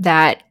it up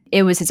that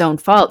it was his own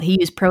fault. He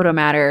used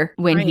protomatter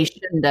when he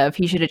shouldn't have.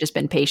 He should have just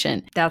been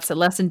patient. That's a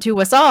lesson to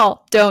us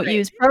all. Don't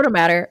use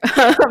protomatter.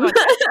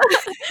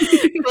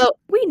 Well,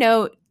 we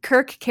know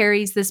Kirk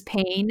carries this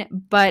pain,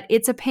 but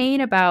it's a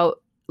pain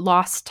about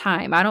lost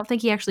time. I don't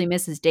think he actually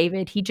misses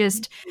David. He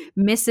just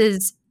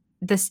misses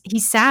this.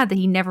 He's sad that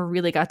he never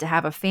really got to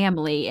have a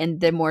family in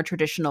the more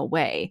traditional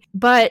way.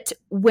 But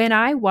when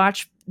I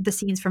watch the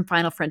scenes from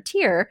Final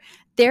Frontier,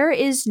 there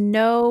is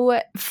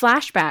no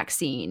flashback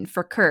scene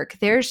for Kirk.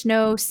 There's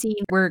no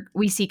scene where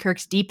we see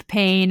Kirk's deep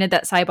pain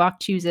that Sybok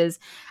chooses.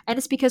 And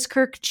it's because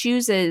Kirk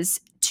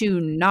chooses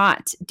to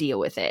not deal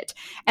with it.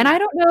 And I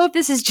don't know if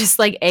this is just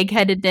like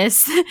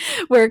eggheadedness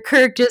where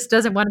Kirk just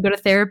doesn't want to go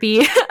to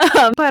therapy.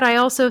 But I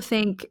also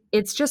think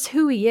it's just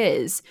who he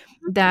is,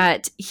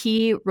 that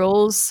he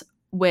rolls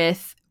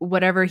with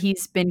whatever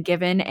he's been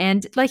given.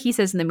 And like he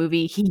says in the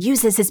movie, he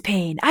uses his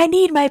pain. I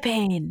need my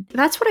pain.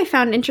 That's what I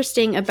found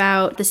interesting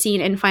about the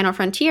scene in Final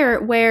Frontier,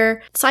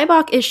 where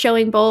Sybok is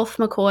showing both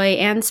McCoy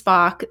and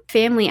Spock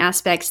family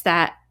aspects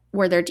that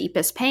were their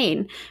deepest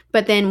pain.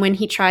 But then when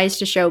he tries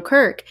to show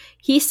Kirk,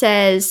 he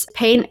says,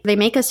 pain, they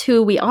make us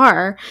who we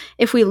are.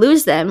 If we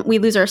lose them, we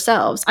lose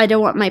ourselves. I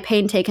don't want my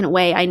pain taken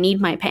away. I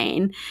need my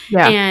pain.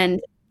 Yeah.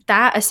 And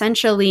that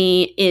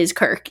essentially is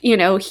Kirk. You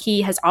know,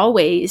 he has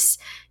always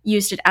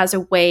used it as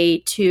a way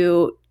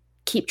to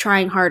keep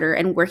trying harder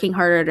and working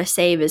harder to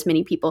save as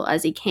many people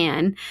as he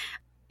can.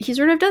 He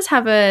sort of does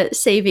have a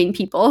saving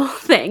people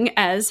thing,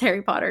 as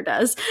Harry Potter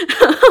does.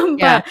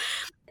 But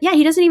yeah,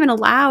 he doesn't even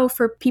allow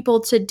for people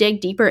to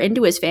dig deeper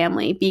into his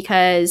family,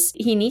 because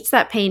he needs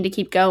that pain to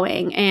keep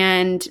going.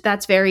 And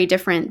that's very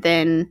different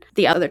than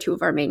the other two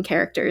of our main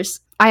characters.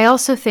 I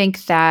also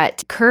think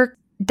that Kirk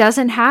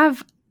doesn't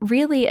have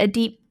really a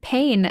deep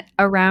pain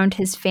around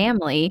his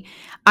family.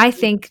 I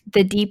think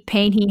the deep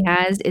pain he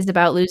has is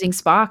about losing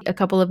Spock a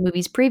couple of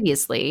movies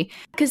previously.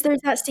 Because there's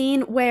that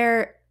scene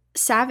where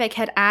Saavik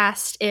had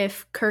asked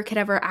if Kirk had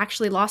ever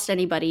actually lost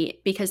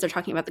anybody, because they're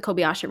talking about the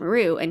Kobayashi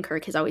Maru, and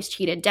Kirk has always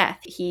cheated death.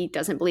 He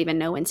doesn't believe in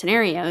no-win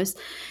scenarios,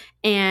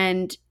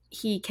 and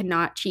he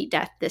cannot cheat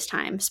death this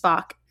time.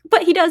 Spock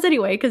But he does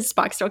anyway, because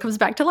Spock still comes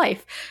back to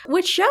life,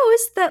 which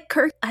shows that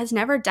Kirk has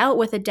never dealt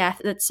with a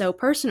death that's so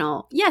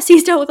personal. Yes,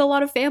 he's dealt with a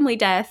lot of family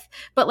death,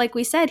 but like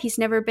we said, he's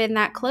never been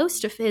that close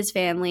to his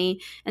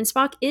family, and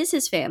Spock is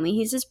his family.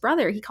 He's his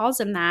brother. He calls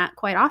him that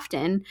quite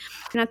often.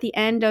 And at the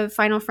end of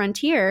Final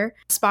Frontier,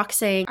 Spock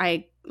saying,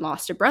 I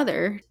lost a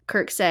brother.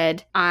 Kirk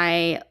said,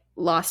 I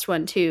lost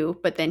one too,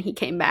 but then he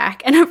came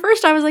back. And at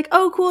first I was like,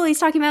 oh, cool. He's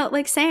talking about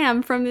like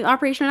Sam from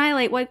Operation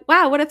Annihilate. Like,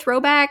 wow, what a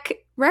throwback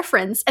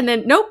reference. And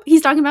then, nope,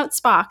 he's talking about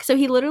Spock. So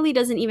he literally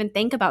doesn't even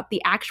think about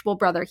the actual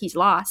brother he's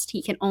lost.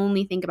 He can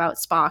only think about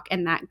Spock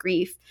and that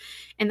grief.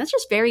 And that's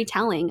just very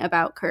telling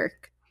about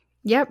Kirk.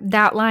 Yep,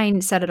 that line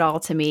said it all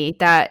to me.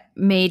 That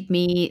made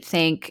me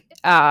think,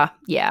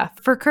 yeah,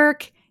 for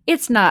Kirk,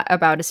 it's not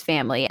about his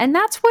family. And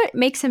that's what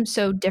makes him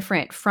so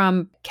different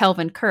from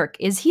Kelvin Kirk,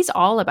 is he's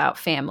all about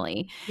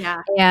family.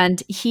 Yeah.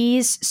 And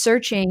he's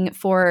searching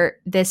for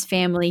this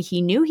family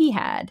he knew he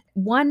had.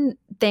 One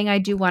thing I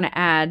do want to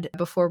add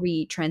before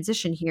we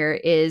transition here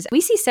is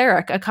we see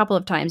Sarek a couple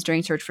of times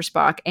during Search for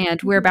Spock,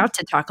 and we're about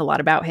to talk a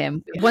lot about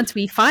him once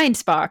we find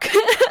Spock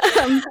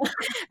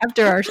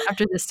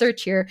after this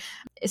search here.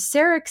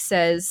 Sarek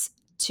says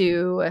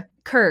to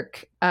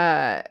Kirk,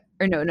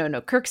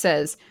 Kirk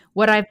says,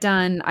 what I've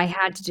done, I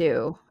had to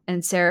do.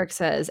 And Sarek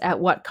says,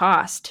 at what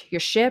cost? Your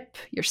ship,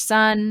 your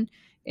son.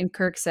 And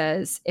Kirk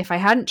says, if I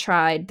hadn't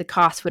tried, the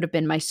cost would have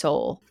been my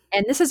soul.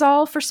 And this is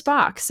all for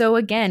Spock. So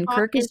again, Spock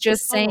Kirk is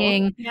just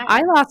saying,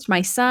 I lost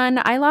my son,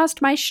 I lost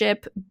my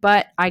ship,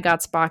 but I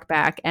got Spock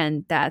back,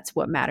 and that's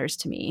what matters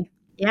to me.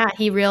 Yeah,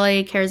 he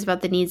really cares about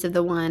the needs of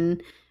the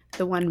one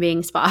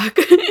being Spock.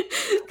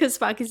 Because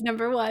Spock is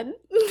number one.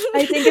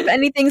 I think if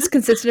anything's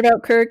consistent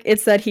about Kirk,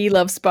 it's that he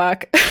loves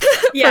Spock.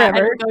 Yeah, and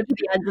go to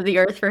the ends of the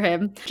earth for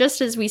him.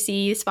 Just as we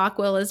see Spock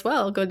will as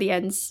well go to the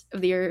ends of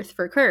the earth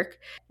for Kirk.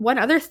 One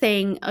other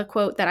thing, a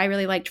quote that I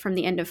really liked from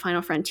the end of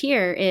Final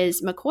Frontier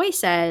is McCoy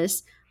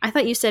says, I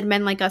thought you said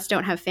men like us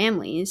don't have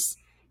families.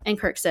 And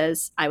Kirk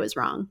says, I was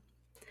wrong.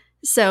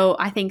 So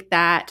I think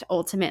that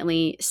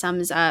ultimately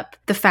sums up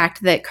the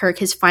fact that Kirk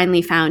has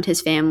finally found his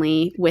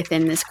family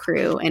within this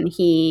crew, and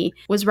he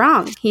was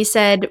wrong. He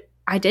said,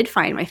 I did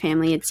find my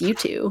family, it's you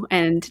two.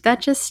 And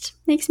that just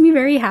makes me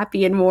very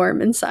happy and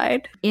warm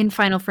inside. In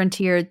Final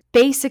Frontier,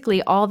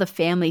 basically all the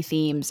family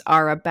themes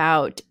are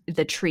about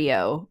the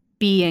trio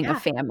being a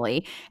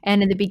family.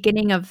 And in the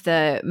beginning of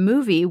the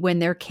movie, when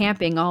they're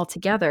camping all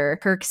together,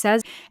 Kirk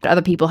says,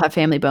 other people have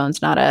family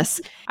bones, not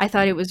us. I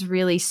thought it was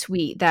really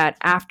sweet that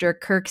after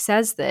Kirk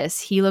says this,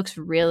 he looks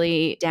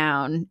really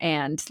down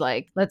and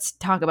like, let's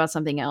talk about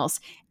something else.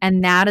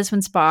 And that is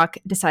when Spock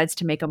decides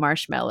to make a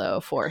marshmallow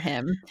for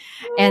him.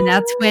 And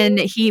that's when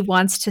he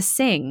wants to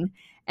sing.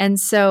 And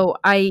so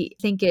I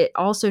think it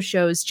also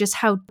shows just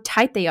how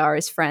tight they are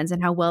as friends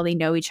and how well they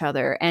know each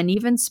other. And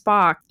even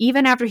Spock,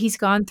 even after he's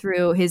gone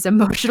through his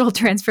emotional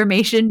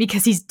transformation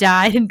because he's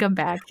died and come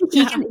back,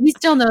 he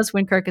still knows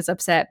when Kirk is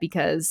upset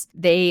because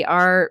they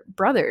are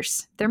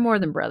brothers. They're more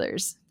than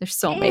brothers. They're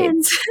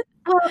soulmates.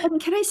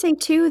 And can I say,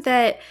 too,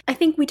 that I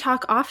think we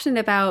talk often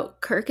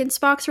about Kirk and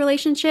Spock's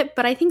relationship,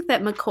 but I think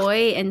that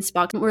McCoy and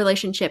Spock's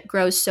relationship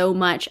grows so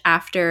much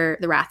after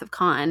The Wrath of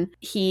Khan.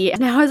 He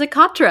now has a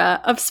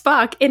Katra of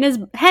Spock in his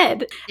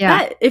head. Yeah.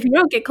 That, if you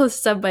don't get close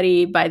to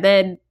somebody by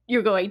then,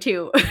 you're going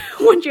to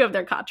once you have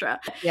their Katra.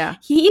 Yeah.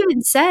 He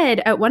even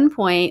said at one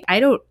point, I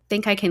don't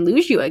think I can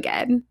lose you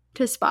again.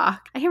 To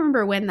Spock. I can't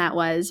remember when that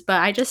was, but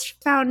I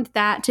just found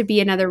that to be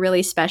another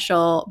really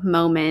special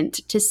moment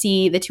to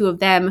see the two of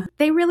them.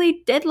 They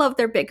really did love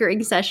their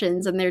bickering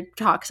sessions and their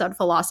talks on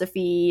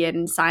philosophy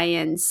and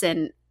science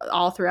and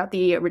all throughout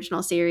the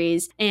original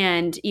series.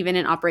 And even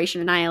in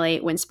Operation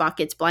Annihilate, when Spock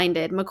gets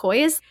blinded,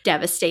 McCoy is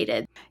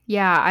devastated.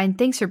 Yeah, and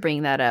thanks for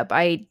bringing that up.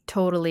 I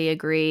totally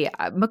agree.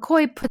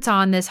 McCoy puts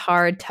on this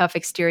hard, tough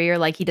exterior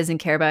like he doesn't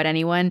care about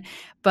anyone,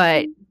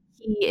 but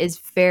he is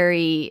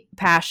very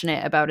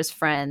passionate about his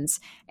friends,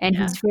 and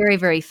he's very,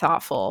 very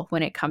thoughtful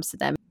when it comes to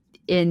them.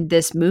 In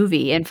this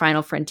movie, in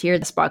Final Frontier,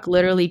 Spock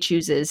literally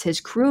chooses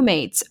his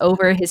crewmates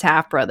over his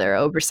half-brother,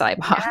 over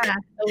Sybok.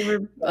 Yeah,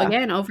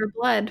 over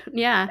blood.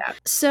 Yeah.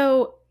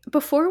 So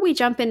before we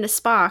jump into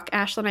Spock,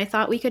 Ashlyn, I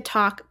thought we could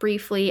talk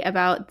briefly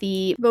about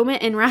the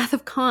moment in Wrath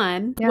of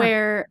Khan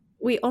where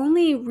we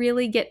only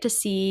really get to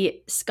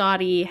see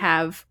Scotty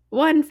have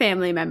one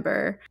family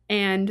member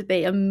and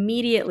they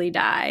immediately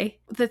die.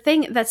 The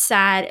thing that's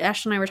sad,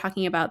 Ashley and I were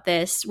talking about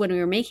this when we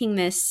were making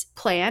this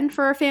plan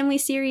for our family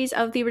series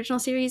of the original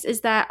series, is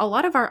that a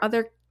lot of our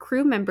other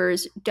crew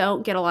members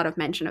don't get a lot of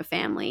mention of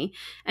family.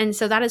 And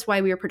so that is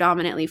why we are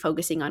predominantly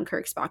focusing on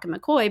Kirk, Spock, and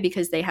McCoy,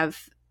 because they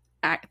have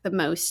the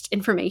most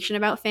information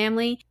about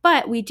family.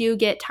 But we do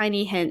get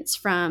tiny hints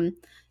from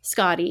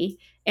Scotty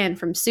and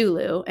from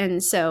Sulu.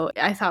 And so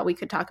I thought we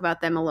could talk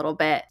about them a little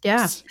bit.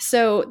 Yeah.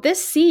 So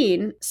this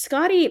scene,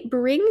 Scotty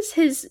brings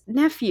his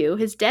nephew,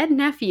 his dead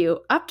nephew,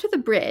 up to the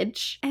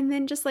bridge and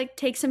then just like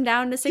takes him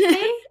down to sick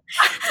bay.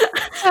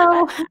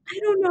 So I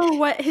don't know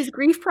what his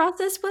grief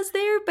process was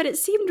there, but it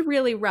seemed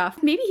really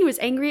rough. Maybe he was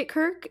angry at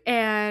Kirk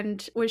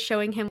and was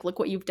showing him, look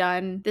what you've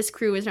done. This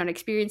crew is not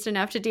experienced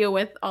enough to deal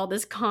with all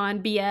this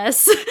con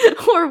BS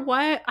or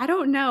what. I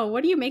don't know.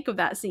 What do you make of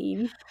that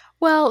scene?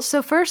 Well,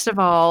 so first of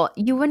all,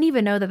 you wouldn't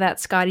even know that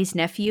that's Scotty's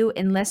nephew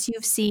unless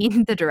you've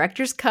seen the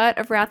director's cut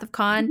of Wrath of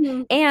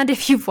Khan and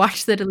if you've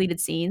watched the deleted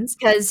scenes.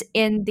 Because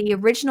in the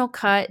original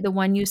cut, the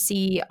one you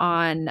see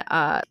on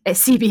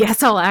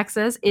CBS All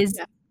Access is,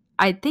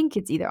 I think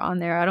it's either on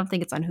there. I don't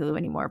think it's on Hulu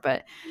anymore,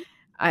 but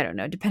I don't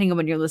know. Depending on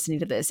when you're listening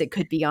to this, it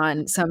could be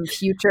on some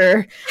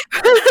future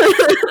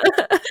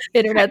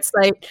internet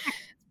site.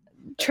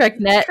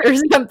 TrekNet or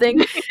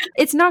something.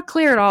 It's not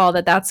clear at all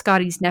that that's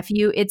Scotty's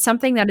nephew. It's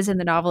something that is in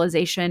the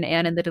novelization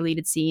and in the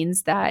deleted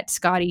scenes that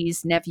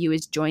Scotty's nephew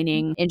is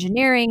joining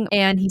engineering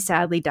and he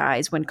sadly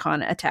dies when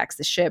Khan attacks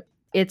the ship.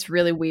 It's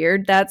really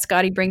weird that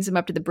Scotty brings him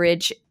up to the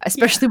bridge,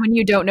 especially when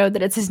you don't know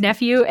that it's his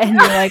nephew and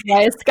you're like,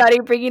 why is Scotty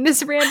bringing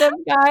this random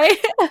guy?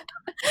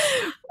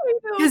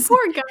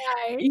 Poor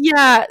guy.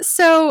 Yeah,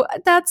 so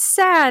that's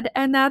sad,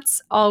 and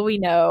that's all we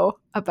know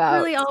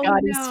about really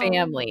Scotty's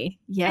family.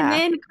 Yeah. And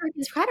then Kirk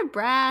is kind of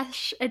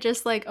brash and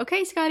just like,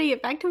 okay, Scotty,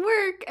 get back to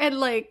work. And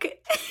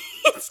like,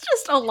 it's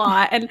just a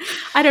lot. And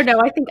I don't know.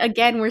 I think,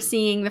 again, we're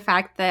seeing the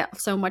fact that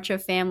so much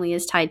of family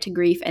is tied to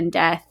grief and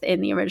death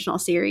in the original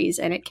series.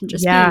 And it can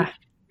just be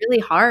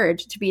really hard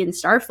to be in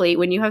Starfleet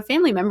when you have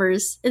family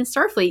members in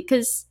Starfleet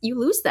because you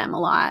lose them a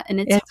lot. And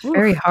it's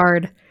very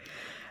hard.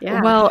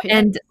 Yeah. Well,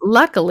 and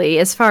luckily,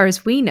 as far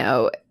as we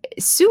know,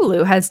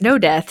 Sulu has no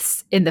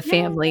deaths in the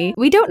family.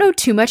 We don't know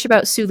too much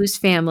about Sulu's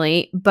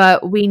family,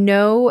 but we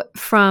know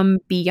from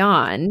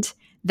Beyond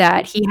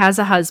that he has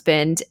a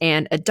husband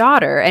and a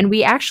daughter. And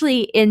we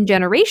actually, in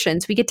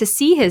Generations, we get to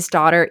see his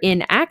daughter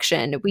in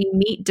action. We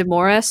meet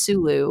Demora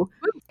Sulu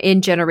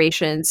in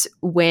Generations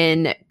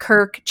when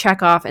Kirk,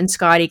 Chekhov, and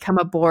Scotty come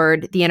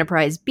aboard the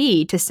Enterprise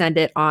B to send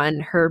it on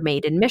her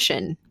maiden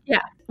mission.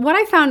 Yeah. What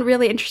I found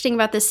really interesting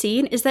about this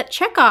scene is that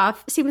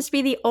Chekhov seems to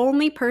be the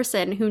only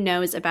person who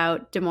knows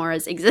about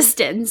Demora's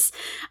existence.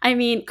 I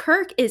mean,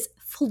 Kirk is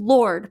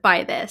floored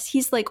by this.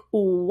 He's like,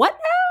 what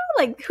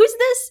now? Like, who's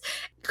this?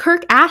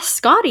 Kirk asks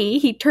Scotty,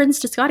 he turns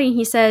to Scotty and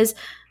he says,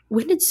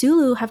 when did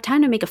Sulu have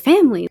time to make a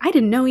family? I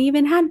didn't know he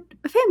even had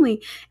a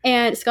family.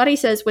 And Scotty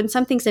says, when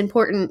something's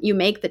important, you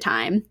make the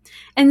time.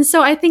 And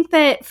so I think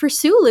that for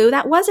Sulu,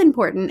 that was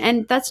important.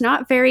 And that's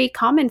not very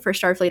common for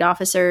Starfleet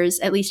officers,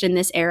 at least in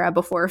this era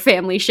before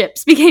family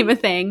ships became a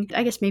thing.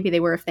 I guess maybe they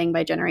were a thing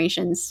by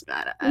Generations.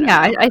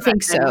 I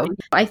think so.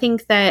 I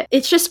think that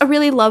it's just a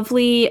really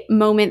lovely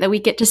moment that we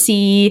get to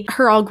see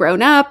her all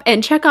grown up.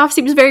 And Chekhov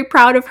seems very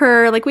proud of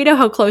her. Like, we know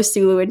how close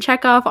Sulu and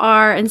Chekhov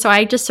are. And so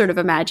I just sort of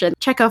imagine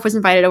Chekhov was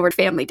invited over to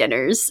family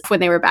dinners when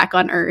they were back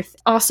on Earth.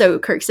 Also,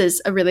 Kirk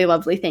says a really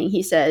lovely thing.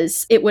 He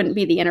says, it wouldn't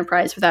be the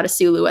Enterprise without a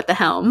Sulu at the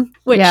helm,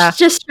 which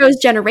just shows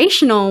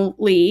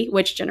generationally,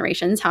 which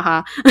generations,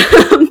 haha.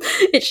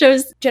 It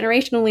shows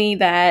generationally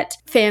that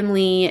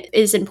family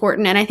is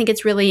important. And I think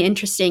it's really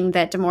interesting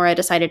that Demora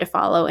decided to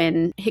follow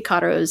in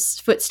Hikaru's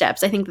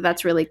footsteps. I think that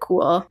that's really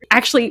cool.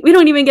 Actually, we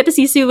don't even get to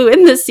see Sulu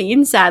in this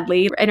scene,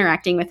 sadly,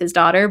 interacting with his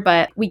daughter,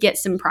 but we get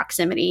some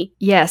proximity.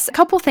 Yes. A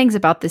couple things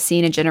about this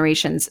scene in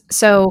Generations.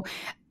 So,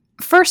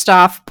 first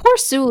off, poor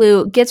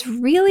Sulu gets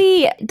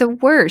really the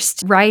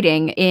worst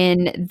writing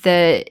in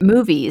the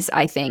movies,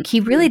 I think. He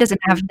really doesn't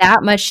have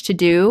that much to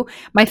do.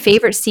 My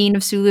favorite scene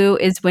of Sulu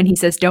is when he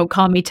says, don't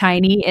call me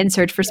tiny in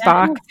Search for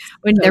Spock,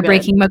 when they're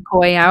breaking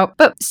McCoy out.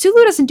 But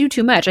Sulu doesn't do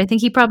too much. I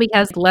think he probably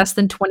has less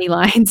than 20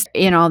 lines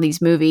in all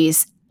these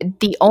movies.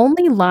 The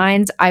only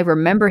lines I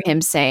remember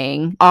him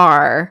saying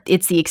are,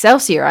 it's the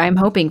Excelsior, I'm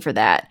hoping for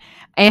that.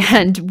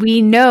 And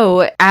we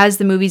know as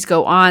the movies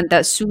go on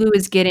that Sulu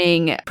is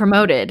getting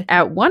promoted.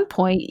 At one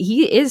point,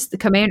 he is the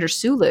Commander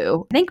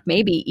Sulu. I think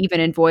maybe even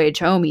in Voyage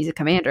Home, he's a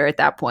commander at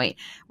that point,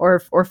 or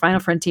Final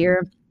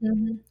Frontier.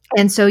 Mm-hmm.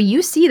 And so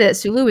you see that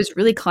Sulu is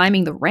really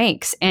climbing the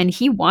ranks and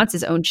he wants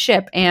his own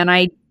ship. And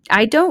I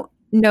don't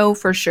know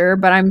for sure,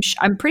 but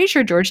I'm pretty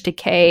sure George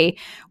Takei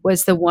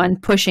was the one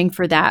pushing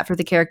for that for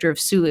the character of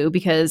Sulu,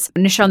 because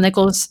Nichelle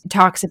Nichols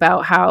talks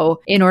about how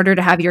in order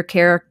to have your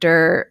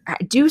character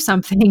do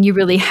something, you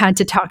really had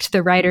to talk to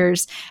the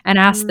writers and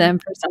ask them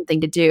for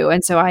something to do.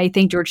 And so I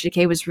think George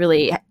Takei was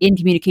really in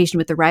communication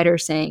with the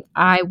writers saying,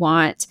 I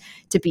want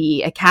to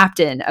be a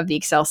captain of the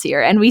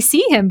Excelsior. And we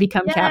see him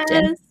become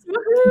captain.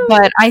 Woo-hoo.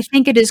 But I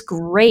think it is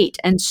great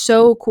and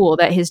so cool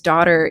that his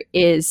daughter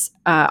is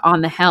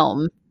on the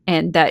helm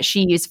and that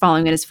she is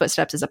following in his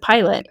footsteps as a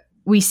pilot.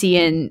 We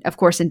see of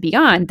course, in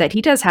Beyond that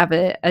he does have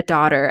a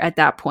daughter at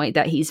that point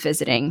that he's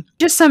visiting.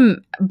 Just some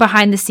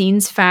behind the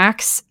scenes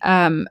facts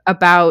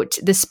about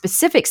the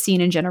specific scene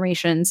in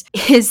Generations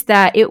is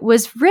that it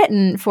was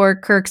written for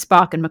Kirk,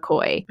 Spock, and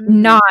McCoy,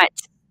 not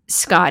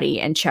Scotty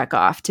and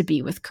Chekhov to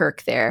be with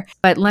Kirk there.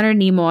 But Leonard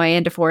Nimoy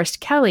and DeForest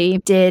Kelley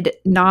did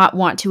not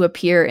want to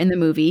appear in the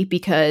movie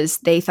because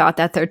they thought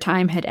that their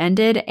time had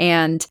ended.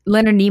 And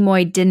Leonard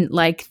Nimoy didn't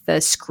like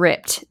the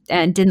script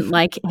and didn't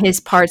like his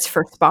parts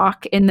for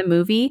Spock in the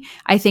movie.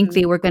 I think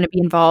they were going to be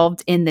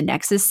involved in the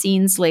Nexus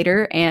scenes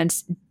later, and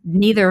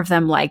neither of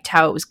them liked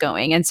how it was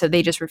going, and so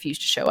they just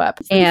refused to show up.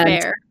 And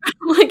fair.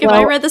 Like, if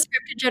I read the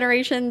script in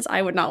Generations,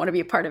 I would not want to be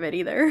a part of it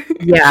either.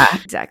 Yeah,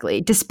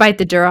 exactly. Despite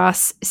the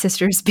Duras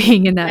sisters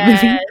being in that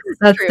movie.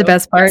 That's true. The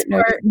best part.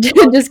 No,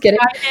 just kidding.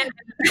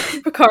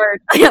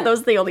 Picard. Yeah,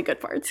 those are the only good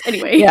parts.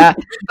 Anyway. Yeah.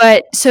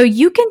 But so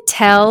you can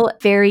tell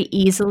very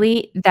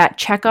easily that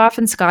Chekhov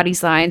and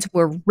Scotty's lines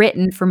were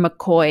written for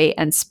McCoy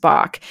and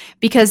Spock,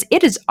 because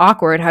it is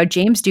awkward how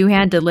James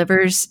Doohan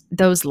delivers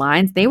those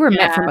lines. They were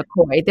meant for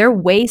McCoy. They're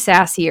way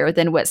sassier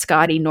than what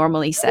Scotty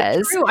normally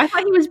says. True. I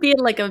thought he was being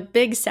like a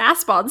big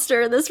sass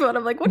monster in this one.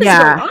 I'm like, what is going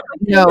on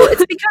with him? No,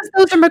 it's because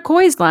those are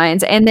McCoy's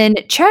lines. And then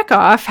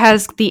Chekhov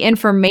has the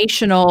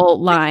informational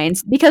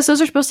lines because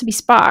those are supposed to be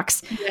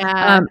Spock's.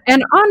 Yeah.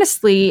 And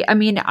honestly, I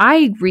mean,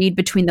 I read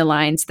between the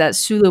lines that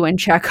Sulu and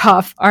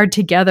Chekhov are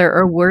together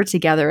or were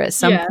together at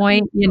some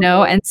point, you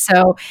know? And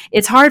so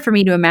it's hard for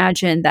me to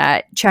imagine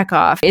that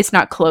Chekhov is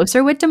not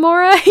closer with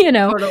Demora, you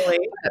know? Totally.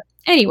 But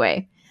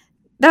anyway,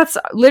 that's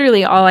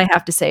literally all I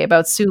have to say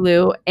about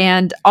Sulu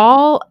and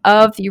all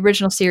of the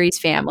original series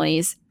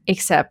families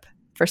except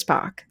for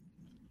Spock.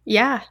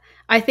 Yeah.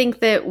 I think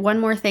that one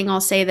more thing I'll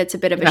say that's a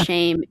bit of a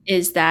shame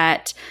is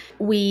that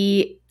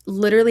we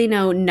literally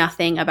know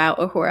nothing about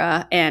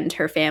Uhura and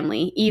her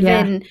family.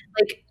 Even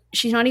like,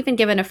 she's not even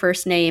given a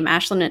first name.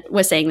 Ashlyn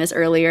was saying this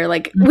earlier,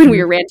 like when we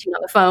were ranting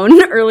on the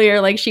phone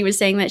earlier, like she was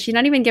saying that she's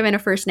not even given a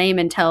first name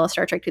until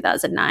Star Trek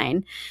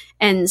 2009.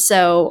 And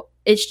so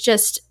it's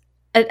just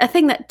a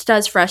thing that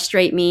does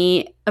frustrate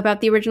me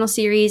about the original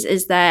series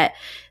is that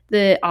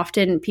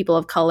often people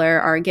of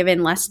color are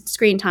given less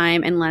screen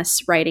time and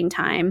less writing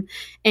time.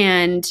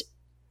 And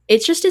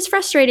it's just as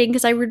frustrating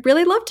because I would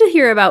really love to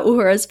hear about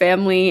Uhura's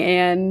family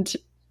and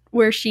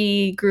where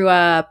she grew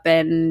up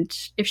and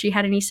if she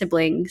had any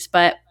siblings,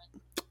 but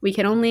we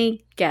can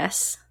only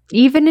guess.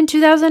 Even in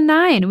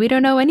 2009, we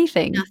don't know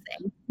anything.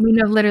 Nothing. We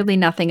know literally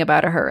nothing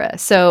about Uhura.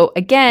 So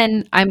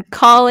again, I'm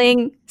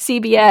calling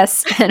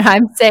CBS and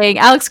I'm saying,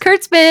 Alex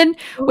Kurtzman,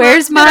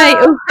 where's my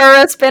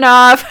Uhura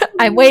spinoff?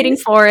 I'm waiting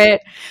for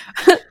it.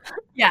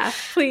 Yeah,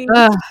 please.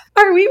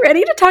 Are we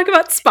ready to talk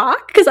about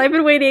Spock? Because I've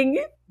been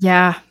waiting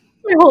my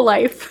whole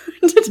life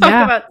to talk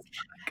about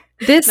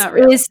Spock. This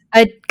is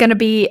going to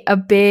be a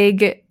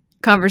big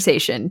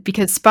conversation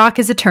because Spock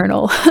is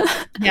eternal.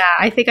 Yeah,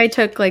 I think I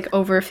took like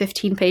over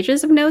 15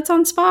 pages of notes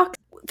on Spock.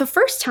 The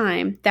first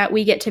time that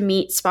we get to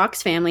meet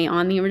Spock's family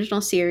on the original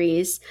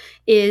series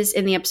is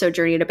in the episode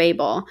Journey to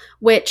Babel,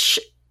 which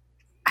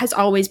has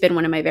always been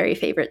one of my very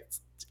favorite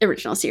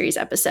original series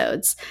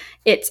episodes.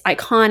 It's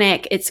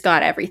iconic. It's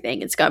got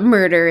everything. It's got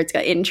murder. It's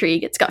got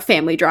intrigue. It's got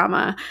family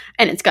drama.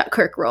 And it's got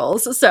Kirk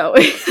rolls. So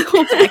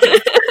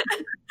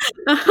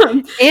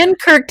and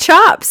Kirk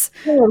chops.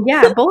 Oh,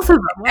 yeah, both of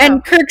them. Wow.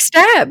 And Kirk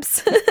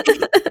stabs.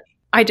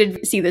 I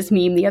did see this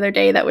meme the other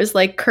day that was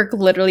like Kirk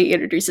literally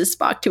introduces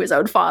Spock to his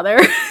own father.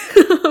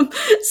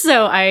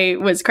 So I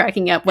was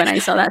cracking up when I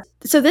saw that.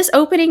 So this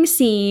opening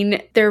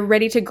scene, they're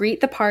ready to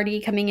greet the party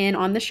coming in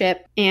on the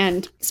ship,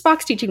 and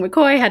Spock's teaching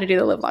McCoy how to do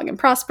the live long and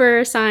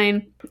prosper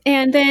sign.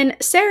 And then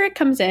Sarek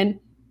comes in,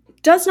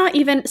 does not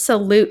even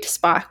salute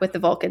Spock with the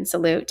Vulcan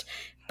salute,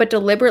 but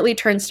deliberately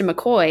turns to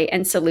McCoy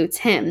and salutes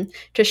him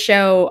to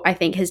show, I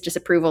think, his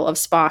disapproval of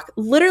Spock.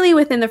 Literally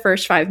within the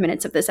first 5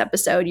 minutes of this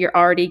episode, you're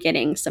already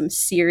getting some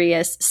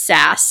serious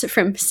sass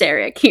from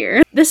Sarek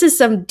here. This is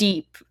some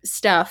deep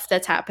stuff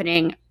that's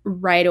happening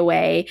right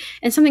away,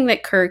 and something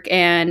that Kirk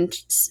and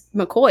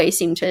McCoy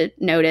seem to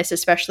notice,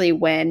 especially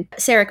when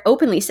Sarek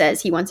openly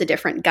says he wants a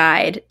different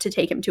guide to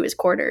take him to his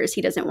quarters.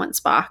 He doesn't want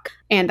Spock.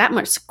 And that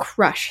must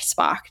crush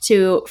Spock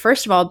to,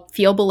 first of all,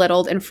 feel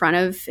belittled in front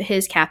of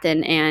his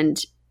captain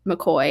and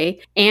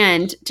McCoy,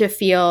 and to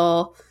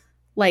feel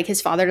like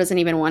his father doesn't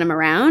even want him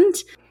around.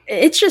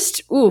 It's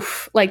just,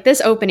 oof, like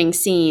this opening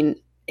scene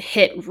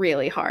hit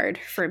really hard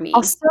for me.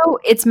 Also,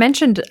 it's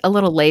mentioned a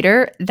little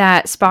later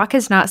that Spock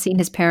has not seen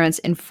his parents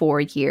in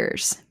 4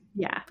 years.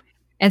 Yeah.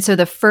 And so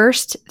the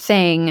first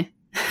thing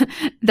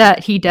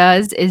that he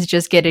does is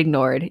just get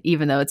ignored,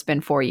 even though it's been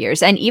 4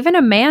 years. And even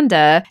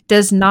Amanda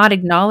does not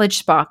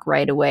acknowledge Spock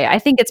right away. I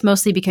think it's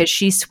mostly because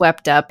she's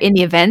swept up in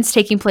the events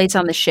taking place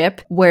on the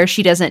ship where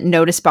she doesn't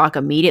notice Spock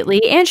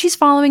immediately. And she's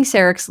following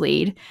Sarek's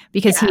lead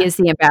because he is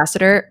the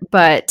ambassador.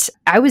 But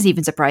I was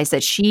even surprised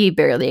that she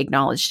barely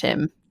acknowledged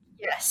him.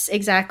 Yes,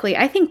 exactly.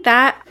 I think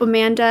that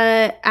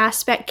Amanda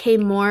aspect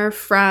came more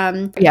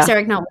from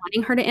Sarek not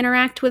wanting her to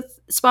interact with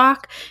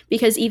Spock,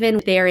 because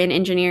even they're in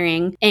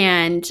engineering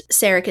and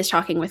Sarek is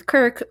talking with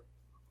Kirk,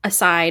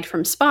 aside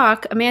from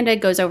Spock, Amanda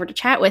goes over to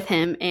chat with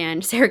him,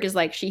 and Sarek is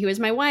like, "She who is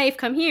my wife,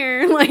 come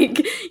here,"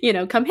 like,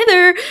 come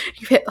hither.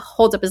 He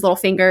holds up his little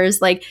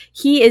fingers. Like,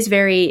 he is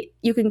very,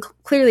 you can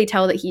clearly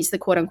tell that he's the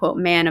quote unquote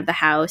man of the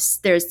house.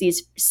 There's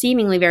these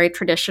seemingly very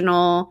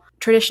traditional,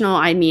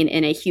 I mean,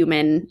 in a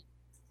human,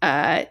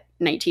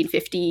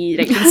 1950,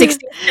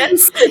 1960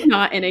 sense,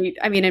 not in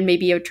in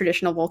maybe a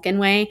traditional Vulcan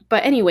way.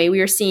 But anyway,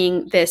 we are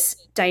seeing this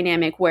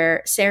dynamic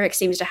where Sarek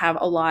seems to have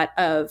a lot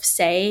of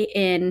say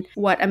in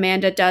what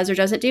Amanda does or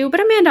doesn't do, but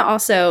Amanda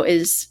also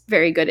is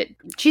very good at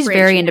she's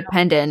very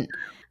independent.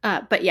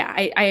 But yeah,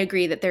 I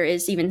agree that there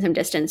is even some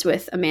distance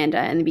with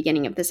Amanda in the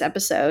beginning of this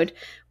episode,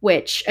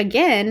 which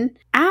again,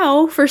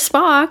 ow, for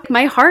Spock,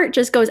 my heart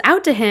just goes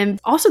out to him.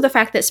 Also, the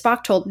fact that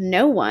Spock told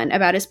no one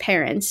about his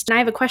parents. And I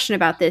have a question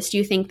about this. Do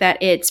you think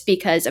that it's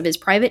because of his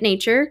private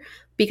nature,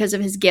 because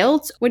of his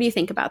guilt? What do you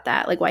think about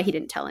that? Like, why he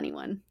didn't tell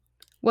anyone?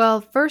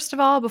 Well, first of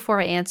all, before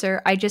I answer,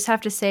 I just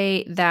have to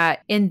say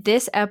that in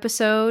this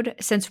episode,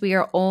 since we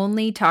are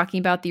only talking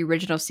about the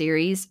original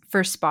series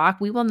for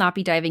Spock, we will not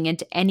be diving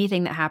into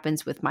anything that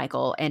happens with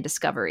Michael and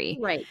Discovery.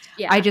 Right.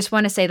 Yeah. I just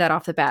want to say that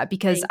off the bat,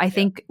 because I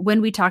think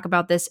when we talk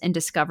about this in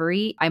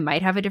Discovery, I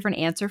might have a different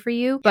answer for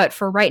you. But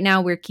for right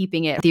now, we're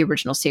keeping it the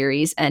original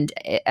series, and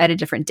at a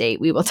different date,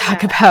 we will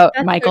talk about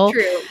Michael. So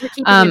true. We're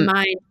keeping in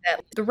mind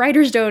that the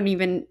writers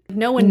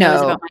no one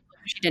knows about Michael.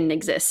 She didn't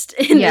exist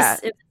in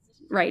this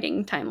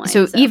writing timeline.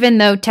 So even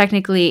though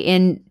technically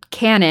in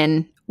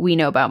canon we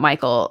know about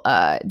Michael,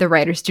 the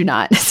writers do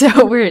not.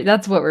 So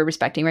that's what we're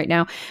respecting right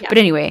now. Yeah. But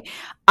anyway,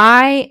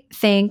 I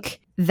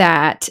think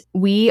that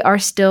we are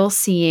still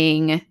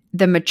seeing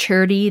the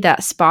maturity that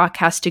Spock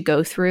has to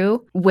go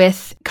through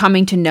with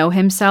coming to know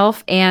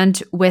himself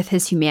and with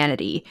his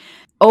humanity.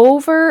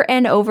 Over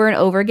and over and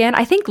over again,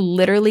 I think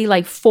literally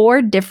like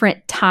 4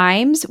 different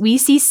times, we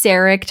see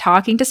Sarek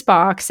talking to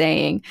Spock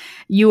saying,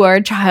 "You are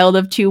a child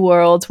of 2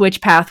 worlds. Which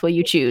path will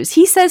you choose?"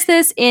 He says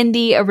this in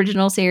the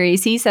original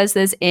series. He says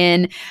this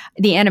in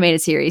the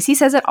animated series. He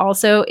says it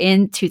also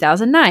in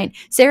 2009.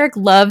 Sarek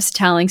loves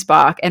telling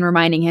Spock and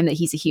reminding him that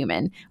he's a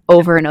human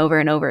over and over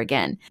and over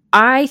again.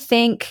 I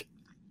think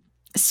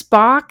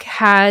Spock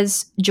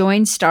has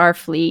joined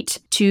Starfleet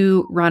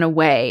to run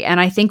away, and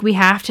I think we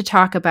have to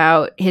talk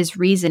about his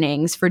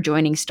reasonings for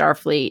joining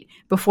Starfleet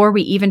before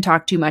we even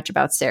talk too much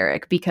about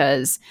Sarek,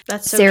 because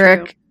that's so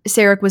true.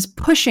 Sarek was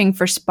pushing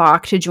for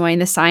Spock to join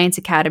the Science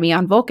Academy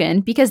on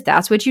Vulcan, because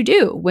that's what you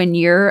do when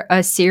you're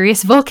a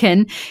serious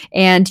Vulcan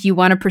and you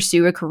want to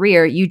pursue a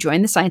career. You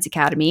join the Science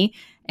Academy,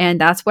 and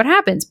that's what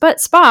happens. But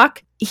Spock,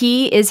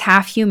 he is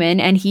half human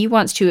and he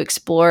wants to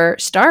explore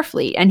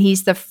Starfleet. And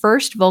he's the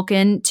first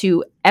Vulcan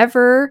to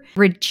ever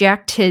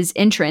reject his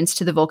entrance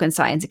to the Vulcan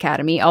Science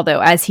Academy. Although,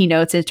 as he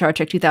notes in Star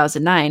Trek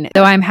 2009,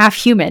 "Though I'm half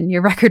human,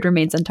 your record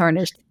remains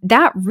untarnished."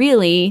 That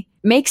really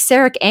makes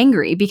Sarek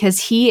angry because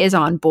he is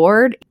on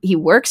board. He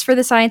works for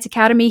the Science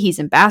Academy. He's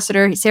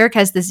ambassador. Sarek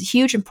has this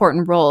huge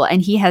important role,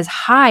 and he has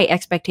high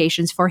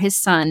expectations for his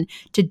son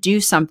to do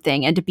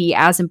something and to be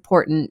as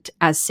important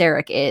as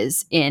Sarek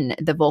is in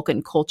the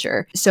Vulcan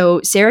culture.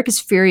 So Sarek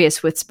is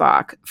furious with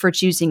Spock for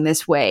choosing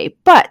this way.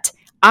 But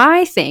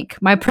I think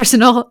my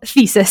personal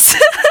thesis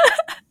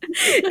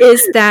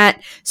is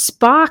that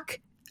Spock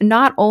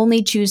not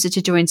only chooses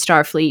to join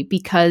Starfleet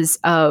because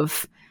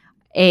of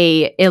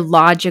a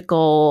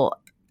illogical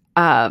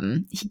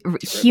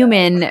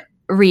human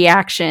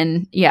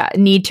reaction,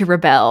 need to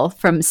rebel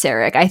from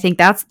Sarek. I think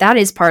that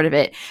is part of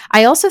it.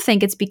 I also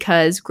think it's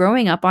because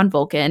growing up on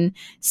Vulcan,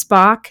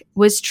 Spock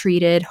was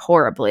treated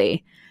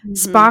horribly.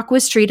 Mm-hmm. Spock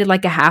was treated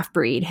like a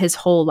half-breed his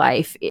whole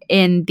life.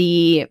 In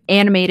the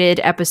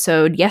animated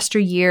episode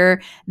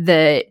Yesteryear,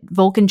 the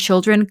Vulcan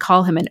children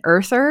call him an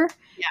Earther.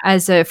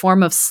 As a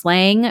form of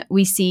slang.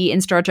 We see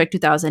in Star Trek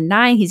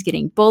 2009, he's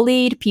getting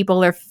bullied.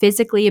 People are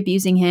physically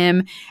abusing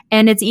him.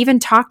 And it's even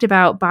talked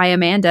about by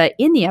Amanda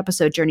in the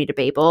episode Journey to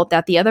Babel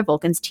that the other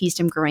Vulcans teased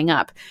him growing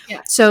up.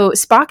 Yeah. So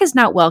Spock is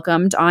not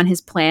welcomed on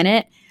his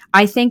planet.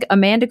 I think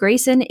Amanda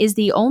Grayson is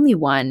the only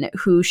one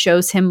who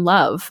shows him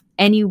love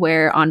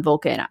anywhere on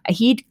Vulcan.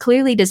 He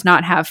clearly does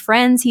not have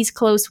friends he's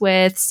close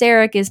with.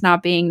 Sarek is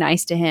not being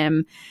nice to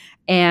him.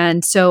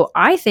 And so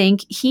I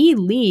think he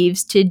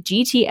leaves to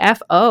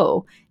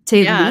GTFO to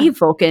leave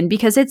Vulcan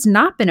because it's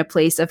not been a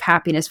place of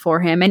happiness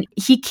for him and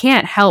he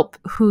can't help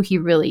who he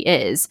really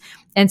is.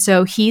 And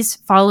so he's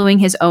following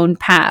his own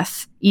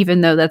path,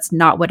 even though that's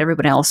not what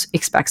everyone else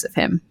expects of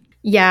him.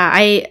 Yeah,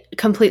 I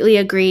completely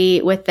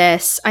agree with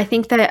this. I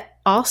think that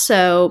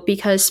also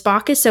because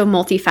Spock is so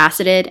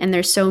multifaceted and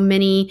there's so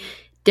many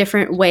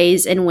different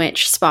ways in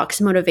which Spock's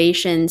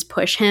motivations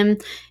push him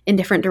in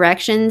different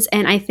directions.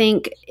 And I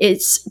think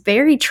it's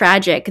very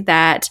tragic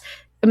that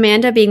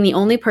Amanda being the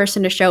only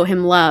person to show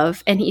him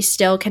love and he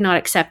still cannot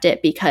accept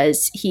it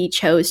because he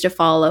chose to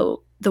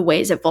follow the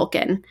ways of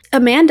Vulcan.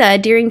 Amanda,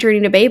 during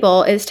Journey to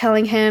Babel, is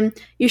telling him,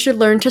 "You should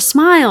learn to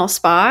smile,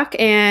 Spock,"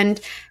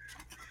 and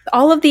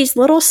all of these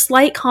little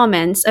slight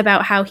comments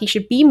about how he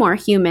should be more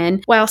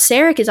human, while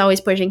Sarek is always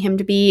pushing him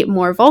to be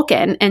more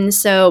Vulcan. And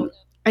so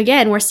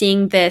again, we're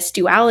seeing this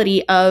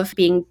duality of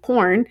being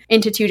torn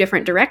into two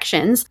different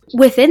directions.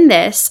 Within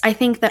this, I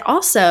think that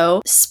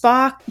also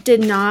Spock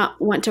did not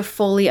want to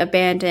fully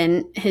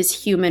abandon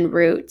his human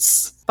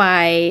roots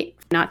by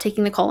not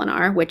taking the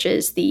Kolinar, which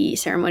is the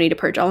ceremony to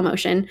purge all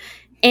emotion,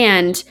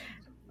 and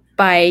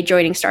by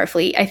joining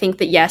Starfleet. I think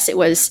that, yes, it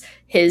was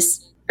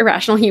his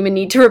irrational human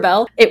need to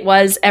rebel. It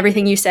was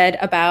everything you said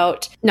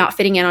about not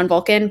fitting in on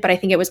Vulcan, but I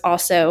think it was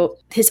also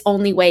his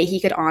only way he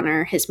could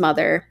honor his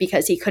mother,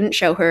 because he couldn't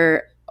show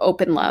her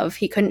open love.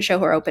 He couldn't show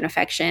her open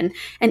affection.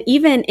 And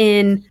even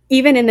in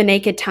the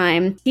naked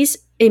time, he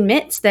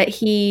admits that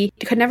he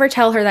could never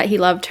tell her that he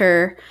loved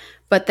her,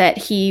 but that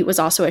he was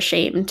also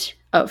ashamed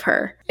of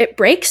her. It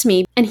breaks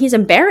me, and he's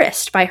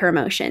embarrassed by her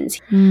emotions.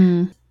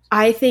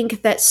 I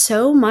think that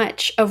so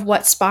much of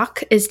what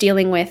Spock is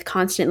dealing with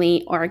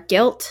constantly are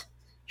guilt,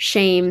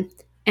 shame,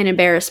 and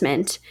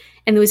embarrassment.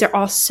 And those are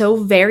all so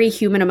very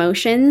human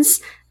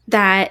emotions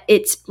that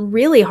it's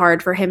really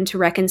hard for him to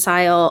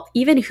reconcile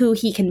even who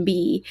he can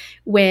be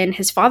when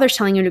his father's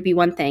telling him to be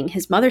one thing,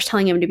 his mother's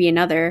telling him to be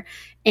another,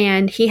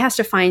 and he has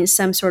to find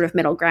some sort of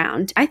middle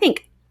ground. I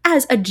think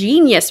as a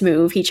genius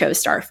move, he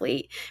chose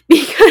Starfleet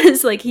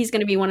because like he's going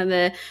to be one of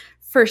the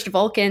first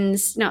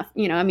Vulcans. No,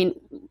 you know, I mean,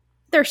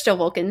 there's still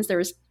Vulcans. There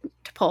was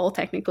T'Pol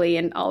technically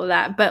and all of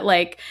that. But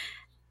like,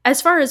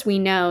 as far as we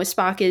know,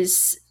 Spock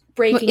is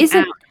breaking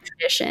out of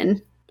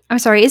tradition. I'm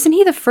sorry, isn't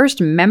he the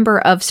first member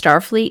of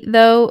Starfleet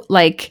though?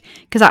 Like,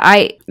 because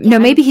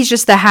maybe he's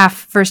just the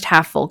first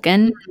half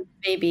Vulcan.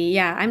 Maybe,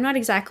 yeah. I'm not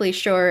exactly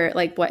sure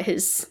like what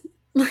his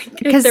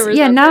because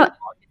now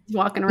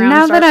walking around.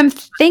 Now that I'm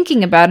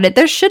thinking about it,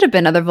 there should have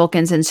been other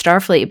Vulcans in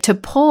Starfleet.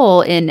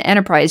 T'Pol in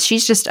Enterprise,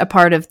 she's just a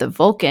part of the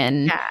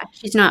Vulcan. Yeah,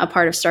 she's not a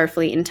part of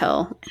Starfleet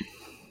until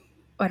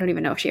I don't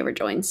even know if she ever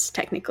joins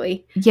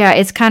technically. Yeah,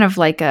 it's kind of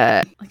like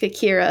a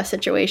Kira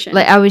situation.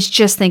 Like I was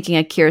just thinking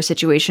a Kira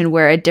situation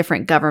where a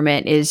different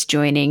government is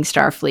joining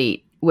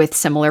Starfleet with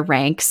similar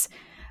ranks.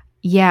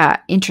 Yeah,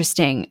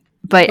 interesting.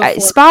 But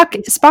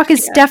Spock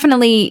is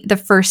definitely the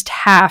first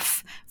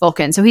half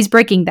Vulcan, so he's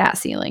breaking that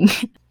ceiling.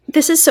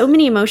 This is so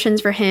many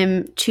emotions for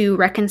him to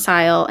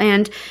reconcile.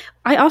 And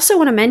I also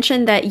want to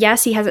mention that,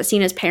 yes, he hasn't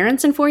seen his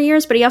parents in 4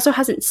 years, but he also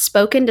hasn't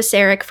spoken to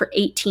Sarek for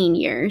 18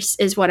 years,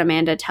 is what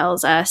Amanda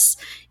tells us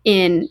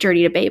in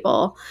Journey to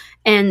Babel.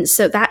 And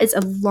so that is a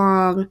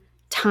long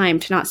time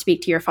to not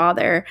speak to your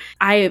father.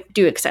 I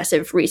do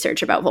excessive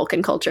research about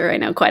Vulcan culture. I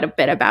know quite a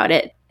bit about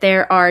it.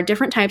 There are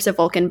different types of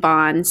Vulcan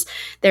bonds.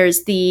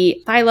 There's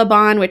the Thyla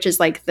bond, which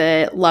is like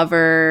the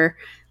lover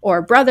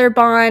or brother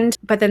bond,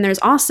 but then there's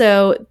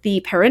also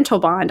the parental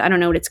bond. I don't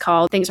know what it's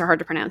called. Things are hard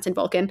to pronounce in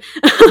Vulcan,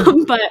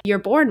 but you're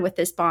born with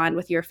this bond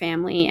with your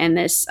family and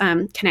this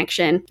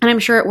connection. And I'm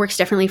sure it works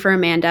differently for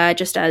Amanda,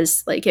 just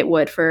as like it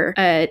would for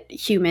a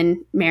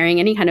human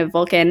marrying any kind of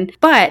Vulcan.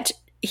 But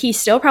he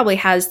still probably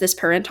has this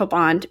parental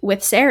bond with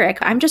Sarek.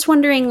 I'm just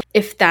wondering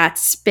if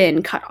that's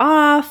been cut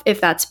off, if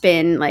that's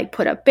been like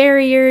put up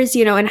barriers,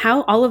 you know, and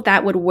how all of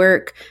that would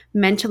work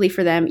mentally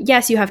for them.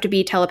 Yes, you have to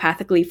be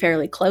telepathically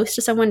fairly close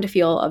to someone to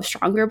feel a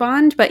stronger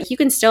bond, but you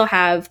can still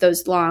have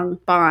those long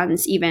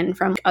bonds even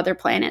from other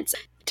planets.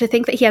 To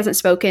think that he hasn't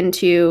spoken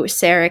to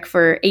Sarek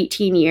for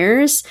 18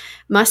 years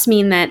must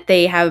mean that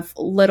they have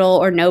little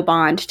or no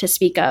bond to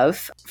speak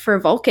of. For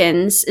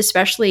Vulcans,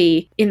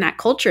 especially in that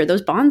culture,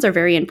 those bonds are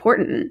very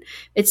important.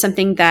 It's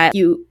something that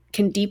you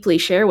can deeply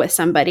share with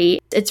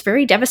somebody. It's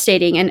very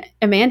devastating. And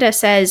Amanda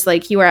says,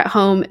 like, you are at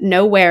home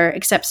nowhere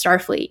except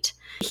Starfleet.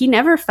 He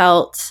never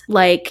felt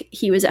like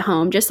he was at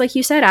home. Just like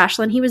you said,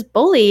 Ashlyn, he was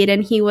bullied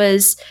and he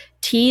was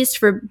teased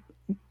for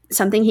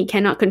something he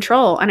cannot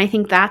control. And I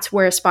think that's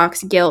where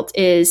Spock's guilt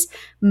is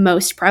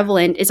most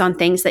prevalent, is on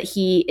things that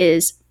he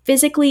is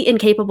physically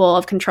incapable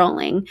of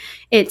controlling.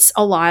 It's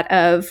a lot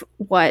of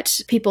what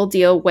people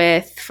deal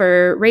with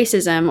for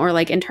racism or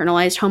like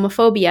internalized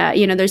homophobia.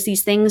 You know, there's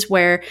these things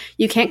where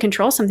you can't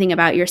control something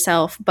about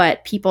yourself,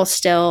 but people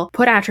still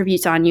put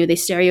attributes on you. They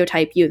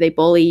stereotype you, they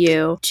bully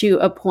you to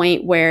a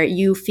point where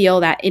you feel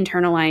that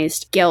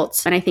internalized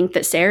guilt. And I think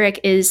that Sarek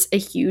is a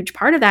huge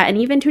part of that. And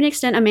even to an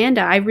extent,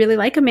 Amanda. I really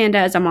like Amanda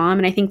as a mom,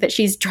 and I think that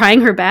she's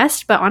trying her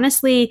best, but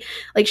honestly,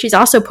 like, she's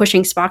also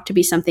pushing Spock to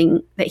be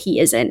something that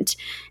he isn't.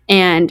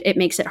 And it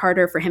makes it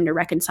harder for him to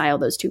reconcile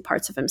those two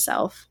parts of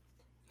himself.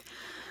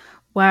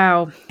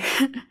 Wow.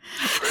 I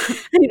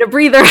need a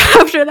breather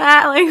after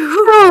that. Like,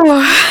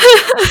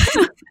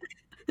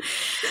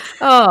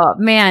 oh,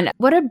 man.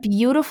 What a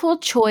beautiful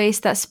choice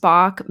that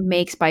Spock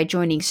makes by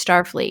joining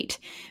Starfleet.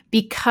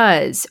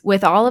 Because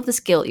with all of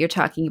this guilt you're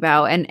talking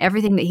about and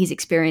everything that he's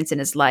experienced in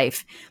his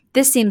life,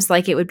 this seems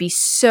like it would be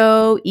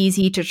so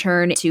easy to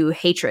turn to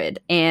hatred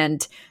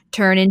and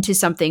turn into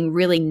something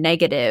really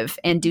negative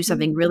and do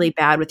something really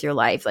bad with your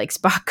life. Like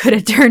Spock could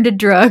have turned to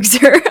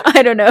drugs or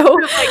I don't know.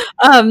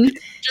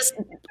 Just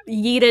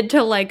yeeted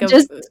to like a,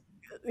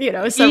 you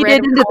know, yeeted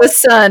into the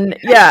sun.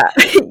 Yeah.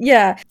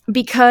 Yeah.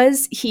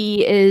 Because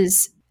he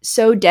is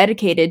so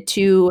dedicated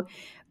to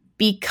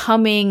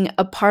becoming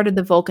a part of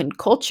the Vulcan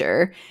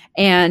culture,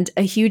 and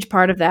a huge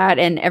part of that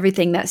and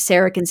everything that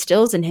Sarek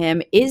instills in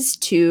him is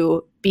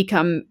to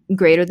become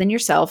greater than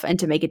yourself and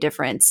to make a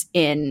difference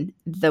in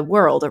the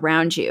world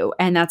around you.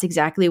 And that's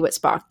exactly what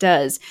Spock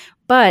does.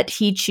 But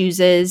he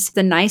chooses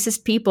the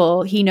nicest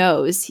people he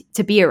knows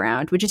to be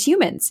around, which is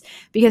humans,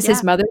 because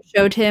his mother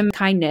showed him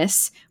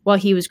kindness while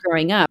he was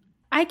growing up.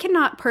 I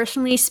cannot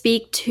personally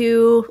speak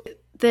to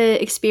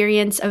the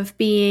experience of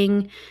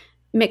being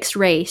mixed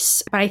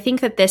race, but I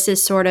think that this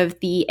is sort of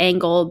the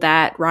angle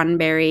that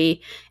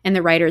Roddenberry and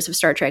the writers of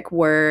Star Trek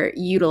were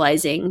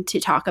utilizing to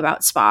talk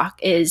about Spock,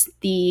 is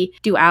the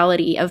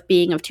duality of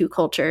being of two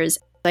cultures.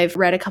 I've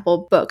read a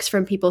couple books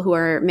from people who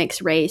are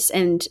mixed race,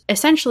 and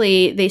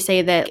essentially they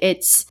say that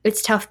it's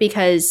tough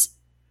because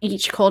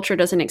each culture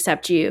doesn't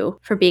accept you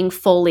for being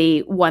fully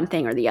one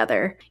thing or the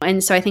other.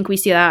 And so I think we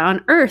see that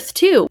on Earth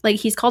too. Like,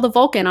 he's called a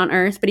Vulcan on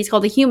Earth, but he's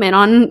called a human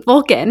on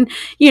Vulcan,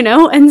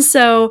 And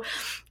so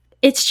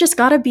it's just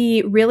got to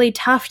be really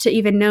tough to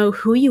even know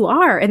who you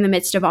are in the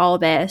midst of all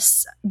of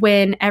this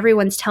when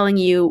everyone's telling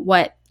you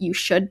what you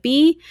should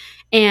be.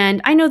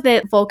 And I know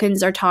that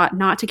Vulcans are taught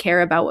not to care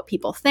about what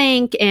people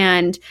think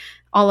and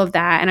all of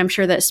that. And I'm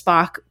sure that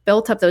Spock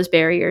built up those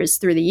barriers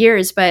through the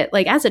years. But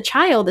like, as a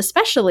child,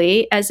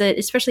 especially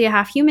a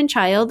half human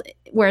child,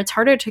 where it's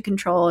harder to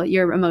control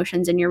your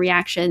emotions and your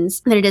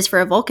reactions than it is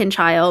for a Vulcan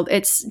child,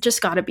 it's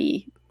just got to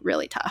be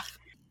really tough.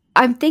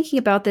 I'm thinking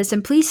about this,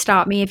 and please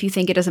stop me if you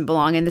think it doesn't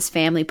belong in this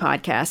family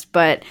podcast.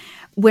 But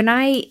when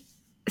I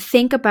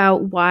think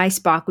about why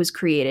Spock was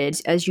created,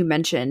 as you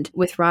mentioned,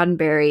 with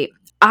Roddenberry,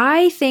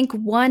 I think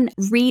one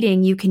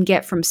reading you can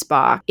get from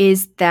Spock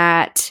is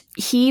that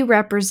he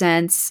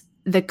represents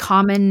the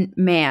common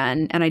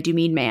man, and I do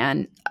mean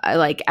man,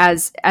 like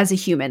as a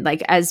human,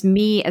 like as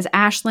me, as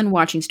Ashlyn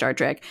watching Star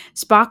Trek.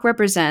 Spock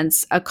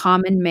represents a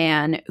common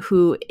man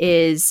who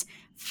is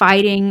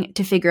fighting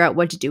to figure out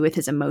what to do with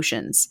his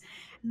emotions.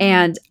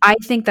 And I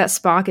think that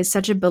Spock is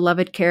such a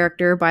beloved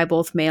character by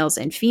both males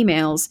and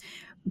females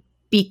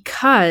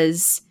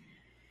because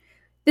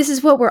this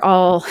is what we're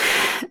all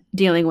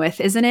dealing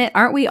with, isn't it?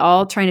 Aren't we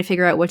all trying to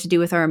figure out what to do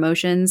with our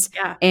emotions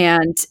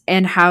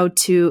and how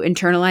to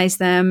internalize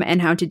them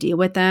and how to deal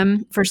with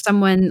them? For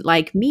someone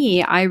like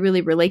me, I really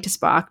relate to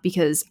Spock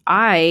because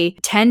I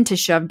tend to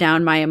shove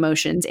down my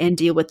emotions and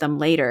deal with them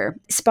later.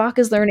 Spock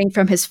is learning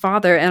from his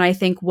father, and I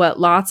think what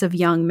lots of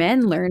young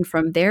men learn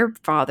from their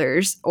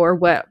fathers, or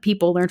what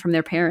people learn from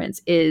their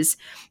parents, is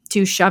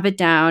to shove it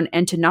down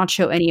and to not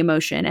show any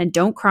emotion and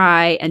don't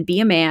cry and be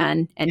a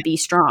man and be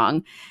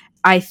strong.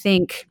 I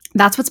think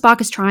that's what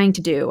Spock is trying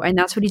to do. And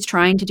that's what he's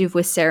trying to do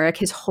with Sarek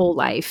his whole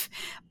life.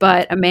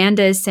 But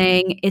Amanda is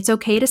saying, it's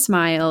okay to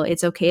smile.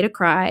 It's okay to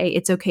cry.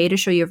 It's okay to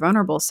show your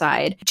vulnerable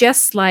side.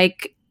 Just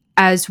like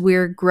as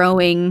we're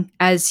growing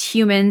as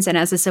humans and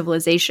as a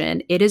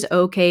civilization, it is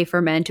okay for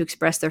men to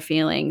express their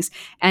feelings.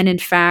 And in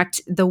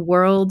fact, the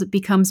world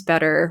becomes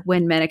better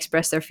when men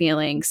express their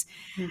feelings.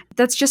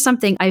 That's just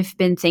something I've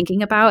been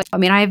thinking about. I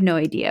mean, I have no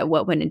idea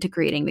what went into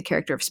creating the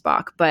character of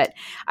Spock, but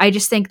I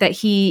just think that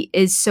he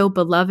is so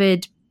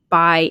beloved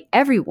by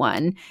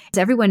everyone.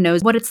 Everyone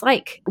knows what it's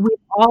like. We've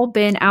all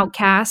been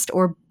outcast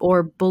or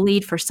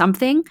bullied for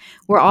something.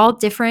 We're all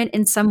different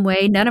in some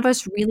way. None of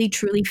us really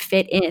truly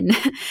fit in.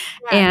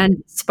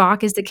 And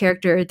Spock is the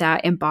character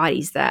that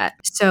embodies that.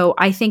 So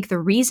I think the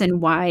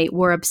reason why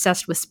we're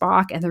obsessed with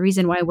Spock, and the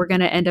reason why we're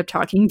going to end up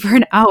talking for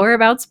an hour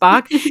about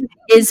Spock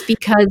is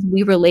because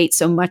we relate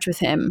so much with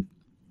him.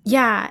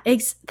 Yeah,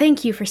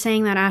 thank you for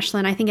saying that,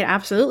 Ashlyn. I think it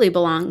absolutely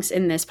belongs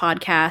in this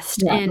podcast,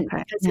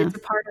 because it's a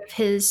part of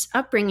his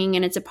upbringing,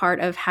 and it's a part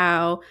of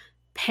how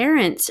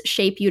parents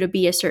shape you to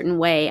be a certain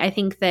way. I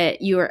think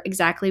that you are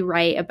exactly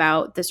right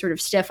about the sort of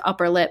stiff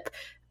upper lip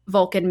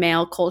Vulcan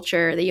male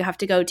culture that you have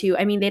to go to.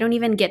 I mean, they don't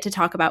even get to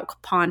talk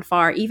about Pon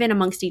farr, even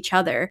amongst each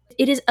other.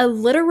 It is a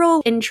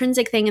literal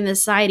intrinsic thing in the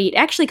society. It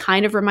actually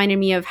kind of reminded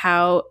me of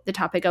how the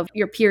topic of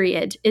your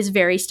period is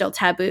very still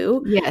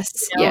taboo.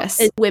 Yes,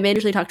 yes. Women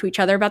usually talk to each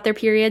other about their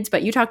periods,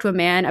 but you talk to a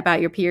man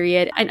about your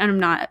period. And I'm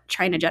not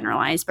trying to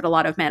generalize, but a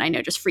lot of men I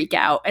know just freak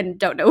out and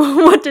don't know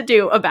what to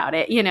do about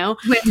it,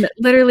 When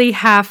literally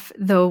half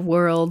the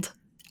world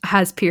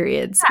has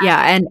periods.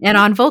 And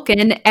on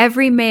Vulcan,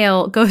 every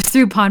male goes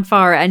through Pon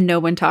farr and no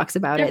one talks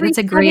about it. It's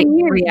a great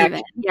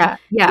reaction.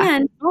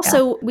 And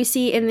also we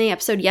see in the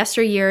episode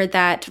Yesteryear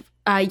that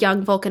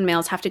young Vulcan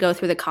males have to go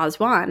through the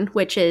Kazwan,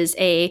 which is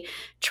a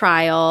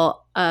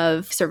trial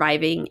of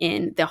surviving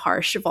in the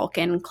harsh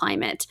Vulcan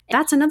climate.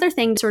 That's another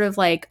thing, sort of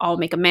like, I'll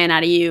make a man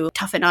out of you,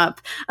 toughen up.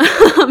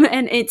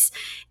 And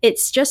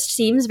it's just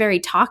seems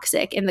very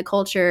toxic in the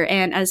culture.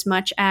 And as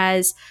much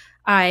as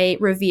I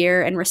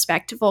revere and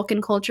respect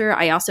Vulcan culture,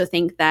 I also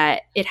think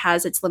that it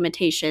has its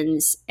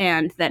limitations,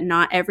 and that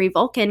not every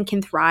Vulcan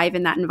can thrive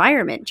in that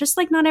environment. Just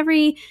like not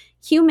every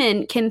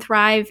human can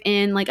thrive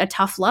in like a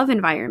tough love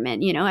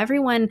environment. You know,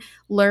 everyone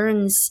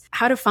learns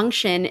how to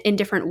function in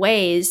different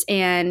ways,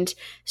 and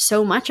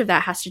so much of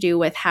that has to do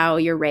with how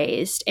you're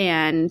raised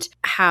and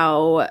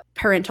how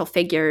parental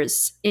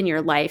figures in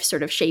your life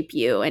sort of shape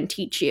you and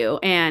teach you.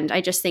 And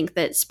I just think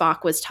that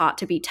Spock was taught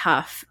to be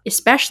tough,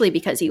 especially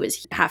because he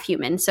was half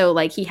human. So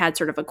like he had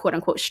sort of a quote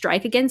unquote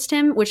strike against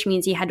him, which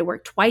means he had to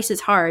work twice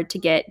as hard to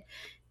get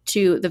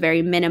to the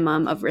very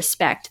minimum of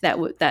respect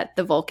that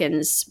the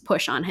Vulcans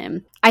push on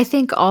him. I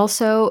think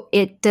also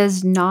it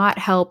does not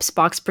help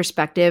Spock's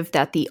perspective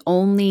that the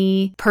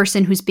only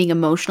person who's being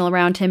emotional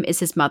around him is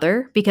his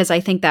mother, because I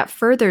think that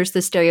furthers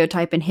the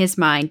stereotype in his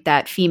mind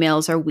that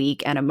females are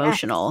weak and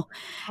emotional.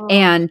 Yes. Oh.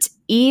 And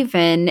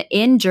even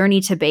in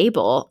Journey to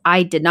Babel,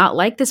 I did not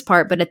like this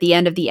part, but at the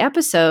end of the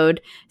episode,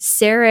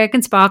 Sarek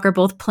and Spock are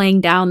both playing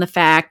down the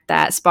fact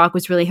that Spock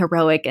was really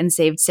heroic and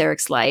saved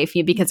Sarek's life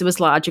because it was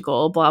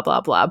logical, blah,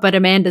 blah, blah. But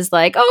Amanda's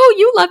like, oh,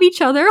 you love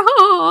each other.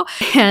 Oh.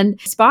 And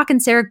Spock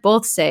and Sarek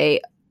both say,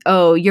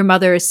 oh, your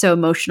mother is so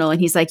emotional. And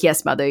he's like,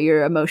 yes, mother,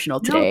 you're emotional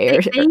today.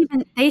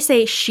 No, they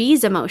say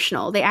she's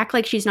emotional. They act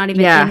like she's not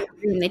even in the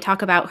room. They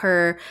talk about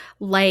her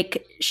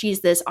like she's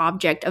this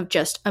object of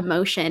just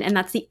emotion. And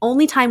that's the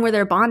only time where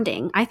they're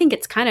bonding. I think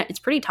it's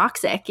pretty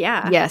toxic.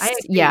 Yeah. Yes.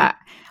 Yeah.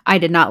 I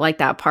did not like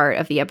that part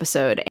of the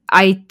episode.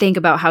 I think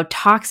about how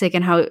toxic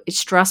and how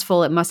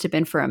stressful it must have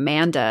been for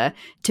Amanda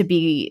to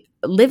be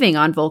living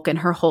on Vulcan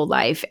her whole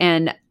life.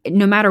 And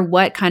no matter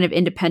what kind of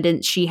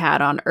independence she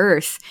had on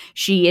Earth,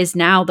 she is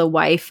now the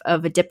wife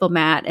of a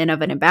diplomat and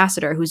of an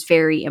ambassador who's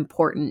very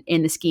important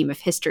in the scheme of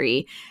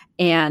history.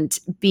 And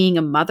being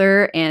a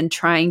mother and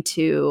trying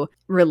to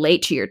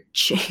relate to your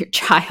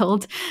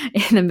child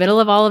in the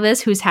middle of all of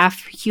this, who's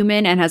half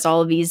human and has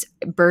all of these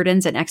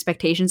burdens and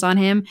expectations on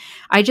him.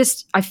 I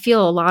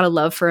feel a lot of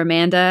love for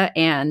Amanda,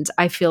 and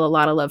I feel a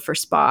lot of love for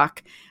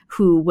Spock,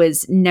 who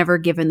was never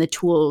given the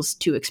tools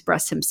to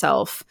express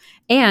himself.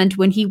 And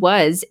when he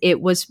was,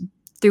 it was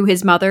through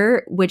his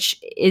mother, which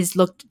is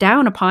looked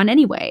down upon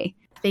anyway.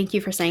 Thank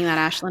you for saying that,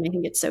 Ashlyn. I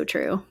think it's so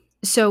true.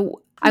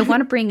 So I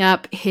want to bring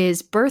up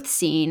his birth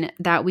scene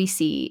that we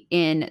see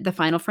in The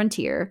Final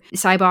Frontier.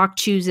 Sybok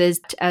chooses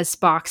as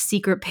Spock's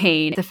secret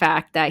pain the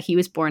fact that he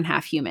was born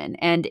half human.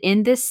 And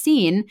in this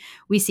scene,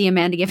 we see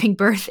Amanda giving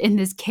birth in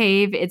this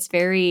cave. It's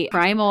very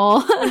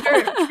primal.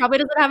 Probably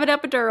doesn't have an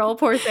epidural,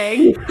 poor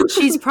thing.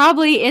 She's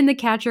probably in the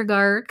catcher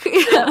gark.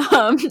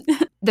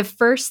 The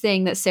first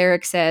thing that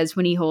Sarek says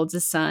when he holds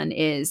his son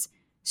is,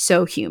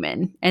 so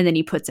human, and then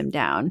he puts him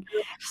down.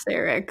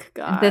 Sarek,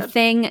 God. The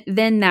thing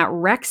then that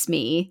wrecks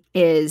me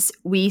is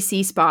we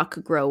see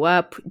Spock grow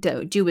up,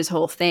 do his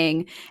whole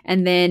thing,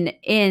 and then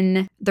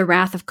in The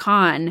Wrath of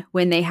Khan,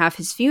 when they have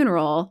his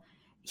funeral,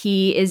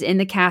 he is in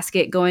the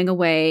casket going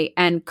away,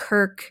 and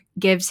Kirk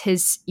gives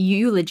his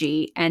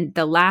eulogy, and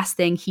the last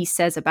thing he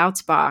says about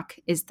Spock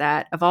is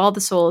that of all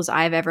the souls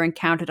I've ever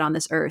encountered on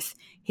this earth,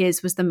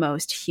 his was the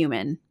most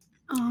human.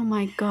 Oh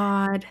my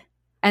God.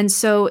 And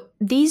so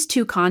these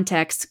two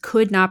contexts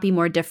could not be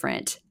more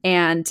different,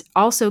 and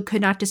also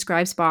could not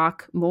describe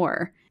Spock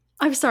more.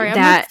 I'm sorry,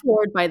 I'm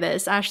floored by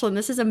this. Ashlyn,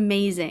 this is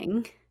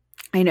amazing.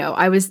 I know.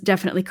 I was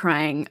definitely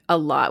crying a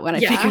lot when I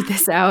figured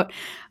this out.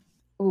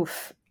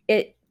 Oof.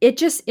 It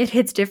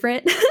hits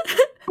different.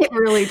 It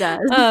really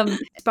does.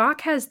 Spock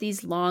has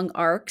these long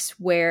arcs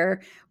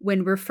where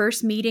when we're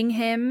first meeting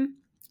him,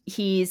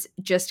 he's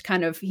just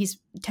he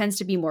tends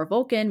to be more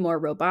Vulcan, more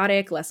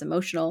robotic, less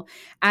emotional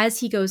as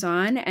he goes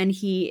on, and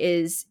he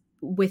is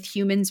with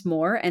humans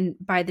more. And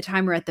by the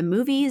time we're at the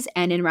movies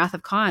and in Wrath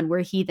of Khan, where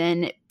he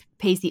then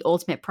pays the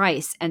ultimate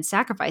price and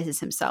sacrifices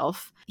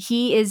himself,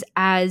 he's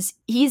as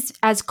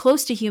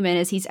close to human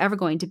as he's ever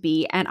going to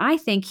be. And I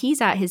think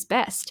he's at his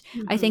best.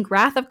 Mm-hmm. I think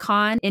Wrath of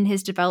Khan, in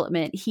his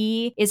development,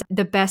 he is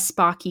the best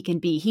Spock he can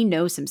be. He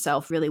knows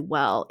himself really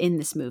well in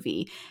this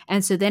movie.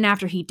 And so then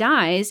after he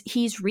dies,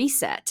 he's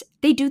reset.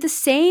 They do the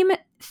same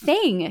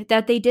thing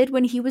that they did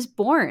when he was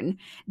born.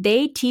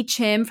 They teach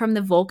him from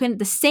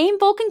the same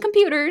Vulcan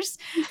computers,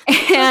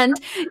 and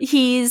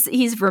he's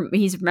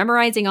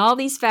memorizing all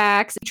these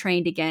facts,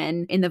 trained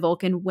again in the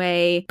Vulcan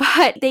way,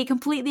 but they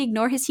completely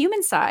ignore his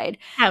human side.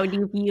 How do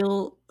you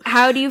feel?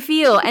 How do you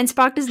feel? And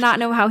Spock does not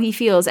know how he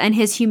feels, and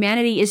his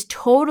humanity is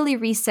totally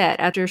reset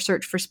after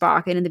Search for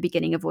Spock and in the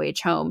beginning of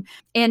Voyage Home.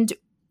 And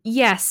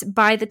yes,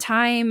 by the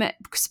time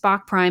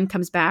Spock Prime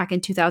comes back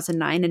in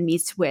 2009 and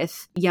meets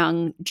with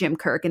young Jim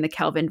Kirk in the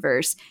Kelvin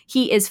verse,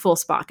 he is full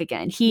Spock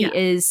again. He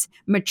is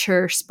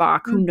mature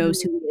Spock who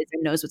knows who he is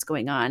and knows what's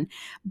going on.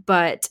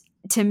 But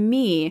to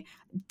me,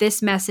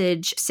 this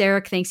message,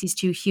 Sarek thinks he's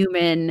too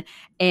human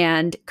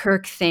and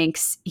Kirk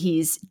thinks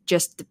he's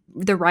just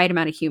the right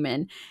amount of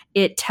human.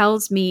 It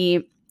tells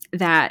me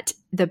that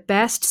the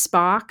best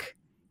Spock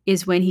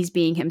is when he's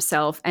being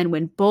himself, and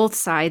when both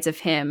sides of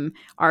him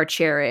are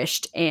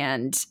cherished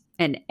and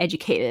and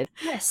educated.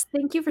 Yes,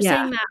 thank you for Yeah.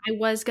 saying that. I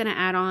was going to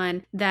add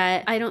on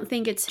that I don't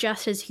think it's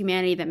just his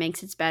humanity that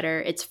makes it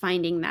better. It's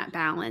finding that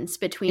balance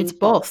between It's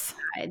both.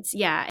 sides.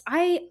 Yeah.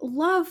 I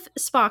love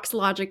Spock's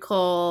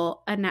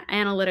logical and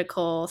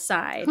analytical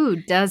side. Who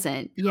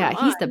doesn't? Yeah,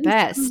 Come he's on, the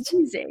best.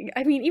 amazing.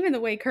 I mean, even the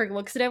way Kirk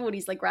looks at him when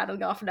he's like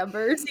rattling off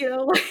numbers,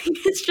 like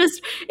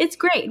it's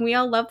great. And we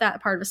all love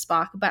that part of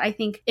Spock. But I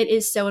think it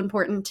is so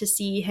important to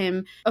see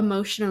him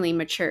emotionally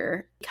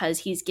mature because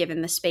he's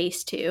given the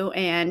space to,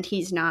 and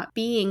he's not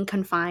being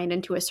confined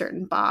into a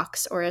certain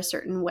box or a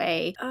certain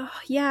way.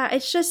 Yeah,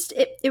 it's just,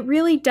 it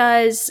really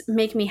does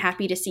make me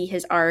happy to see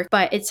his arc,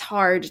 but it's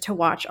hard to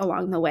watch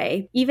along the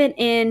way. Even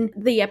in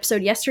the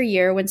episode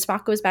Yesteryear, when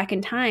Spock goes back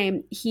in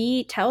time,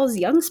 he tells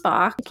young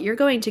Spock, you're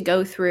going to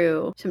go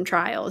through some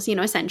trials,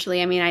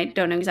 essentially. I mean, I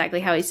don't know exactly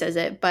how he says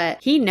it, but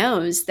he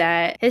knows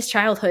that his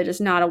childhood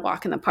is not a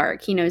walk in the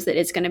park. He knows that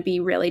it's going to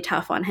be really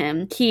tough on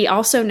him. He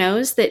also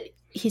knows that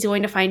he's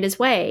going to find his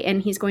way,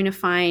 and he's going to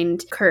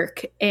find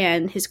Kirk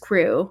and his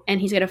crew,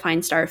 and he's going to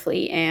find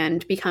Starfleet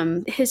and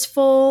become his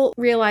full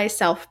realized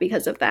self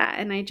because of that.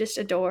 And I just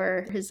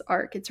adore his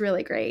arc. It's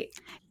really great.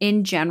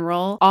 In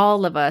general,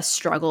 all of us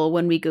struggle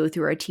when we go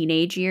through our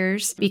teenage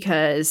years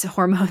because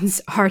hormones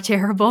are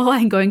terrible,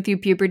 and going through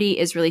puberty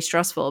is really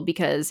stressful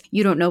because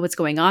you don't know what's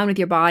going on with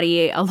your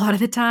body a lot of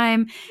the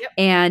time. Yep.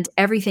 And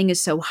everything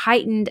is so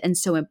heightened and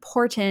so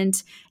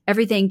important.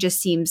 Everything just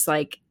seems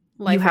like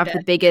you have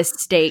the biggest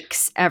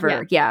stakes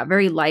ever. Yeah,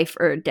 very life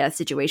or death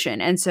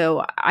situation. And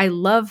so I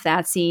love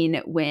that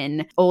scene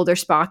when older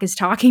Spock is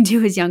talking to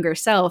his younger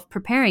self,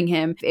 preparing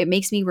him. It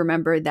makes me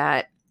remember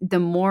that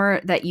the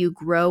more that you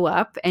grow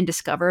up and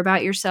discover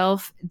about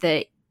yourself,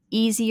 the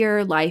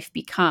easier life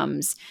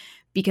becomes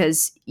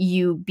because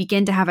you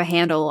begin to have a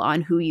handle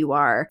on who you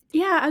are.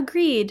 Yeah,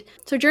 agreed.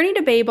 So Journey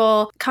to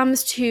Babel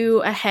comes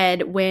to a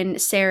head when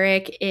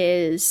Sarek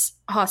is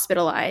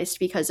hospitalized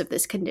because of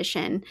this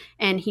condition,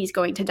 and he's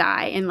going to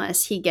die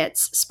unless he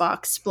gets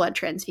Spock's blood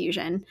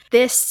transfusion.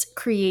 This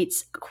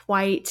creates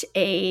quite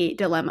a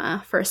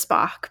dilemma for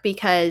Spock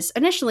because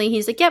initially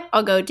he's like, yep,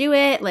 I'll go do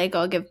it, like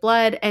I'll give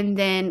blood, and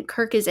then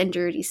Kirk is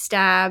injured, he's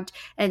stabbed,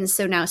 and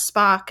so now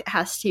Spock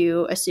has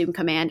to assume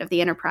command of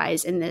the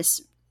Enterprise in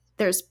this.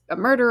 There's a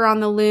murder on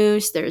the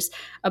loose. There's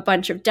a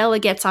bunch of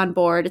delegates on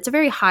board. It's a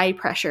very high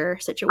pressure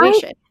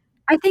situation.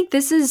 I think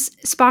this is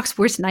Spock's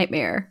worst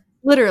nightmare.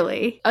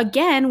 Literally.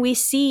 Again, we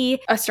see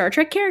a Star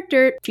Trek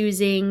character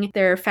choosing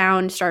their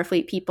found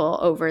Starfleet people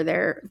over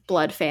their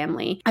blood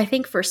family. I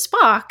think for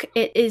Spock,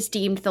 it is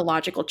deemed the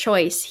logical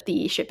choice.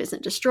 The ship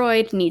isn't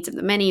destroyed, needs of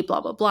the many,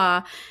 blah, blah,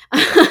 blah.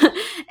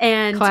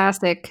 And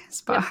classic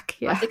Spock.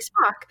 Yeah. Classic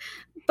Spock.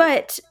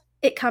 But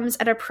it comes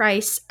at a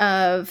price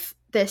of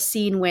this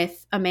scene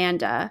with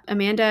Amanda.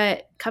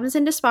 Amanda comes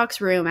into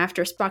Spock's room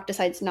after Spock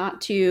decides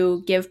not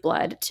to give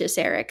blood to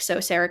Sarek, so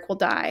Sarek will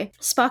die.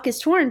 Spock is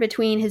torn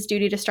between his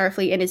duty to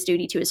Starfleet and his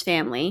duty to his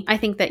family. I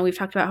think that we've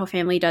talked about how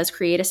family does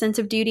create a sense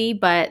of duty,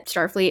 but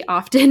Starfleet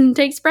often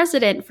takes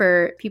precedent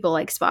for people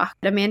like Spock.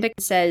 Amanda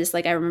says,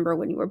 like, I remember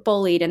when you were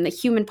bullied and the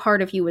human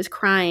part of you was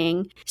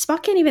crying.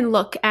 Spock can't even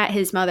look at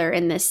his mother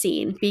in this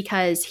scene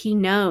because he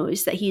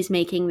knows that he's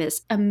making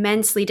this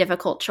immensely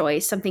difficult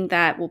choice, something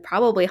that will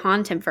probably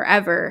haunt him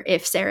forever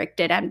if Sarek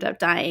did end up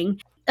dying.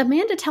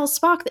 Amanda tells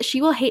Spock that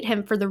she will hate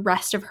him for the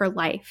rest of her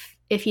life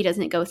if he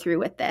doesn't go through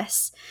with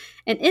this.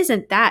 And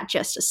isn't that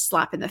just a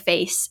slap in the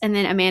face? And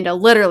then Amanda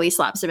literally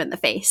slaps him in the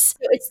face.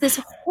 So it's this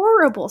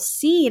horrible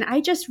scene.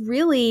 I just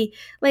really,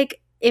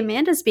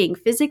 Amanda's being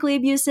physically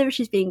abusive.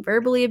 She's being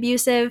verbally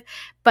abusive,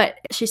 but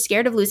she's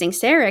scared of losing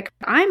Sarek.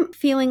 I'm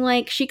feeling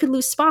like she could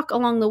lose Spock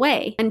along the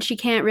way, and she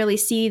can't really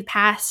see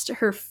past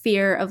her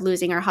fear of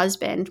losing her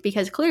husband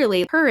because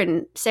clearly her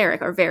and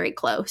Sarek are very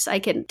close. I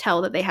can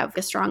tell that they have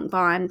a strong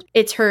bond.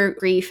 It's her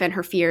grief and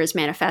her fears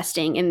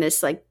manifesting in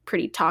this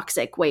pretty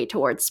toxic way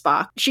towards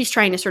Spock. She's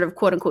trying to sort of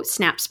quote unquote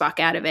snap Spock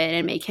out of it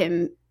and make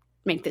him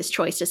make this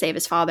choice to save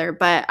his father.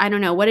 But I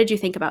don't know. What did you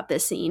think about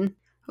this scene?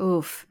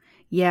 Oof.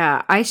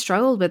 Yeah, I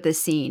struggled with this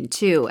scene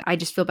too. I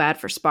just feel bad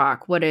for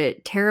Spock. What a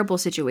terrible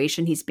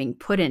situation he's being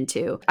put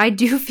into. I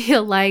do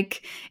feel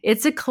like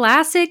it's a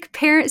classic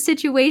parent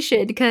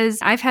situation because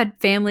I've had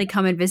family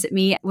come and visit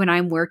me when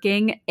I'm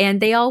working and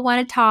they all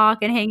want to talk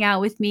and hang out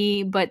with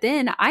me, but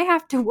then I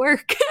have to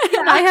work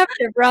and I have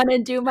to run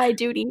and do my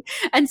duty.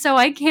 And so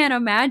I can't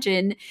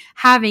imagine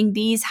having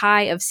these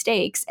high of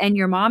stakes and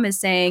your mom is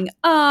saying,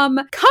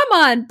 come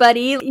on,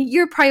 buddy,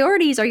 your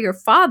priorities are your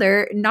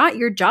father, not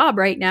your job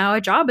right now.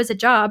 A job is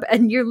a job,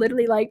 and you're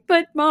literally like,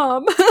 but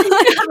mom,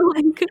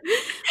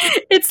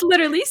 it's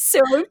literally so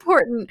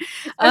important,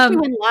 especially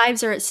when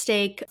lives are at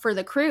stake for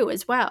the crew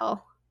as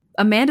well.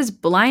 Amanda's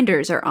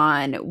blinders are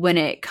on when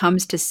it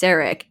comes to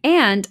Sarek,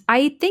 and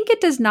I think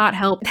it does not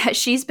help that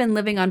she's been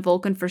living on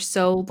Vulcan for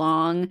so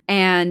long,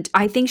 and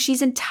I think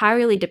she's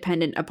entirely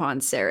dependent upon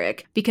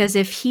Sarek, because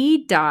if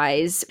he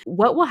dies,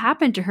 what will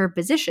happen to her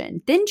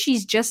position? Then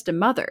she's just a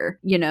mother,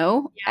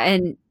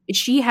 and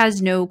she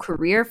has no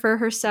career for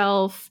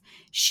herself.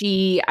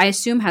 She, I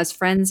assume, has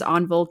friends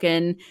on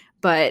Vulcan,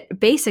 but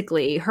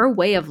basically her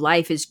way of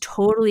life is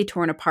totally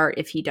torn apart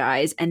if he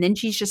dies, and then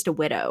she's just a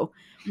widow.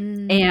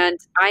 And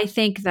I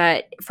think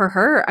that for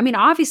her, I mean,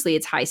 obviously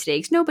it's high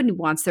stakes. Nobody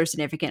wants their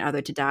significant other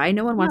to die.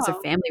 No one wants their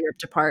No. family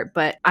ripped apart.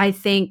 But I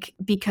think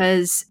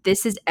because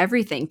this is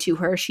everything to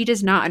her, she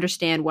does not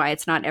understand why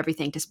it's not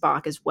everything to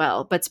Spock as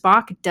well. But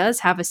Spock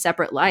does have a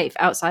separate life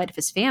outside of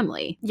his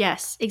family.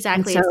 Yes,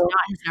 exactly. And It's so-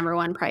 not his number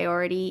one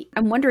priority.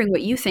 I'm wondering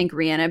what you think,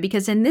 Rihanna,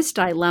 because in this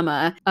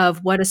dilemma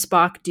of what does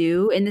Spock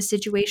do in this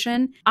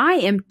situation, I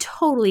am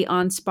totally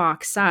on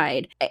Spock's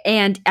side.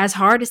 And as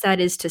hard as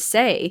that is to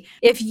say,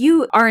 if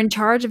you are in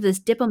charge of this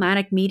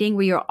diplomatic meeting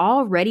where you're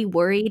already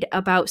worried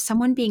about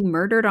someone being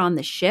murdered on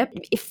the ship,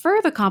 it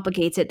further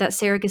complicates it that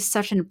Sarek is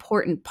such an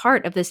important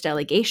part of this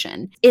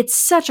delegation. It's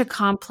such a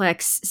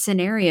complex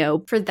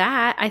scenario. For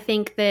that, I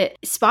think that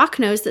Spock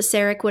knows that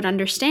Sarek would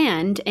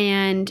understand,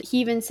 and he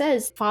even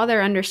says Father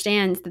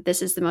understands that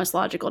this is the most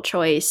logical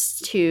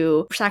choice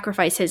to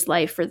sacrifice his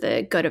life for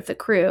the good of the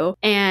crew.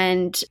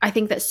 And I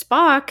think that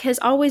Spock has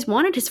always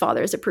wanted his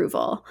father's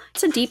approval.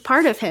 It's a deep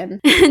part of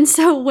him. And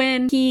so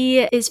when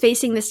he is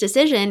facing this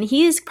decision,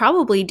 he is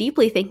probably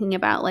deeply thinking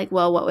about, like,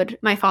 well, what would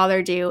my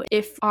father do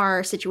if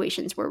our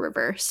situations were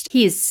reversed?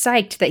 He is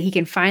psyched that he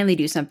can finally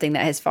do something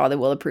that his father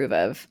will approve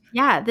of.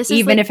 Yeah, this is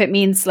Even like, if it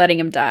means letting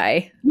him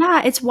die.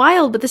 yeah, it's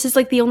wild, but this is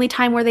like the only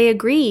time where they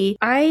agree.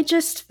 I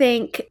just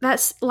think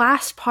that's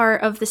last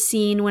part of the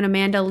scene when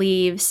Amanda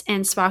leaves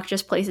and Spock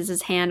just places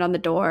his hand on the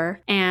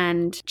door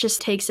and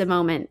just takes a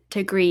moment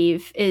to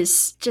grieve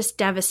is just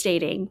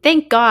devastating.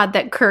 Thank God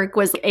that Kirk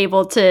was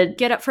able to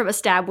get up from a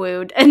stab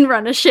wound and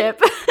run a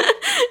ship.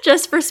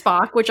 Just for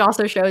Spock, which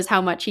also shows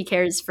how much he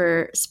cares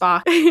for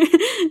Spock,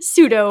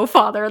 pseudo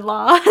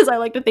father-in-law, as I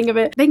like to think of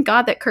it. Thank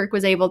God that Kirk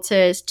was able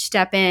to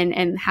step in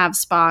and have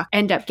Spock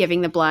end up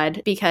giving the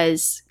blood,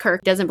 because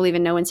Kirk doesn't believe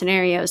in no-win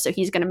scenarios, so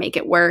he's going to make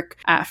it work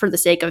for the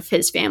sake of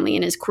his family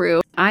and his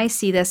crew. I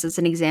see this as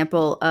an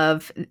example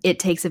of it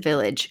takes a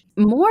village.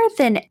 More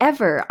than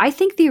ever, I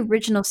think the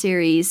original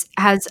series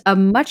has a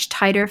much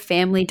tighter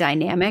family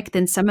dynamic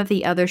than some of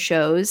the other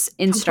shows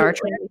in Star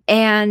Trek.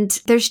 And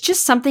there's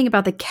just something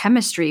about the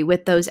chemistry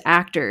with those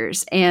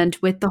actors and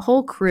with the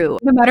whole crew.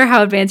 No matter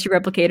how advanced your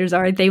replicators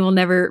are, they will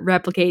never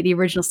replicate the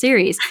original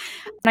series.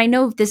 And I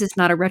know this is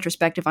not a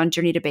retrospective on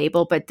Journey to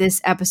Babel, but this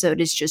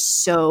episode is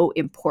just so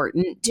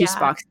important to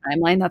Spock's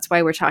timeline. That's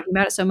why we're talking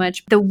about it so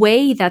much. The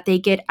way that they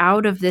get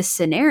out of this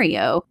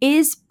scenario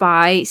is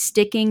by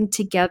sticking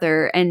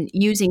together and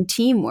using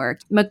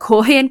teamwork.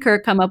 McCoy and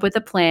Kirk come up with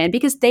a plan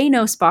because they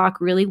know Spock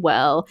really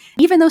well.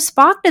 Even though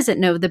Spock doesn't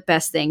know the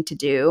best thing to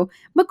do,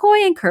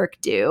 McCoy and Kirk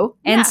do.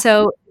 And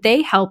so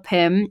they help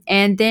him,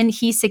 and then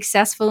he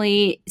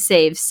successfully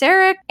saves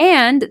Sarek,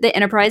 and the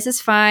Enterprise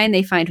is fine.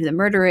 They find who the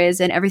murderer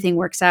is, and everything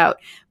works out.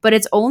 But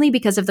it's only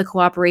because of the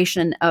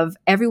cooperation of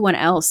everyone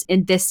else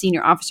in this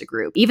senior officer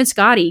group. Even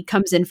Scotty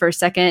comes in for a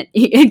second,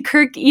 and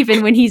Kirk,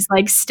 even when he's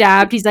like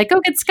stabbed, he's like,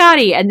 "Go get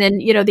Scotty," and then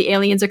the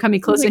aliens are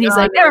coming closer, and he's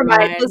like, "Never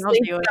mind, let's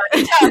leave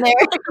Scotty down there."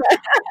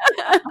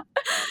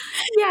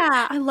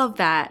 Yeah, I love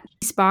that.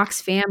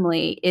 Spock's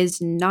family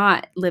is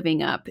not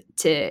living up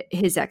to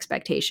his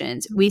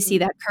expectations. We see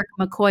that Kirk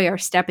and McCoy are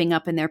stepping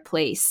up in their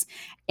place,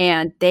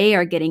 and they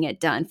are getting it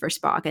done for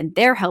Spock, and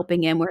they're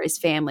helping him where his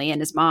family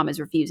and his mom is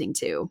refusing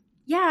to.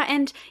 Yeah,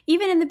 and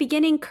even in the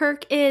beginning,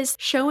 Kirk is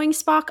showing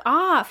Spock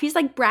off. He's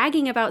like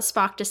bragging about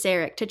Spock to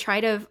Sarek to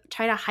try to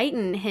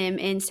heighten him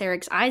in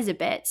Sarek's eyes a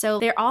bit. So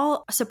they're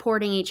all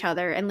supporting each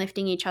other and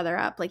lifting each other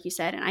up, like you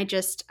said. And it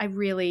just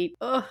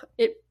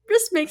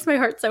makes my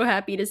heart so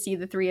happy to see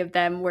the three of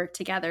them work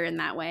together in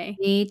that way.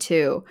 Me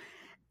too.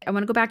 I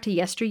want to go back to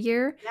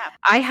yesteryear. Yeah.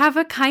 I have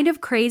a kind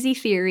of crazy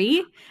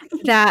theory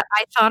that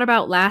I thought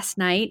about last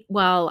night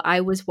while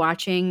I was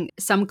watching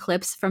some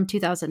clips from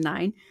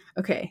 2009.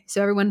 Okay,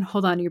 so everyone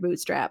hold on to your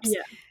bootstraps.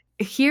 Yeah.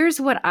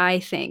 Here's what I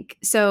think.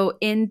 So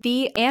in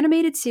the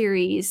animated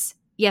series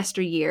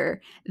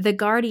yesteryear, the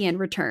Guardian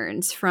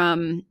returns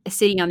from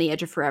City on the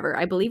Edge of Forever.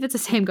 I believe it's the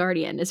same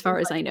Guardian as far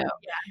as I know.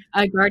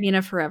 A Guardian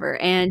of Forever.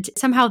 And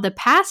somehow the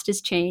past has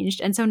changed,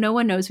 and so no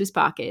one knows who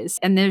Spock is.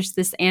 And there's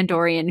this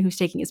Andorian who's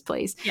taking his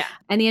place. Yeah.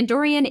 And the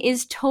Andorian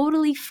is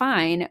totally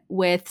fine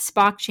with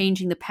Spock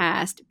changing the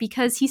past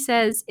because he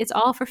says it's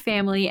all for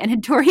family, and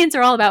Andorians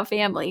are all about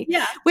family.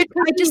 Yeah. Which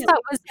I just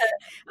thought was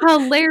a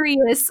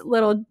hilarious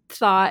little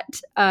thought.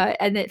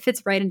 And it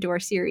fits right into our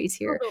series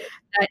here.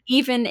 That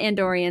even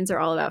Andorians are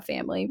all about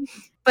family.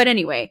 But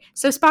anyway,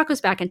 so Spock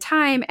goes back in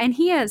time, and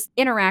he has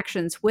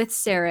interactions with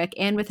Sarek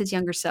and with his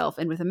younger self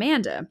and with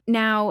Amanda.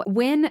 Now,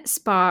 when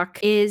Spock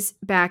is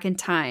back in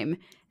time,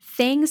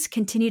 things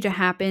continue to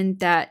happen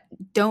that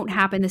don't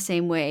happen the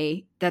same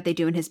way that they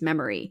do in his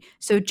memory.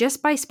 So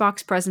just by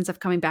Spock's presence of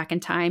coming back in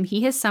time,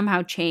 he has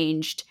somehow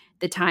changed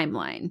the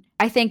timeline.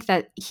 I think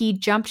that he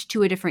jumped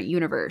to a different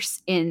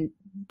universe in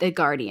the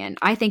Guardian.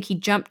 I think he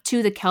jumped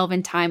to the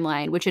Kelvin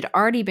timeline, which had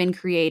already been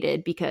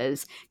created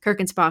because Kirk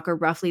and Spock are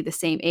roughly the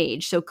same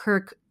age. So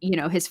Kirk,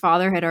 his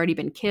father had already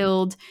been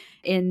killed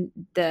in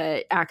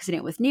the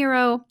accident with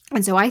Nero.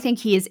 And so I think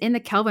he is in the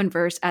Kelvin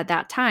verse at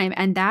that time.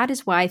 And that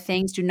is why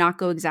things do not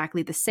go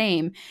exactly the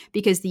same,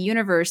 because the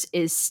universe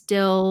is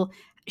still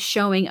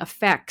showing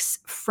effects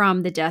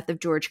from the death of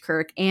George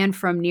Kirk and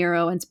from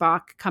Nero and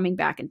Spock coming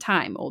back in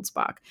time, old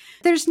Spock.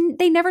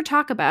 They never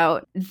talk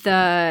about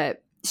the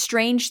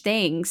strange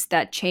things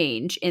that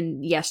change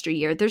in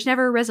yesteryear. There's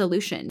never a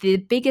resolution. The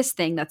biggest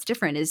thing that's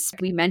different is,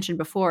 we mentioned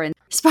before, and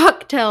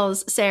Spock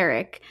tells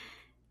Sarek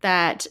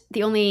that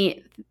the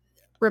only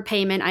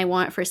repayment I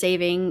want for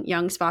saving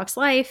young Spock's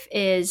life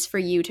is for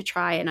you to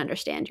try and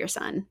understand your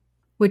son.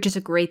 Which is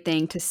a great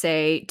thing to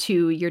say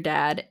to your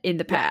dad in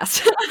the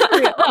past.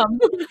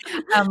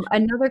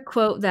 Another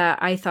quote that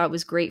I thought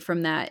was great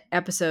from that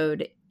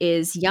episode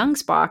is young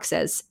Spock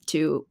says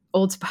to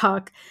old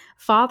Spock,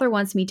 "Father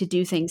wants me to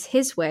do things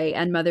his way,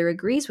 and Mother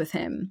agrees with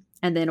him."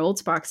 And then old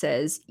Spock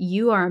says,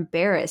 "You are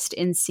embarrassed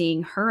in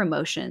seeing her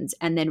emotions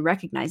and then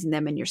recognizing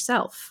them in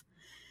yourself."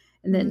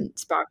 And then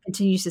Spock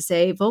continues to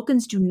say,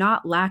 "Vulcans do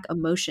not lack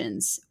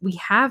emotions. We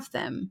have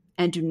them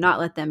and do not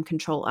let them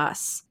control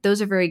us."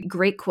 Those are very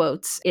great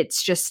quotes.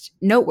 It's just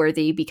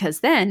noteworthy because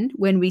then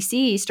when we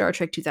see Star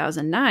Trek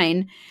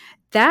 2009,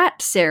 that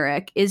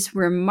Sarek is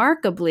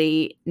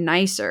remarkably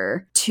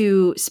nicer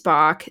to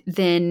Spock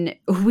than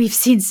we've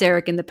seen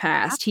Sarek in the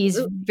past. He's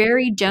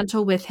very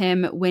gentle with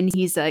him when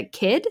he's a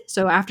kid.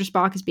 So after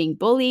Spock is being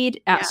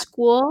bullied at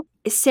school,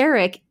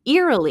 Sarek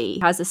eerily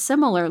has a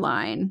similar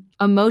line.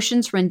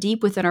 "Emotions run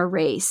deep within our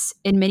race,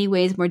 in many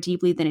ways more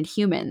deeply than in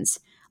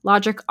humans.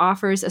 Logic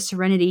offers a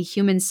serenity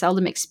humans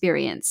seldom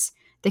experience.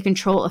 They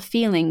control a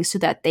feeling so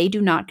that they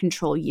do not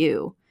control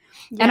you."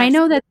 Yes. And I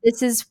know that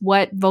this is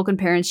what Vulcan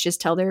parents just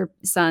tell their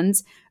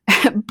sons,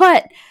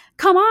 but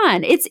come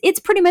on, it's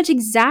pretty much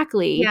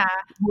exactly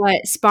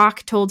what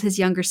Spock told his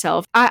younger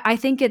self. I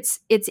think it's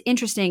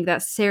interesting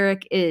that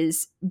Sarek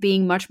is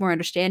being much more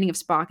understanding of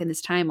Spock in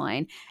this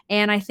timeline.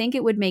 And I think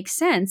it would make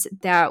sense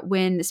that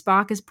when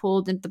Spock is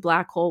pulled into the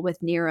black hole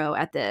with Nero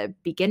at the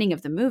beginning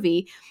of the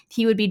movie,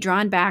 he would be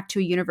drawn back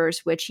to a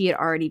universe which he had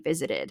already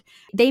visited.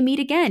 They meet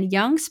again.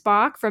 Young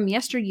Spock from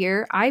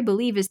yesteryear, I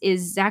believe,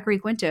 is Zachary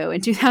Quinto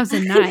in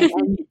 2009.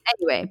 And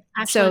anyway,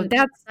 actually, so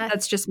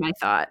that's just my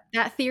thought.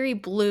 That theory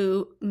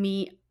blew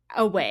me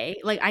away.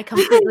 Like, I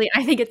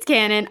think it's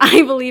canon.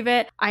 I believe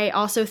it. I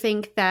also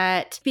think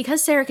that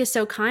because Sarek is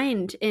so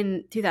kind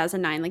in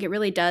 2009, like, it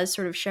really does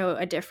sort of show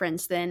a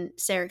difference than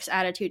Sarek's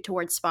attitude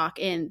towards Spock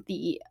in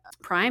the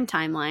Prime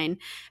timeline.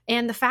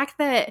 And the fact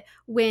that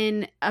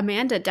when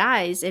Amanda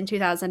dies in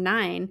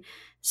 2009,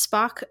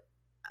 Spock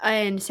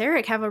and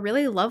Sarek have a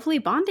really lovely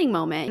bonding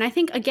moment. And I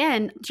think,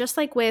 again, just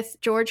like with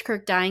George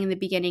Kirk dying in the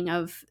beginning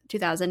of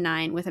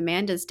 2009 with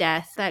Amanda's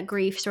death, that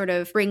grief sort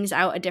of brings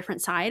out a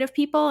different side of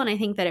people. And I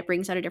think that it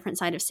brings out a different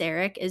side of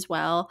Sarek as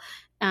well.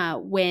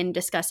 When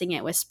discussing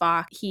it with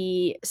Spock,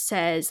 he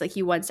says, like,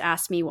 "You once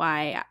asked me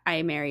why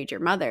I married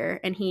your mother."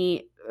 And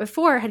he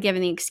before had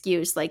given the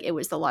excuse like it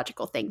was the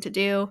logical thing to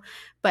do,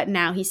 but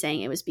now he's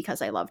saying it was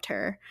because I loved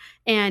her.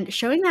 And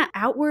showing that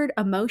outward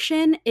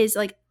emotion is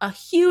like a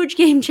huge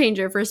game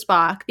changer for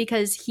Spock,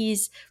 because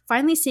he's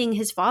finally seeing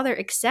his father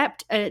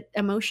accept an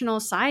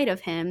emotional side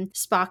of him.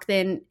 Spock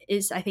then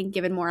is, I think,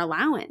 given more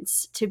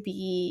allowance to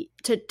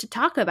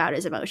talk about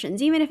his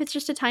emotions, even if it's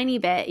just a tiny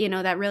bit.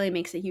 That really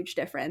makes a huge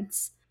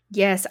difference.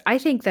 Yes, I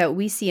think that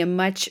we see a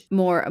much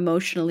more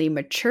emotionally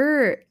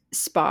mature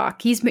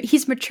Spock.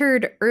 He's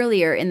matured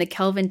earlier in the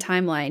Kelvin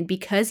timeline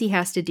because he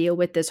has to deal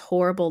with this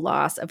horrible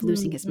loss of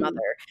losing his mother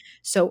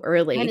so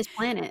early. And his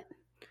planet.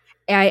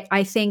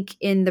 I think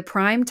in the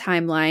Prime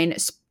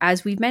timeline,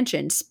 as we've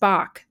mentioned,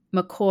 Spock,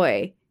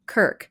 McCoy,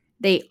 Kirk,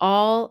 they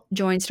all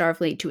join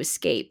Starfleet to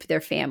escape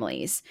their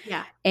families.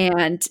 Yeah.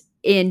 And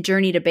in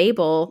Journey to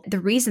Babel,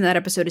 the reason that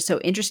episode is so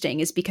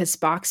interesting is because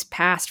Spock's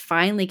past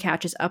finally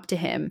catches up to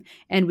him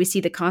and we see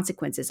the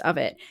consequences of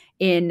it.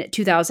 In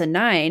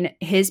 2009,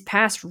 his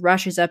past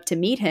rushes up to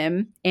meet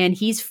him and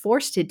he's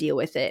forced to deal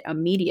with it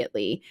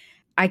immediately.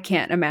 I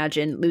can't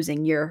imagine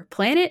losing your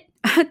planet.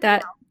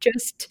 That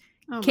just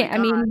can't. I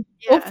mean,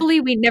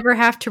 hopefully we never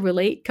have to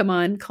relate. Come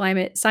on,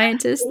 climate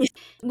scientists.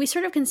 We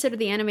sort of consider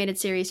the animated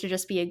series to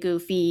just be a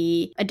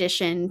goofy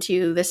addition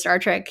to the Star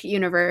Trek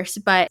universe,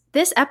 but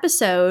this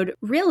episode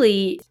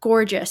really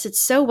gorgeous. It's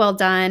so well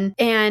done.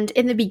 And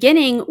in the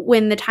beginning,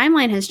 when the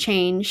timeline has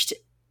changed,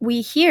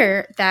 we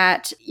hear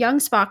that young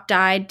Spock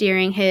died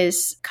during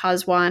his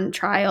Kazwan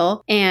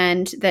trial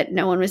and that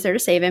no one was there to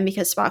save him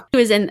because Spock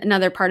was in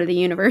another part of the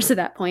universe at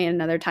that point,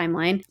 another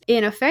timeline.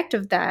 In effect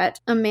of that,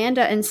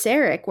 Amanda and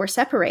Sarek were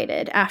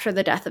separated after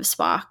the death of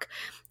Spock.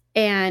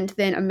 And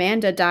then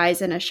Amanda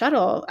dies in a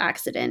shuttle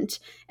accident.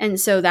 And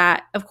so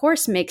that, of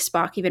course, makes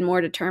Spock even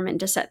more determined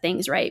to set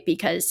things right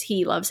because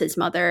he loves his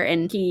mother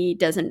and he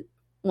doesn't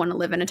want to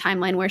live in a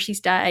timeline where she's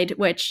died,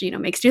 which,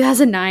 makes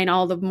 2009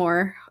 all the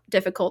more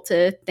difficult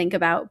to think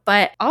about.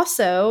 But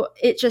also,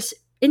 it just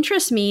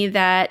interests me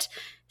that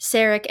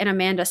Sarek and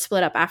Amanda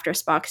split up after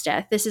Spock's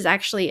death. This is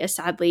actually a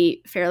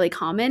sadly fairly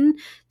common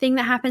thing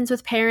that happens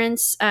with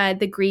parents.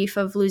 The grief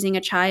of losing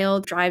a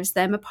child drives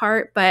them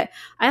apart. But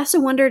I also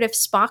wondered if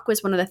Spock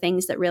was one of the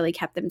things that really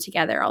kept them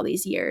together all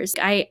these years.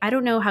 I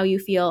don't know how you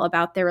feel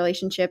about their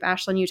relationship.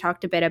 Ashlyn, you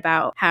talked a bit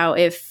about how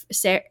if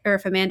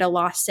Amanda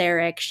lost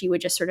Sarek, she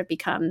would just sort of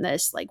become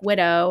this like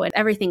widow and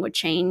everything would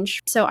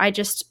change. So I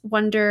just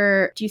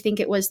wonder, do you think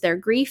it was their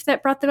grief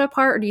that brought them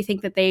apart, or do you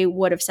think that they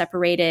would have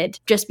separated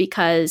just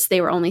because they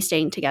were only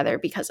staying together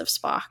because of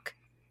Spock?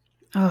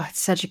 Oh,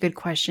 it's such a good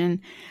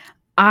question.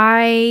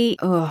 I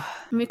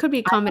mean, it could be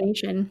a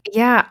combination.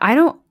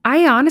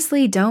 I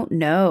honestly don't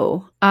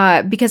know.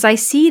 Because I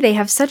see they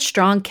have such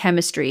strong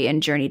chemistry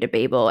in Journey to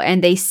Babel,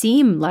 and they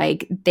seem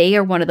like they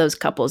are one of those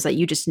couples that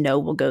you just know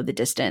will go the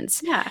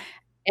distance. Yeah.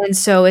 And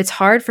so it's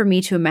hard for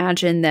me to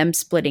imagine them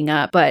splitting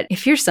up. But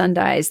if your son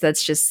dies,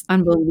 that's just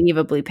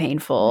unbelievably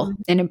painful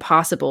and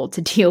impossible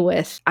to deal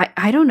with.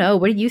 I don't know.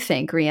 What do you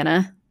think,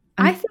 Rihanna?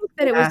 I think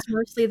that it was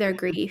mostly their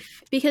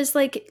grief, because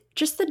like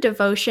just the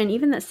devotion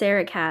even that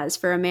Sarek has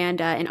for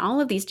Amanda and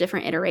all of these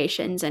different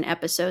iterations and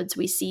episodes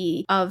we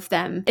see of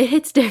them, it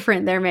hits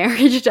different, their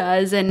marriage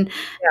does. And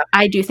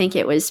I do think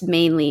it was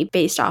mainly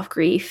based off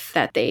grief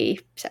that they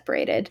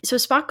separated. So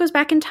Spock goes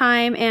back in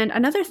time. And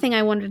another thing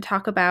I wanted to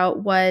talk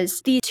about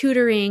was the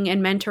tutoring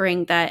and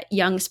mentoring that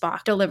young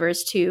Spock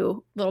delivers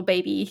to little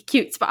baby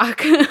cute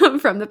Spock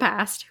from the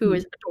past, who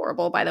is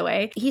adorable, by the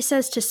way. He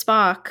says to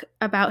Spock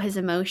about his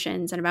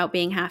emotions and about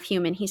being half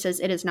human, he says,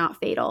 "It is not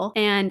fatal."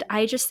 And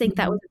I just think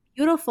that was a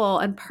beautiful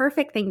and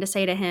perfect thing to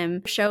say to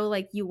him. Show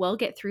like, you will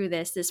get through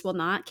this. This will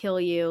not kill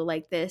you.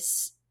 Like,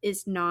 this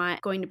is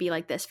not going to be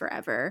like this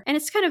forever. And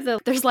it's kind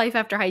of there's life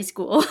after high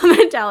school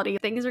mentality.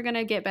 Things are going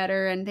to get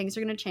better and things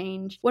are going to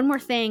change. One more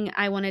thing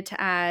I wanted to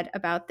add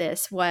about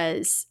this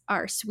was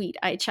our sweet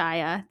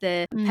Aichaya,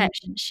 the pet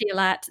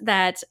Sheelat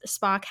that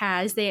Spock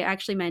has. They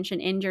actually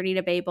mention in Journey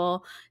to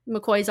Babel.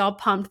 McCoy's all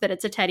pumped that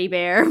it's a teddy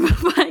bear,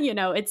 but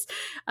it's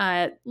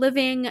a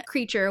living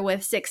creature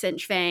with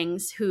 6-inch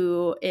fangs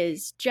who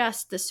is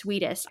just the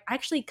sweetest. I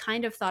actually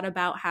kind of thought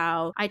about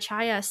how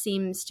Aichaya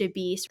seems to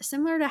be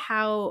similar to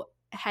how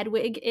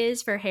Hedwig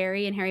is for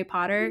Harry and Harry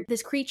Potter,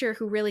 this creature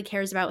who really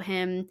cares about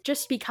him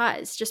just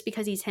because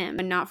he's him,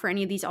 and not for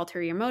any of these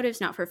ulterior motives,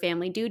 not for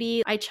family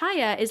duty.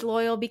 Aichaya is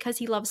loyal because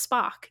he loves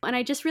Spock. And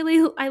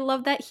I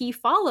love that he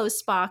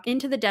follows Spock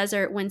into the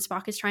desert when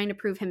Spock is trying to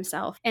prove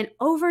himself. And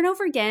over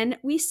again,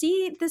 we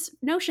see this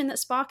notion that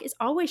Spock is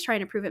always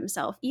trying to prove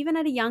himself. Even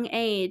at a young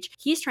age,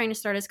 he's trying to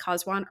start his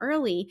Coswan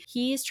early.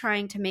 He's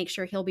trying to make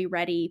sure he'll be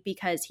ready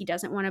because he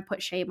doesn't want to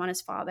put shame on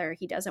his father.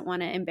 He doesn't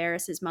want to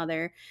embarrass his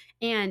mother.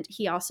 And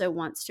he also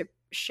wants to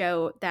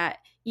show that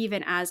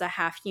even as a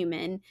half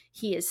human,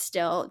 he is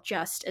still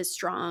just as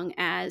strong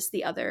as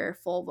the other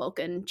full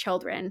Vulcan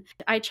children.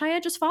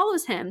 Aichaya just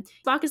follows him.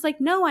 Spock is like,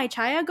 "No,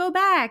 Aichaya, go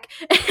back."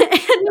 And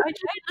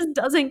Aichaya just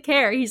doesn't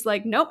care. He's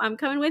like, "Nope, I'm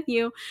coming with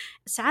you."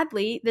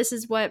 Sadly, this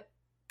is what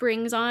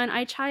brings on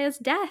Aichaya's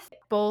death.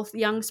 Both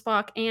young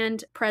Spock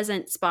and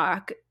present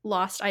Spock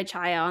lost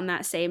Aichaya on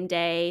that same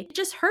day. It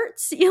just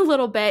hurts a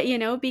little bit,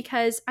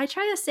 because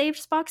Aichaya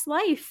saved Spock's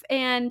life,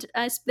 and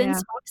then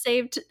Spock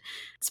saved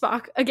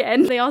Spock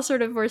again. They all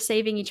sort of were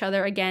saving each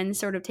other again,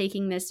 sort of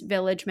taking this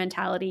village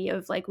mentality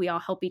of like, we all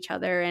help each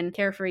other and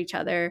care for each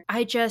other.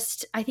 I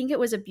think it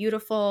was a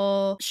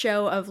beautiful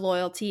show of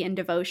loyalty and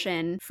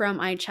devotion from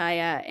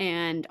Aichaya,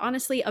 and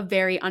honestly, a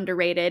very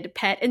underrated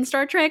pet in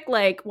Star Trek.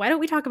 Like, why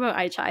don't we talk about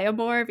Aichaya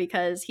more?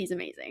 Because he's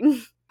amazing.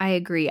 I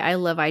agree. I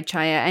love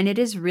Aichaya, and it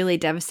is really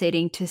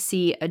devastating to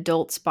see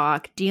adult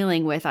Spock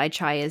dealing with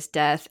Aichaya's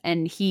death,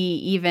 and he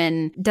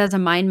even does a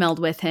mind meld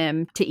with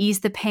him to ease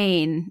the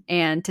pain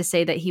and to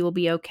say that he will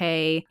be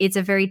okay. It's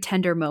a very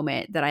tender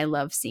moment that I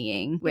love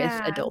seeing with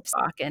adult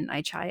Spock and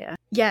Aichaya.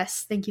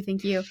 Yes, thank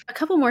you. A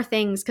couple more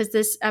things, because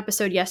this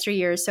episode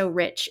Yesteryear is so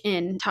rich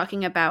in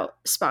talking about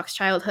Spock's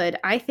childhood.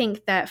 I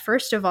think that,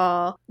 first of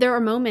all, there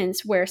are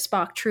moments where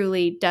Spock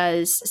truly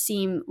does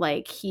seem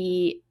like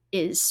he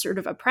is sort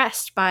of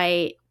oppressed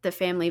by the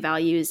family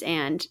values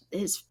and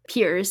his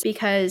peers,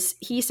 because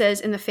he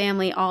says in the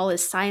family all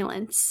is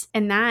silence,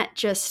 and that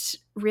just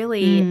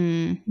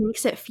really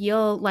makes it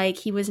feel like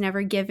he was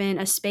never given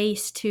a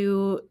space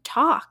to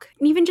talk,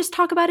 and even just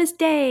talk about his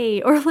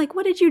day, or like,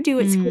 what did you do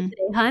at school today,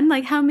 hun?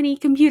 Like, how many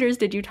computers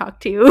did you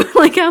talk to?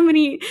 Like, how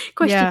many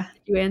questions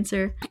did you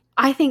answer?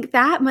 I think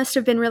that must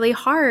have been really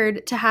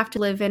hard to have to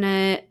live in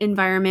an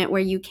environment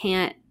where you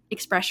can't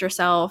express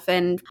yourself.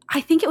 And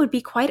I think it would be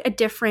quite a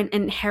different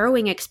and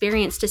harrowing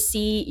experience to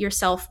see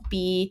yourself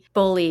be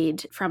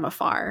bullied from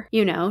afar,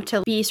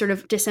 to be sort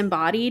of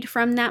disembodied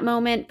from that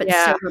moment, but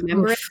still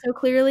remember it so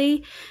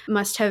clearly.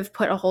 Must have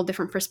put a whole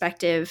different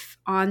perspective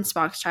on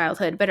Spock's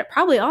childhood, but it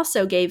probably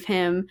also gave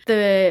him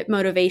the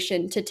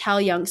motivation to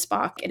tell young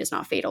Spock, it is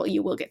not fatal.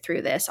 You will get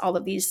through this. All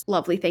of these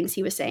lovely things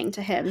he was saying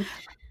to him.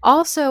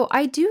 Also,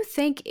 I do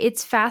think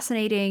it's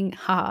fascinating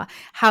how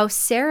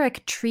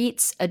Sarek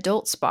treats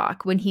adult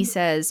Spock when he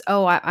says,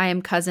 "Oh, I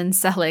am cousin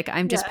Selleck.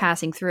 I'm just Yeah.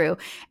 passing through."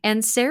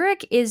 And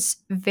Sarek is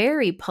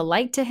very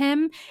polite to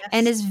him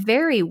and Yes. is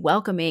very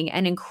welcoming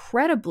and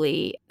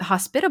incredibly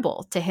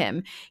hospitable to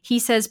him. He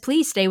says,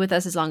 "Please stay with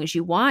us as long as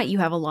you want. You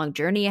have a long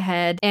journey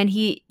ahead." And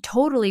he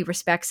totally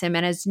respects him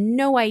and has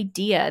no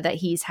idea that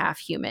he's half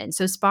human.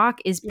 So Spock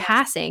is Yes.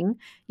 passing,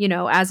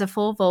 as a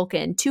full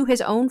Vulcan to his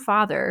own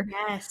father,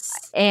 Yes.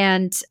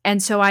 and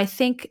so I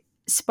think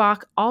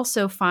Spock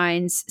also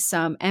finds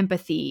some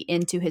empathy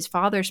into his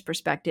father's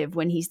perspective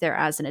when he's there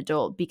as an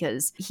adult,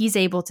 because he's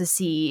able to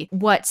see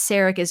what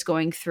Sarek is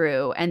going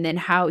through and then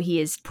how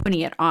he is putting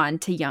it on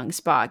to young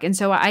Spock. And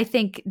so I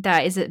think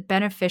that is a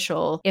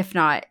beneficial, if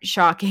not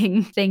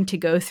shocking, thing to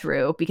go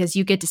through, because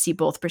you get to see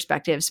both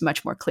perspectives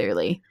much more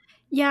clearly.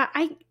 Yeah,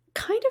 I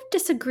kind of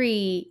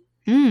disagree.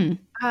 Mm.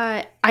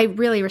 I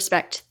really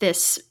respect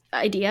this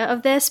idea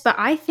of this, but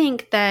I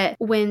think that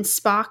when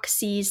Spock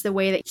sees the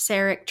way that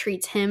Sarek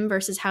treats him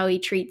versus how he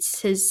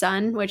treats his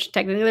son, which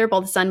technically they're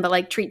both his son, but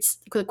like treats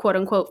the quote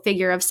unquote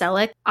figure of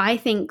Selleck, I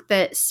think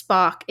that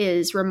Spock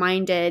is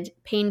reminded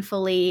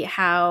painfully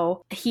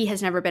how he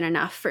has never been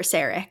enough for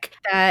Sarek.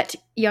 That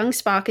young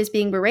Spock is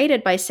being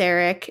berated by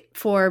Sarek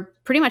for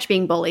pretty much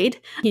being bullied.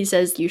 He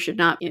says, "You should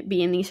not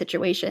be in these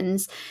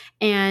situations."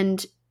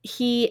 And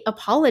he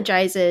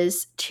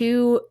apologizes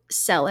to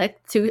Selleck,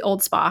 to old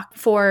Spock,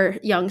 for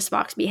young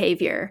Spock's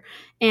behavior.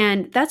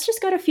 And that's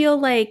just got to feel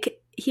like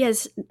he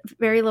has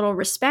very little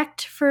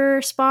respect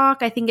for Spock.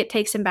 I think it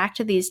takes him back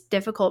to these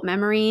difficult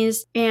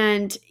memories.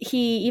 And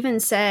he even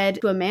said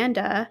to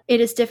Amanda,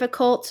 "It is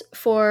difficult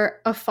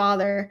for a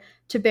father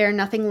to bear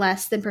nothing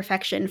less than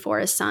perfection for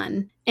his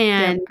son."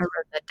 And I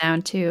wrote that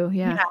down too.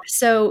 Yeah.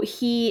 So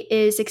he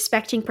is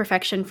expecting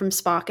perfection from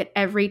Spock at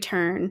every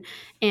turn.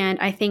 And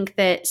I think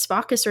that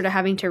Spock is sort of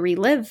having to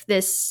relive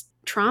this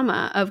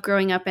trauma of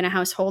growing up in a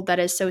household that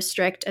is so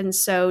strict and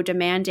so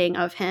demanding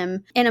of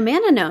him. And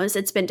Amanda knows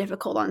it's been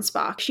difficult on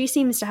Spock. She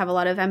seems to have a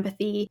lot of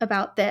empathy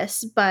about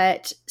this,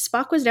 but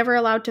Spock was never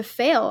allowed to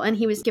fail, and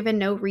he was given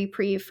no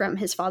reprieve from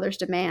his father's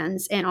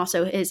demands and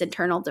also his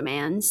internal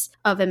demands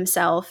of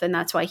himself. And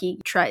that's why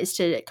he tries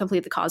to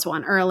complete the Cause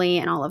 1 early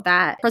and all of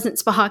that. Present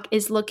Spock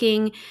is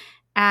looking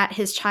at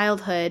his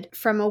childhood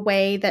from a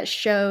way that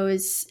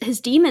shows his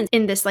demons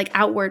in this like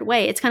outward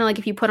way. It's kind of like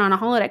if you put on a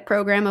holodeck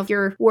program of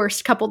your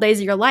worst couple days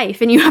of your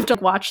life and you have to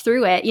watch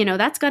through it,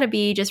 that's got to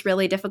be just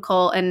really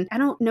difficult. And I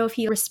don't know if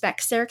he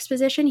respects Sarek's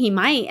position. He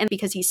might, and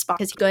because he's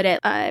good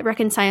at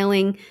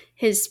reconciling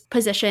his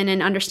position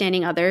and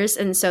understanding others.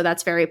 And so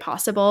that's very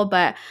possible.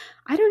 But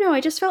I don't know.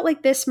 I just felt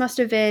like this must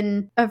have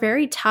been a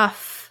very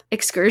tough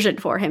excursion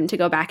for him to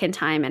go back in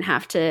time and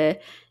have to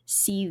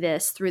see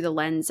this through the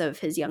lens of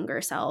his younger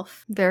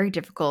self. Very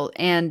difficult.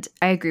 And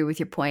I agree with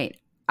your point.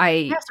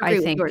 I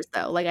think think yours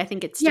though. Like I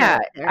think it's I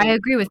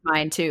agree with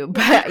mine too.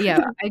 But yeah,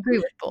 I agree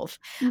with both.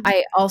 Mhm.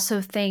 I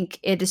also think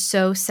it is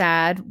so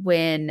sad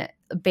when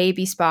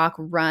baby Spock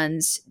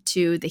runs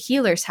to the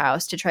healer's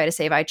house to try to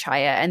save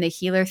Ichaya, and the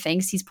healer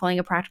thinks he's playing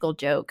a practical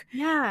joke.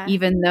 Yeah.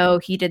 Even though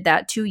he did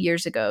that 2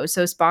 years ago.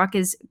 So Spock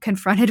is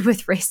confronted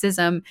with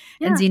racism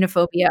and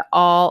xenophobia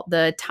all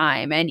the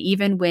time. And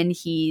even when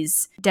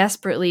he's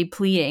desperately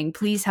pleading,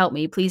 "Please help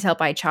me, please help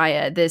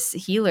Ichaya," this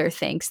healer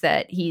thinks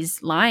that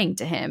he's lying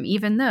to him,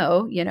 even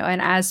though,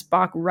 and as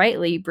Spock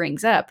rightly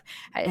brings up,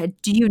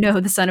 do you know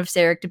the son of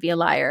Sarek to be a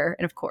liar?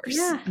 And of course,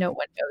 no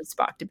one knows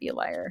Spock to be a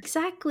liar.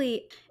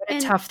 Exactly. What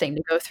a tough thing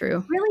to go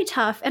through. Really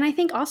tough. And I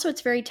think also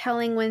it's very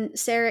telling when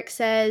Sarek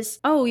says,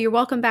 "Oh, you're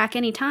welcome back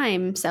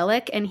anytime,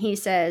 Selleck." And he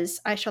says,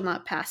 "I shall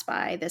not pass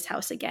by this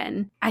house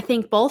again." I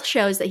think both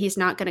shows that he's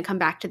not going to come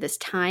back to this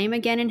time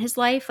again in his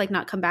life, like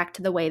not come back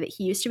to the way that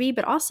he used to be.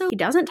 But also he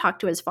doesn't talk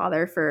to his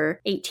father for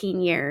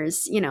 18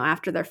 years,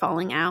 after they're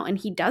falling out. And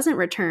he doesn't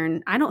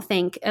return. I don't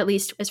think, at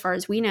least as far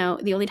as we know,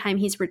 the only time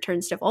he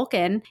returns to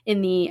Vulcan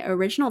in the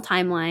original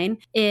timeline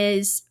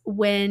is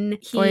when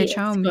he Voyage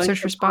home, search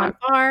for Spock.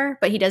 Bar,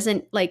 but he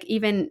doesn't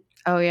even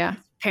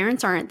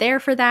parents aren't there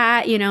for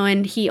that,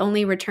 and he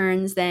only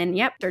returns then,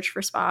 search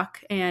for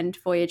Spock and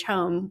voyage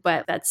home,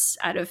 but that's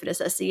out of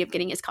necessity of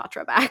getting his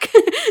Katra back.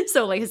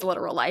 So like his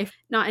literal life,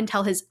 not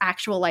until his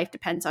actual life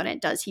depends on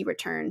it does he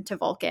return to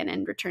Vulcan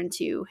and return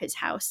to his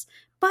house.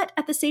 But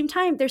at the same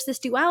time, there's this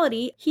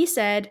duality. He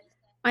said,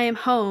 "I am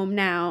home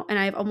now, and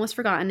I've almost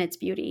forgotten its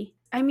beauty."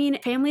 I mean,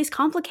 family's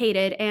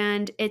complicated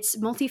and it's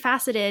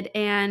multifaceted,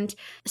 and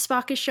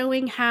Spock is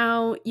showing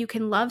how you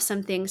can love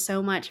something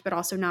so much, but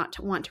also not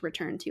to want to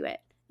return to it.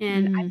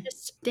 And I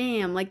just,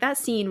 that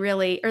scene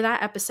really, or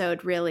that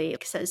episode really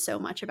says so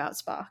much about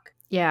Spock.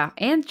 Yeah,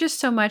 and just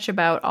so much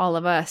about all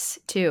of us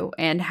too,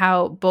 and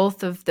how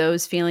both of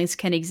those feelings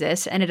can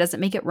exist, and it doesn't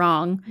make it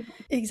wrong.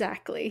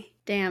 Exactly.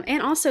 Damn.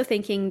 And also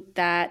thinking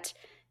that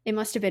it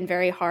must have been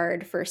very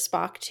hard for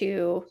Spock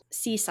to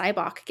see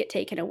Sybok get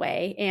taken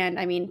away. And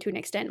I mean, to an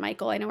extent,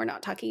 Michael, I know we're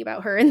not talking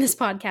about her in this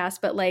podcast,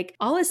 but like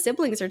all his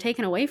siblings are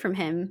taken away from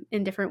him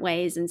in different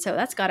ways. And so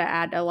that's got to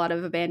add a lot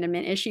of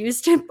abandonment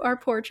issues to our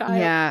poor child.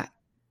 Yeah.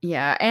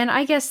 Yeah, and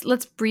I guess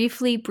let's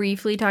briefly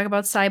talk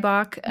about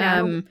Cybok. Yeah, I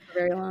don't think it's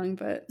very long,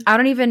 but I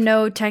don't even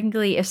know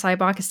technically if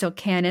Cybok is still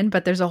canon,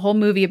 but there's a whole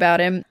movie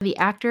about him. The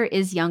actor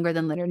is younger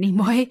than Leonard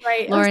Nimoy.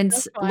 right.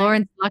 Lawrence That's fine.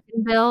 Lawrence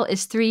Luckinbill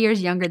is 3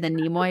 years younger than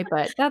Nimoy,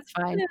 but that's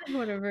fine. Yeah,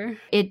 whatever.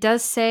 It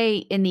does say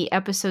in the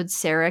episode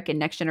Sarek in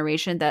Next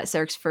Generation that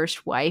Sarek's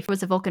first wife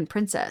was a Vulcan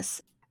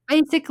princess.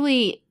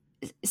 Basically,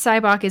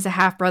 Cybok is a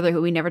half brother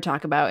who we never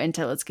talk about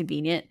until it's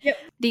convenient. Yep.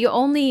 The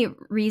only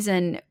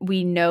reason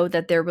we know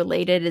that they're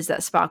related is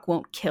that Spock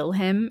won't kill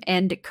him,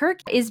 and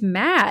Kirk is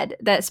mad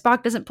that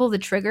Spock doesn't pull the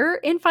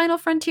trigger in Final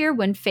Frontier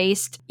when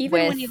faced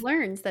Even with, when he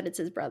learns that it's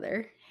his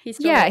brother, he's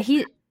still why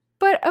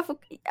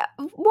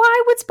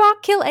would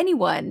Spock kill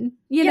anyone?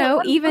 You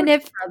know, even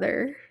if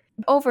brother.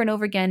 Over and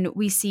over again,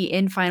 we see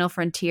in Final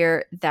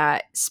Frontier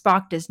that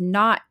Spock does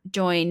not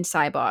join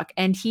Cybok,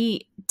 and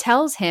he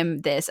tells him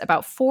this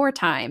about 4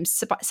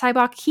 times.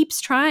 Cybok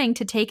keeps trying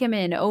to take him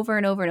in over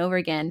and over and over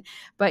again,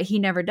 but he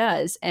never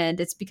does.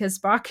 And it's because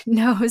Spock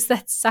knows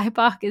that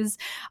Cybok is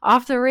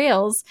off the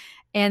rails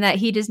and that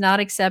he does not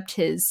accept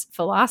his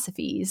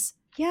philosophies.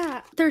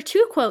 Yeah, there are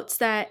 2 quotes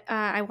that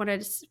I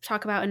wanted to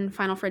talk about in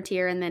Final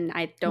Frontier, and then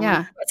I don't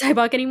want to talk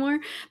about Cybok anymore.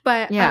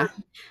 But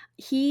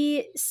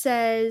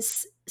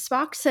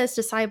Spock says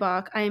to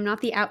Cybok, "I am not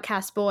the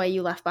outcast boy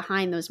you left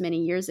behind those many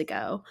years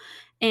ago."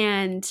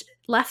 And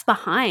left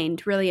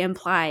behind really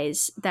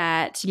implies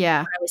that, what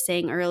I was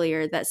saying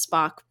earlier, that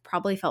Spock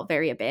probably felt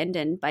very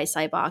abandoned by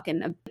Cybok,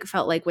 and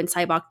felt like when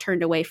Cybok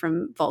turned away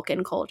from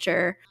Vulcan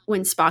culture,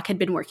 when Spock had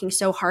been working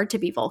so hard to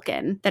be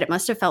Vulcan, that it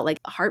must have felt like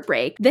a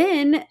heartbreak.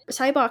 Then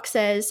Cybok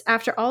says,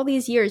 "After all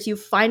these years, you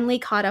finally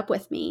caught up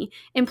with me,"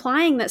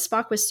 implying that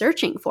Spock was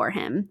searching for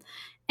him.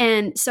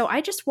 And so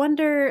I just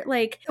wonder,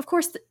 like, of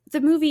course,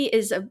 the movie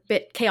is a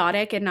bit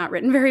chaotic and not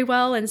written very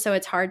well, and so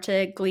it's hard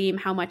to glean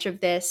how much of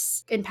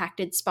this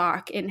impacted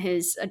Spock in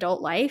his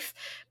adult life.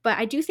 But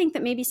I do think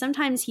that maybe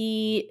sometimes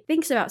he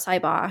thinks about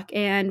Cybok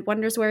and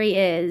wonders where he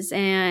is,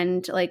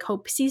 and like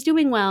hopes he's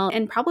doing well,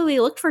 and probably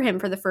looked for him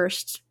for the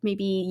first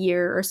maybe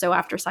year or so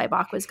after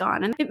Cybok was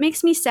gone. And it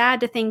makes me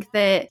sad to think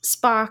that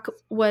Spock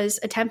was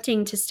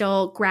attempting to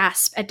still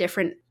grasp at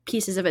different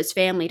pieces of his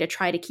family to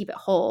try to keep it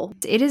whole.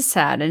 It is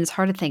sad, and it's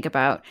hard to think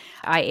about.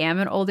 I am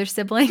an older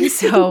sibling,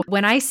 so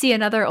when I see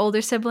another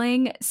older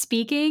sibling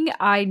speaking,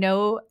 I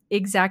know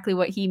exactly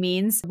what he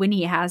means when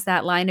he has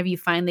that line of "you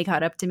finally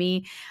caught up to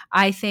me."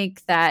 I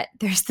think that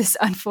there's this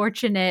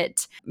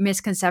unfortunate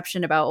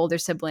misconception about older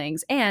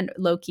siblings, and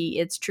low-key,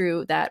 it's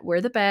true that we're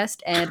the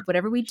best and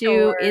whatever we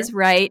do is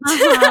right.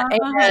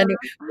 And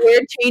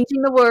we're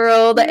changing the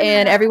world,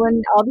 and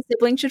all the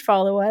siblings should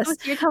follow us. Oh,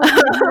 so you're telling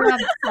me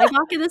you're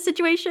Spock in this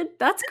situation?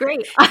 That's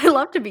great. I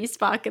love to be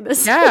Spock in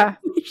this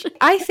situation.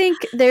 I think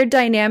their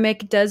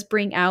dynamic does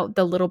bring out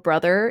the little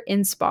brother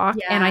in Spock,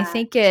 and I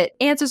think it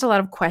answers a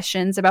lot of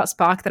questions about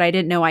Spock that I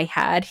didn't know I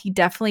had. He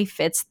definitely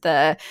fits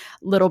the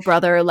little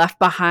brother left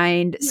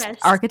behind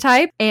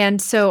archetype. And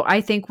so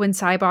I think when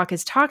Cybok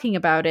is talking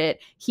about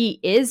it, he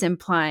is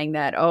implying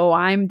that, oh,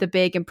 I'm the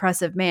big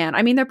impressive man.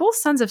 I mean, they're both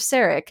sons of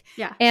Sarek.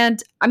 Yeah.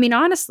 And I mean,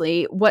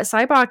 honestly, what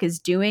Cybok is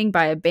doing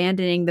by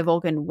abandoning the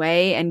Vulcan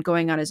way and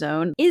going on his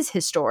own is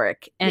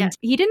historic. And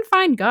he didn't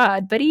find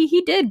God, but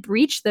he did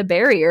breach the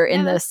barrier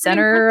in the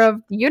center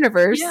of the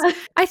universe. Yeah.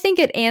 I think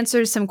it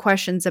answers some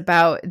questions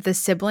about the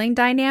sibling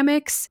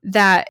dynamics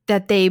that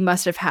they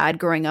must have had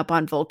growing up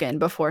on Vulcan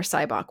before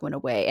Cybok went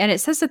away. And it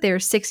says that they're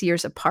 6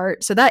 years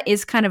apart. So that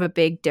is kind of a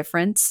big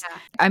difference. Yeah.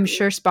 I'm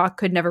sure Spock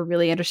could never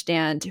really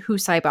understand who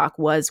Cybok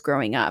was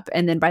growing up.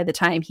 And then by the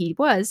time he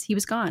was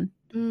gone.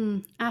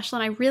 Ashlyn,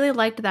 I really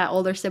liked that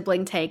older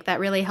sibling take. That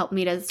really helped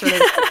me to sort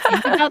of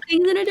think about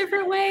things in a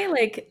different way.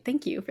 Like,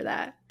 thank you for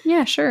that.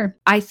 Yeah, sure.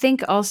 I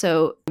think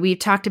also we've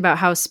talked about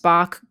how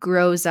Spock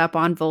grows up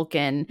on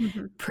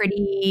Vulcan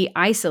pretty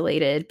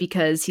isolated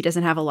because he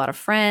doesn't have a lot of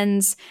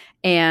friends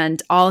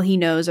and all he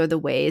knows are the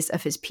ways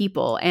of his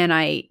people. And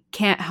I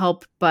can't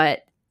help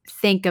but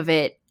think of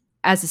it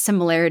as a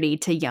similarity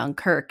to young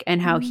Kirk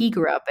and how he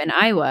grew up in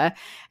Iowa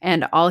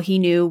and all he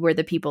knew were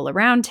the people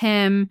around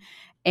him.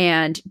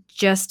 And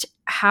just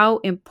how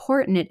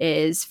important it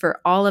is for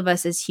all of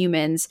us as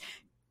humans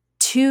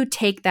to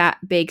take that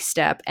big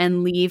step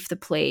and leave the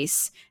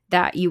place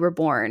that you were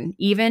born,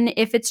 even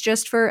if it's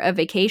just for a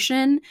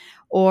vacation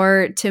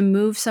or to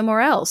move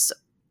somewhere else.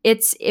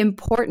 It's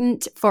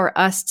important for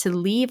us to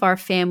leave our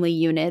family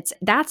units.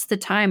 That's the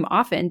time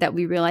often that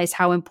we realize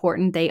how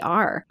important they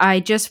are. I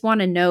just want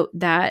to note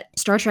that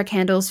Star Trek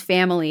handles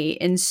family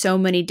in so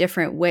many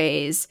different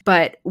ways,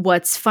 but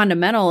what's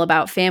fundamental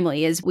about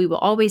family is we will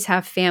always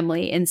have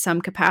family in some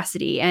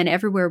capacity, and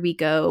everywhere we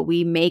go,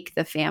 we make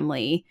the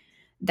family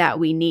that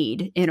we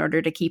need in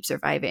order to keep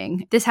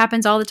surviving. This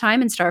happens all the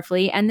time in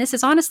Starfleet, and this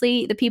is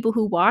honestly the people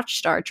who watch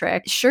Star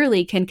Trek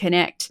surely can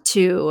connect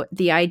to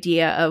the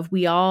idea of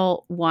we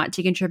all want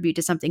to contribute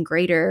to something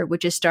greater,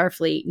 which is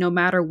Starfleet, no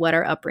matter what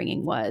our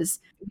upbringing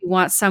was. We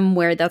want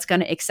somewhere that's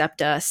going to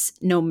accept us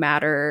no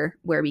matter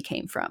where we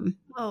came from.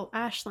 Oh,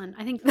 Ashlyn,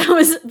 I think that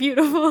was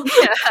beautiful.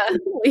 Yeah.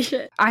 Holy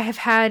shit. I have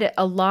had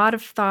a lot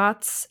of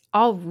thoughts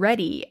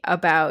already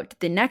about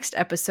the next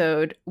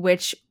episode,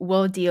 which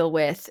will deal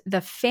with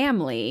the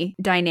family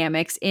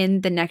dynamics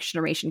in the Next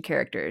Generation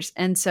characters.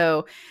 And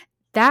so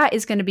that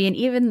is going to be an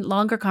even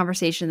longer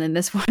conversation than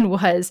this one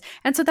was.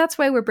 And so that's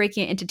why we're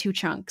breaking it into 2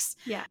 chunks.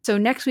 Yeah. So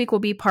next week will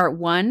be part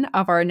 1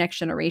 of our Next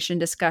Generation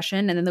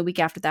discussion. And then the week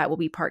after that will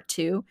be part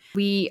 2.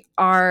 We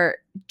are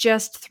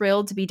just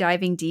thrilled to be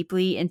diving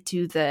deeply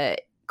into the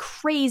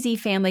crazy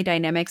family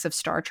dynamics of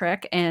Star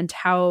Trek and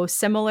how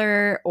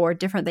similar or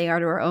different they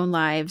are to our own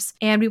lives.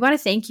 And we want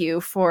to thank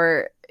you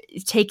for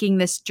taking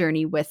this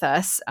journey with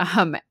us.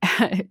 I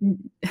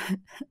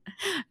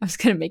was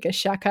going to make a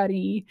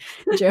Shakari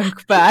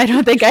joke, but I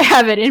don't think I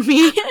have it in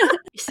me.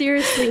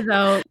 Seriously,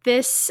 though,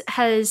 this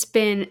has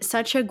been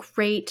such a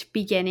great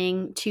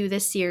beginning to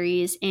this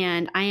series,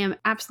 and I am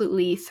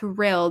absolutely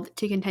thrilled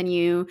to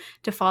continue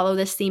to follow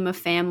this theme of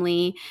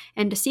family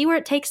and to see where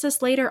it takes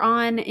us later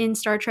on in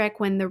Star Trek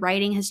when the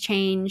writing has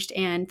changed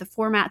and the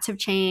formats have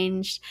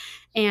changed.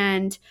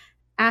 And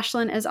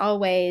Ashlyn, as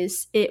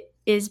always, it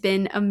has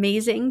been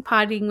amazing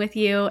podding with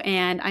you,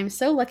 and I'm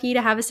so lucky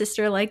to have a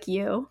sister like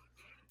you.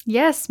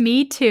 Yes,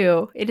 me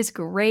too. It is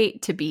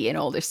great to be an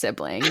older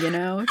sibling, you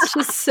know? It's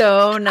just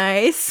so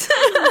nice.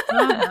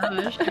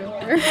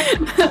 Sure.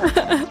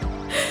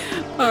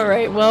 All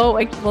right. Well,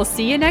 we'll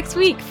see you next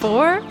week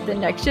for the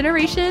Next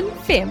Generation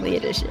Family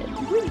Edition.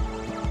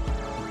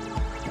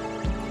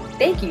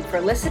 Thank you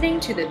for listening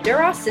to the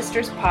Duras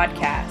Sisters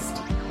podcast.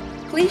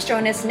 Please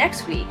join us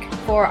next week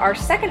for our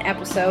second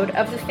episode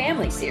of the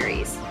Family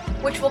series,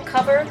 which will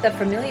cover the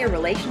familiar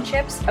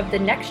relationships of the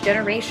Next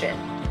Generation,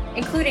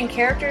 including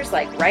characters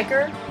like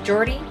Riker,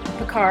 Geordi,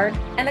 Picard,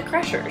 and the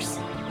Crushers.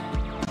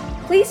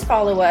 Please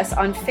follow us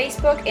on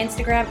Facebook,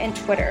 Instagram, and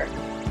Twitter,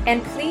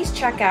 and please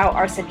check out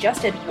our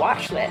suggested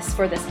watch list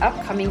for this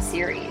upcoming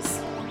series.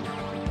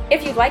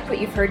 If you liked what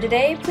you've heard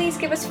today, please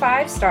give us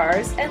 5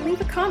 stars and leave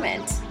a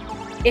comment.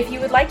 If you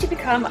would like to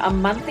become a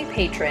monthly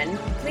patron,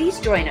 please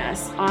join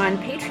us on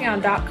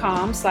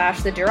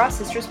patreon.com/the Duras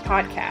Sisters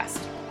podcast.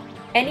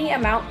 Any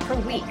amount per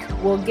week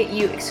will get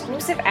you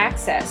exclusive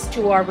access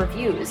to our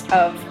reviews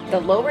of the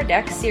Lower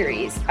Deck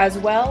series, as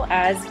well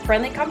as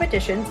friendly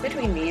competitions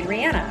between me and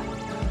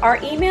Rihanna. Our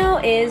email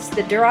is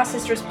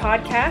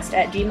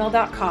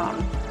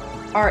thedurasisterspodcast@gmail.com.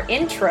 Our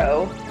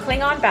intro,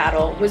 Klingon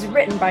Battle, was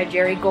written by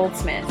Jerry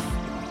Goldsmith.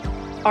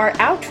 Our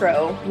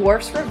outro,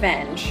 Worf's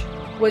Revenge,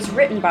 was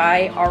written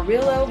by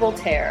Aurelio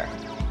Voltaire.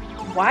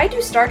 Why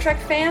do Star Trek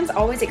fans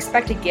always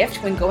expect a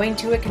gift when going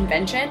to a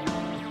convention?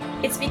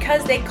 It's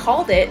because they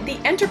called it the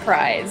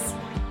Enterprise.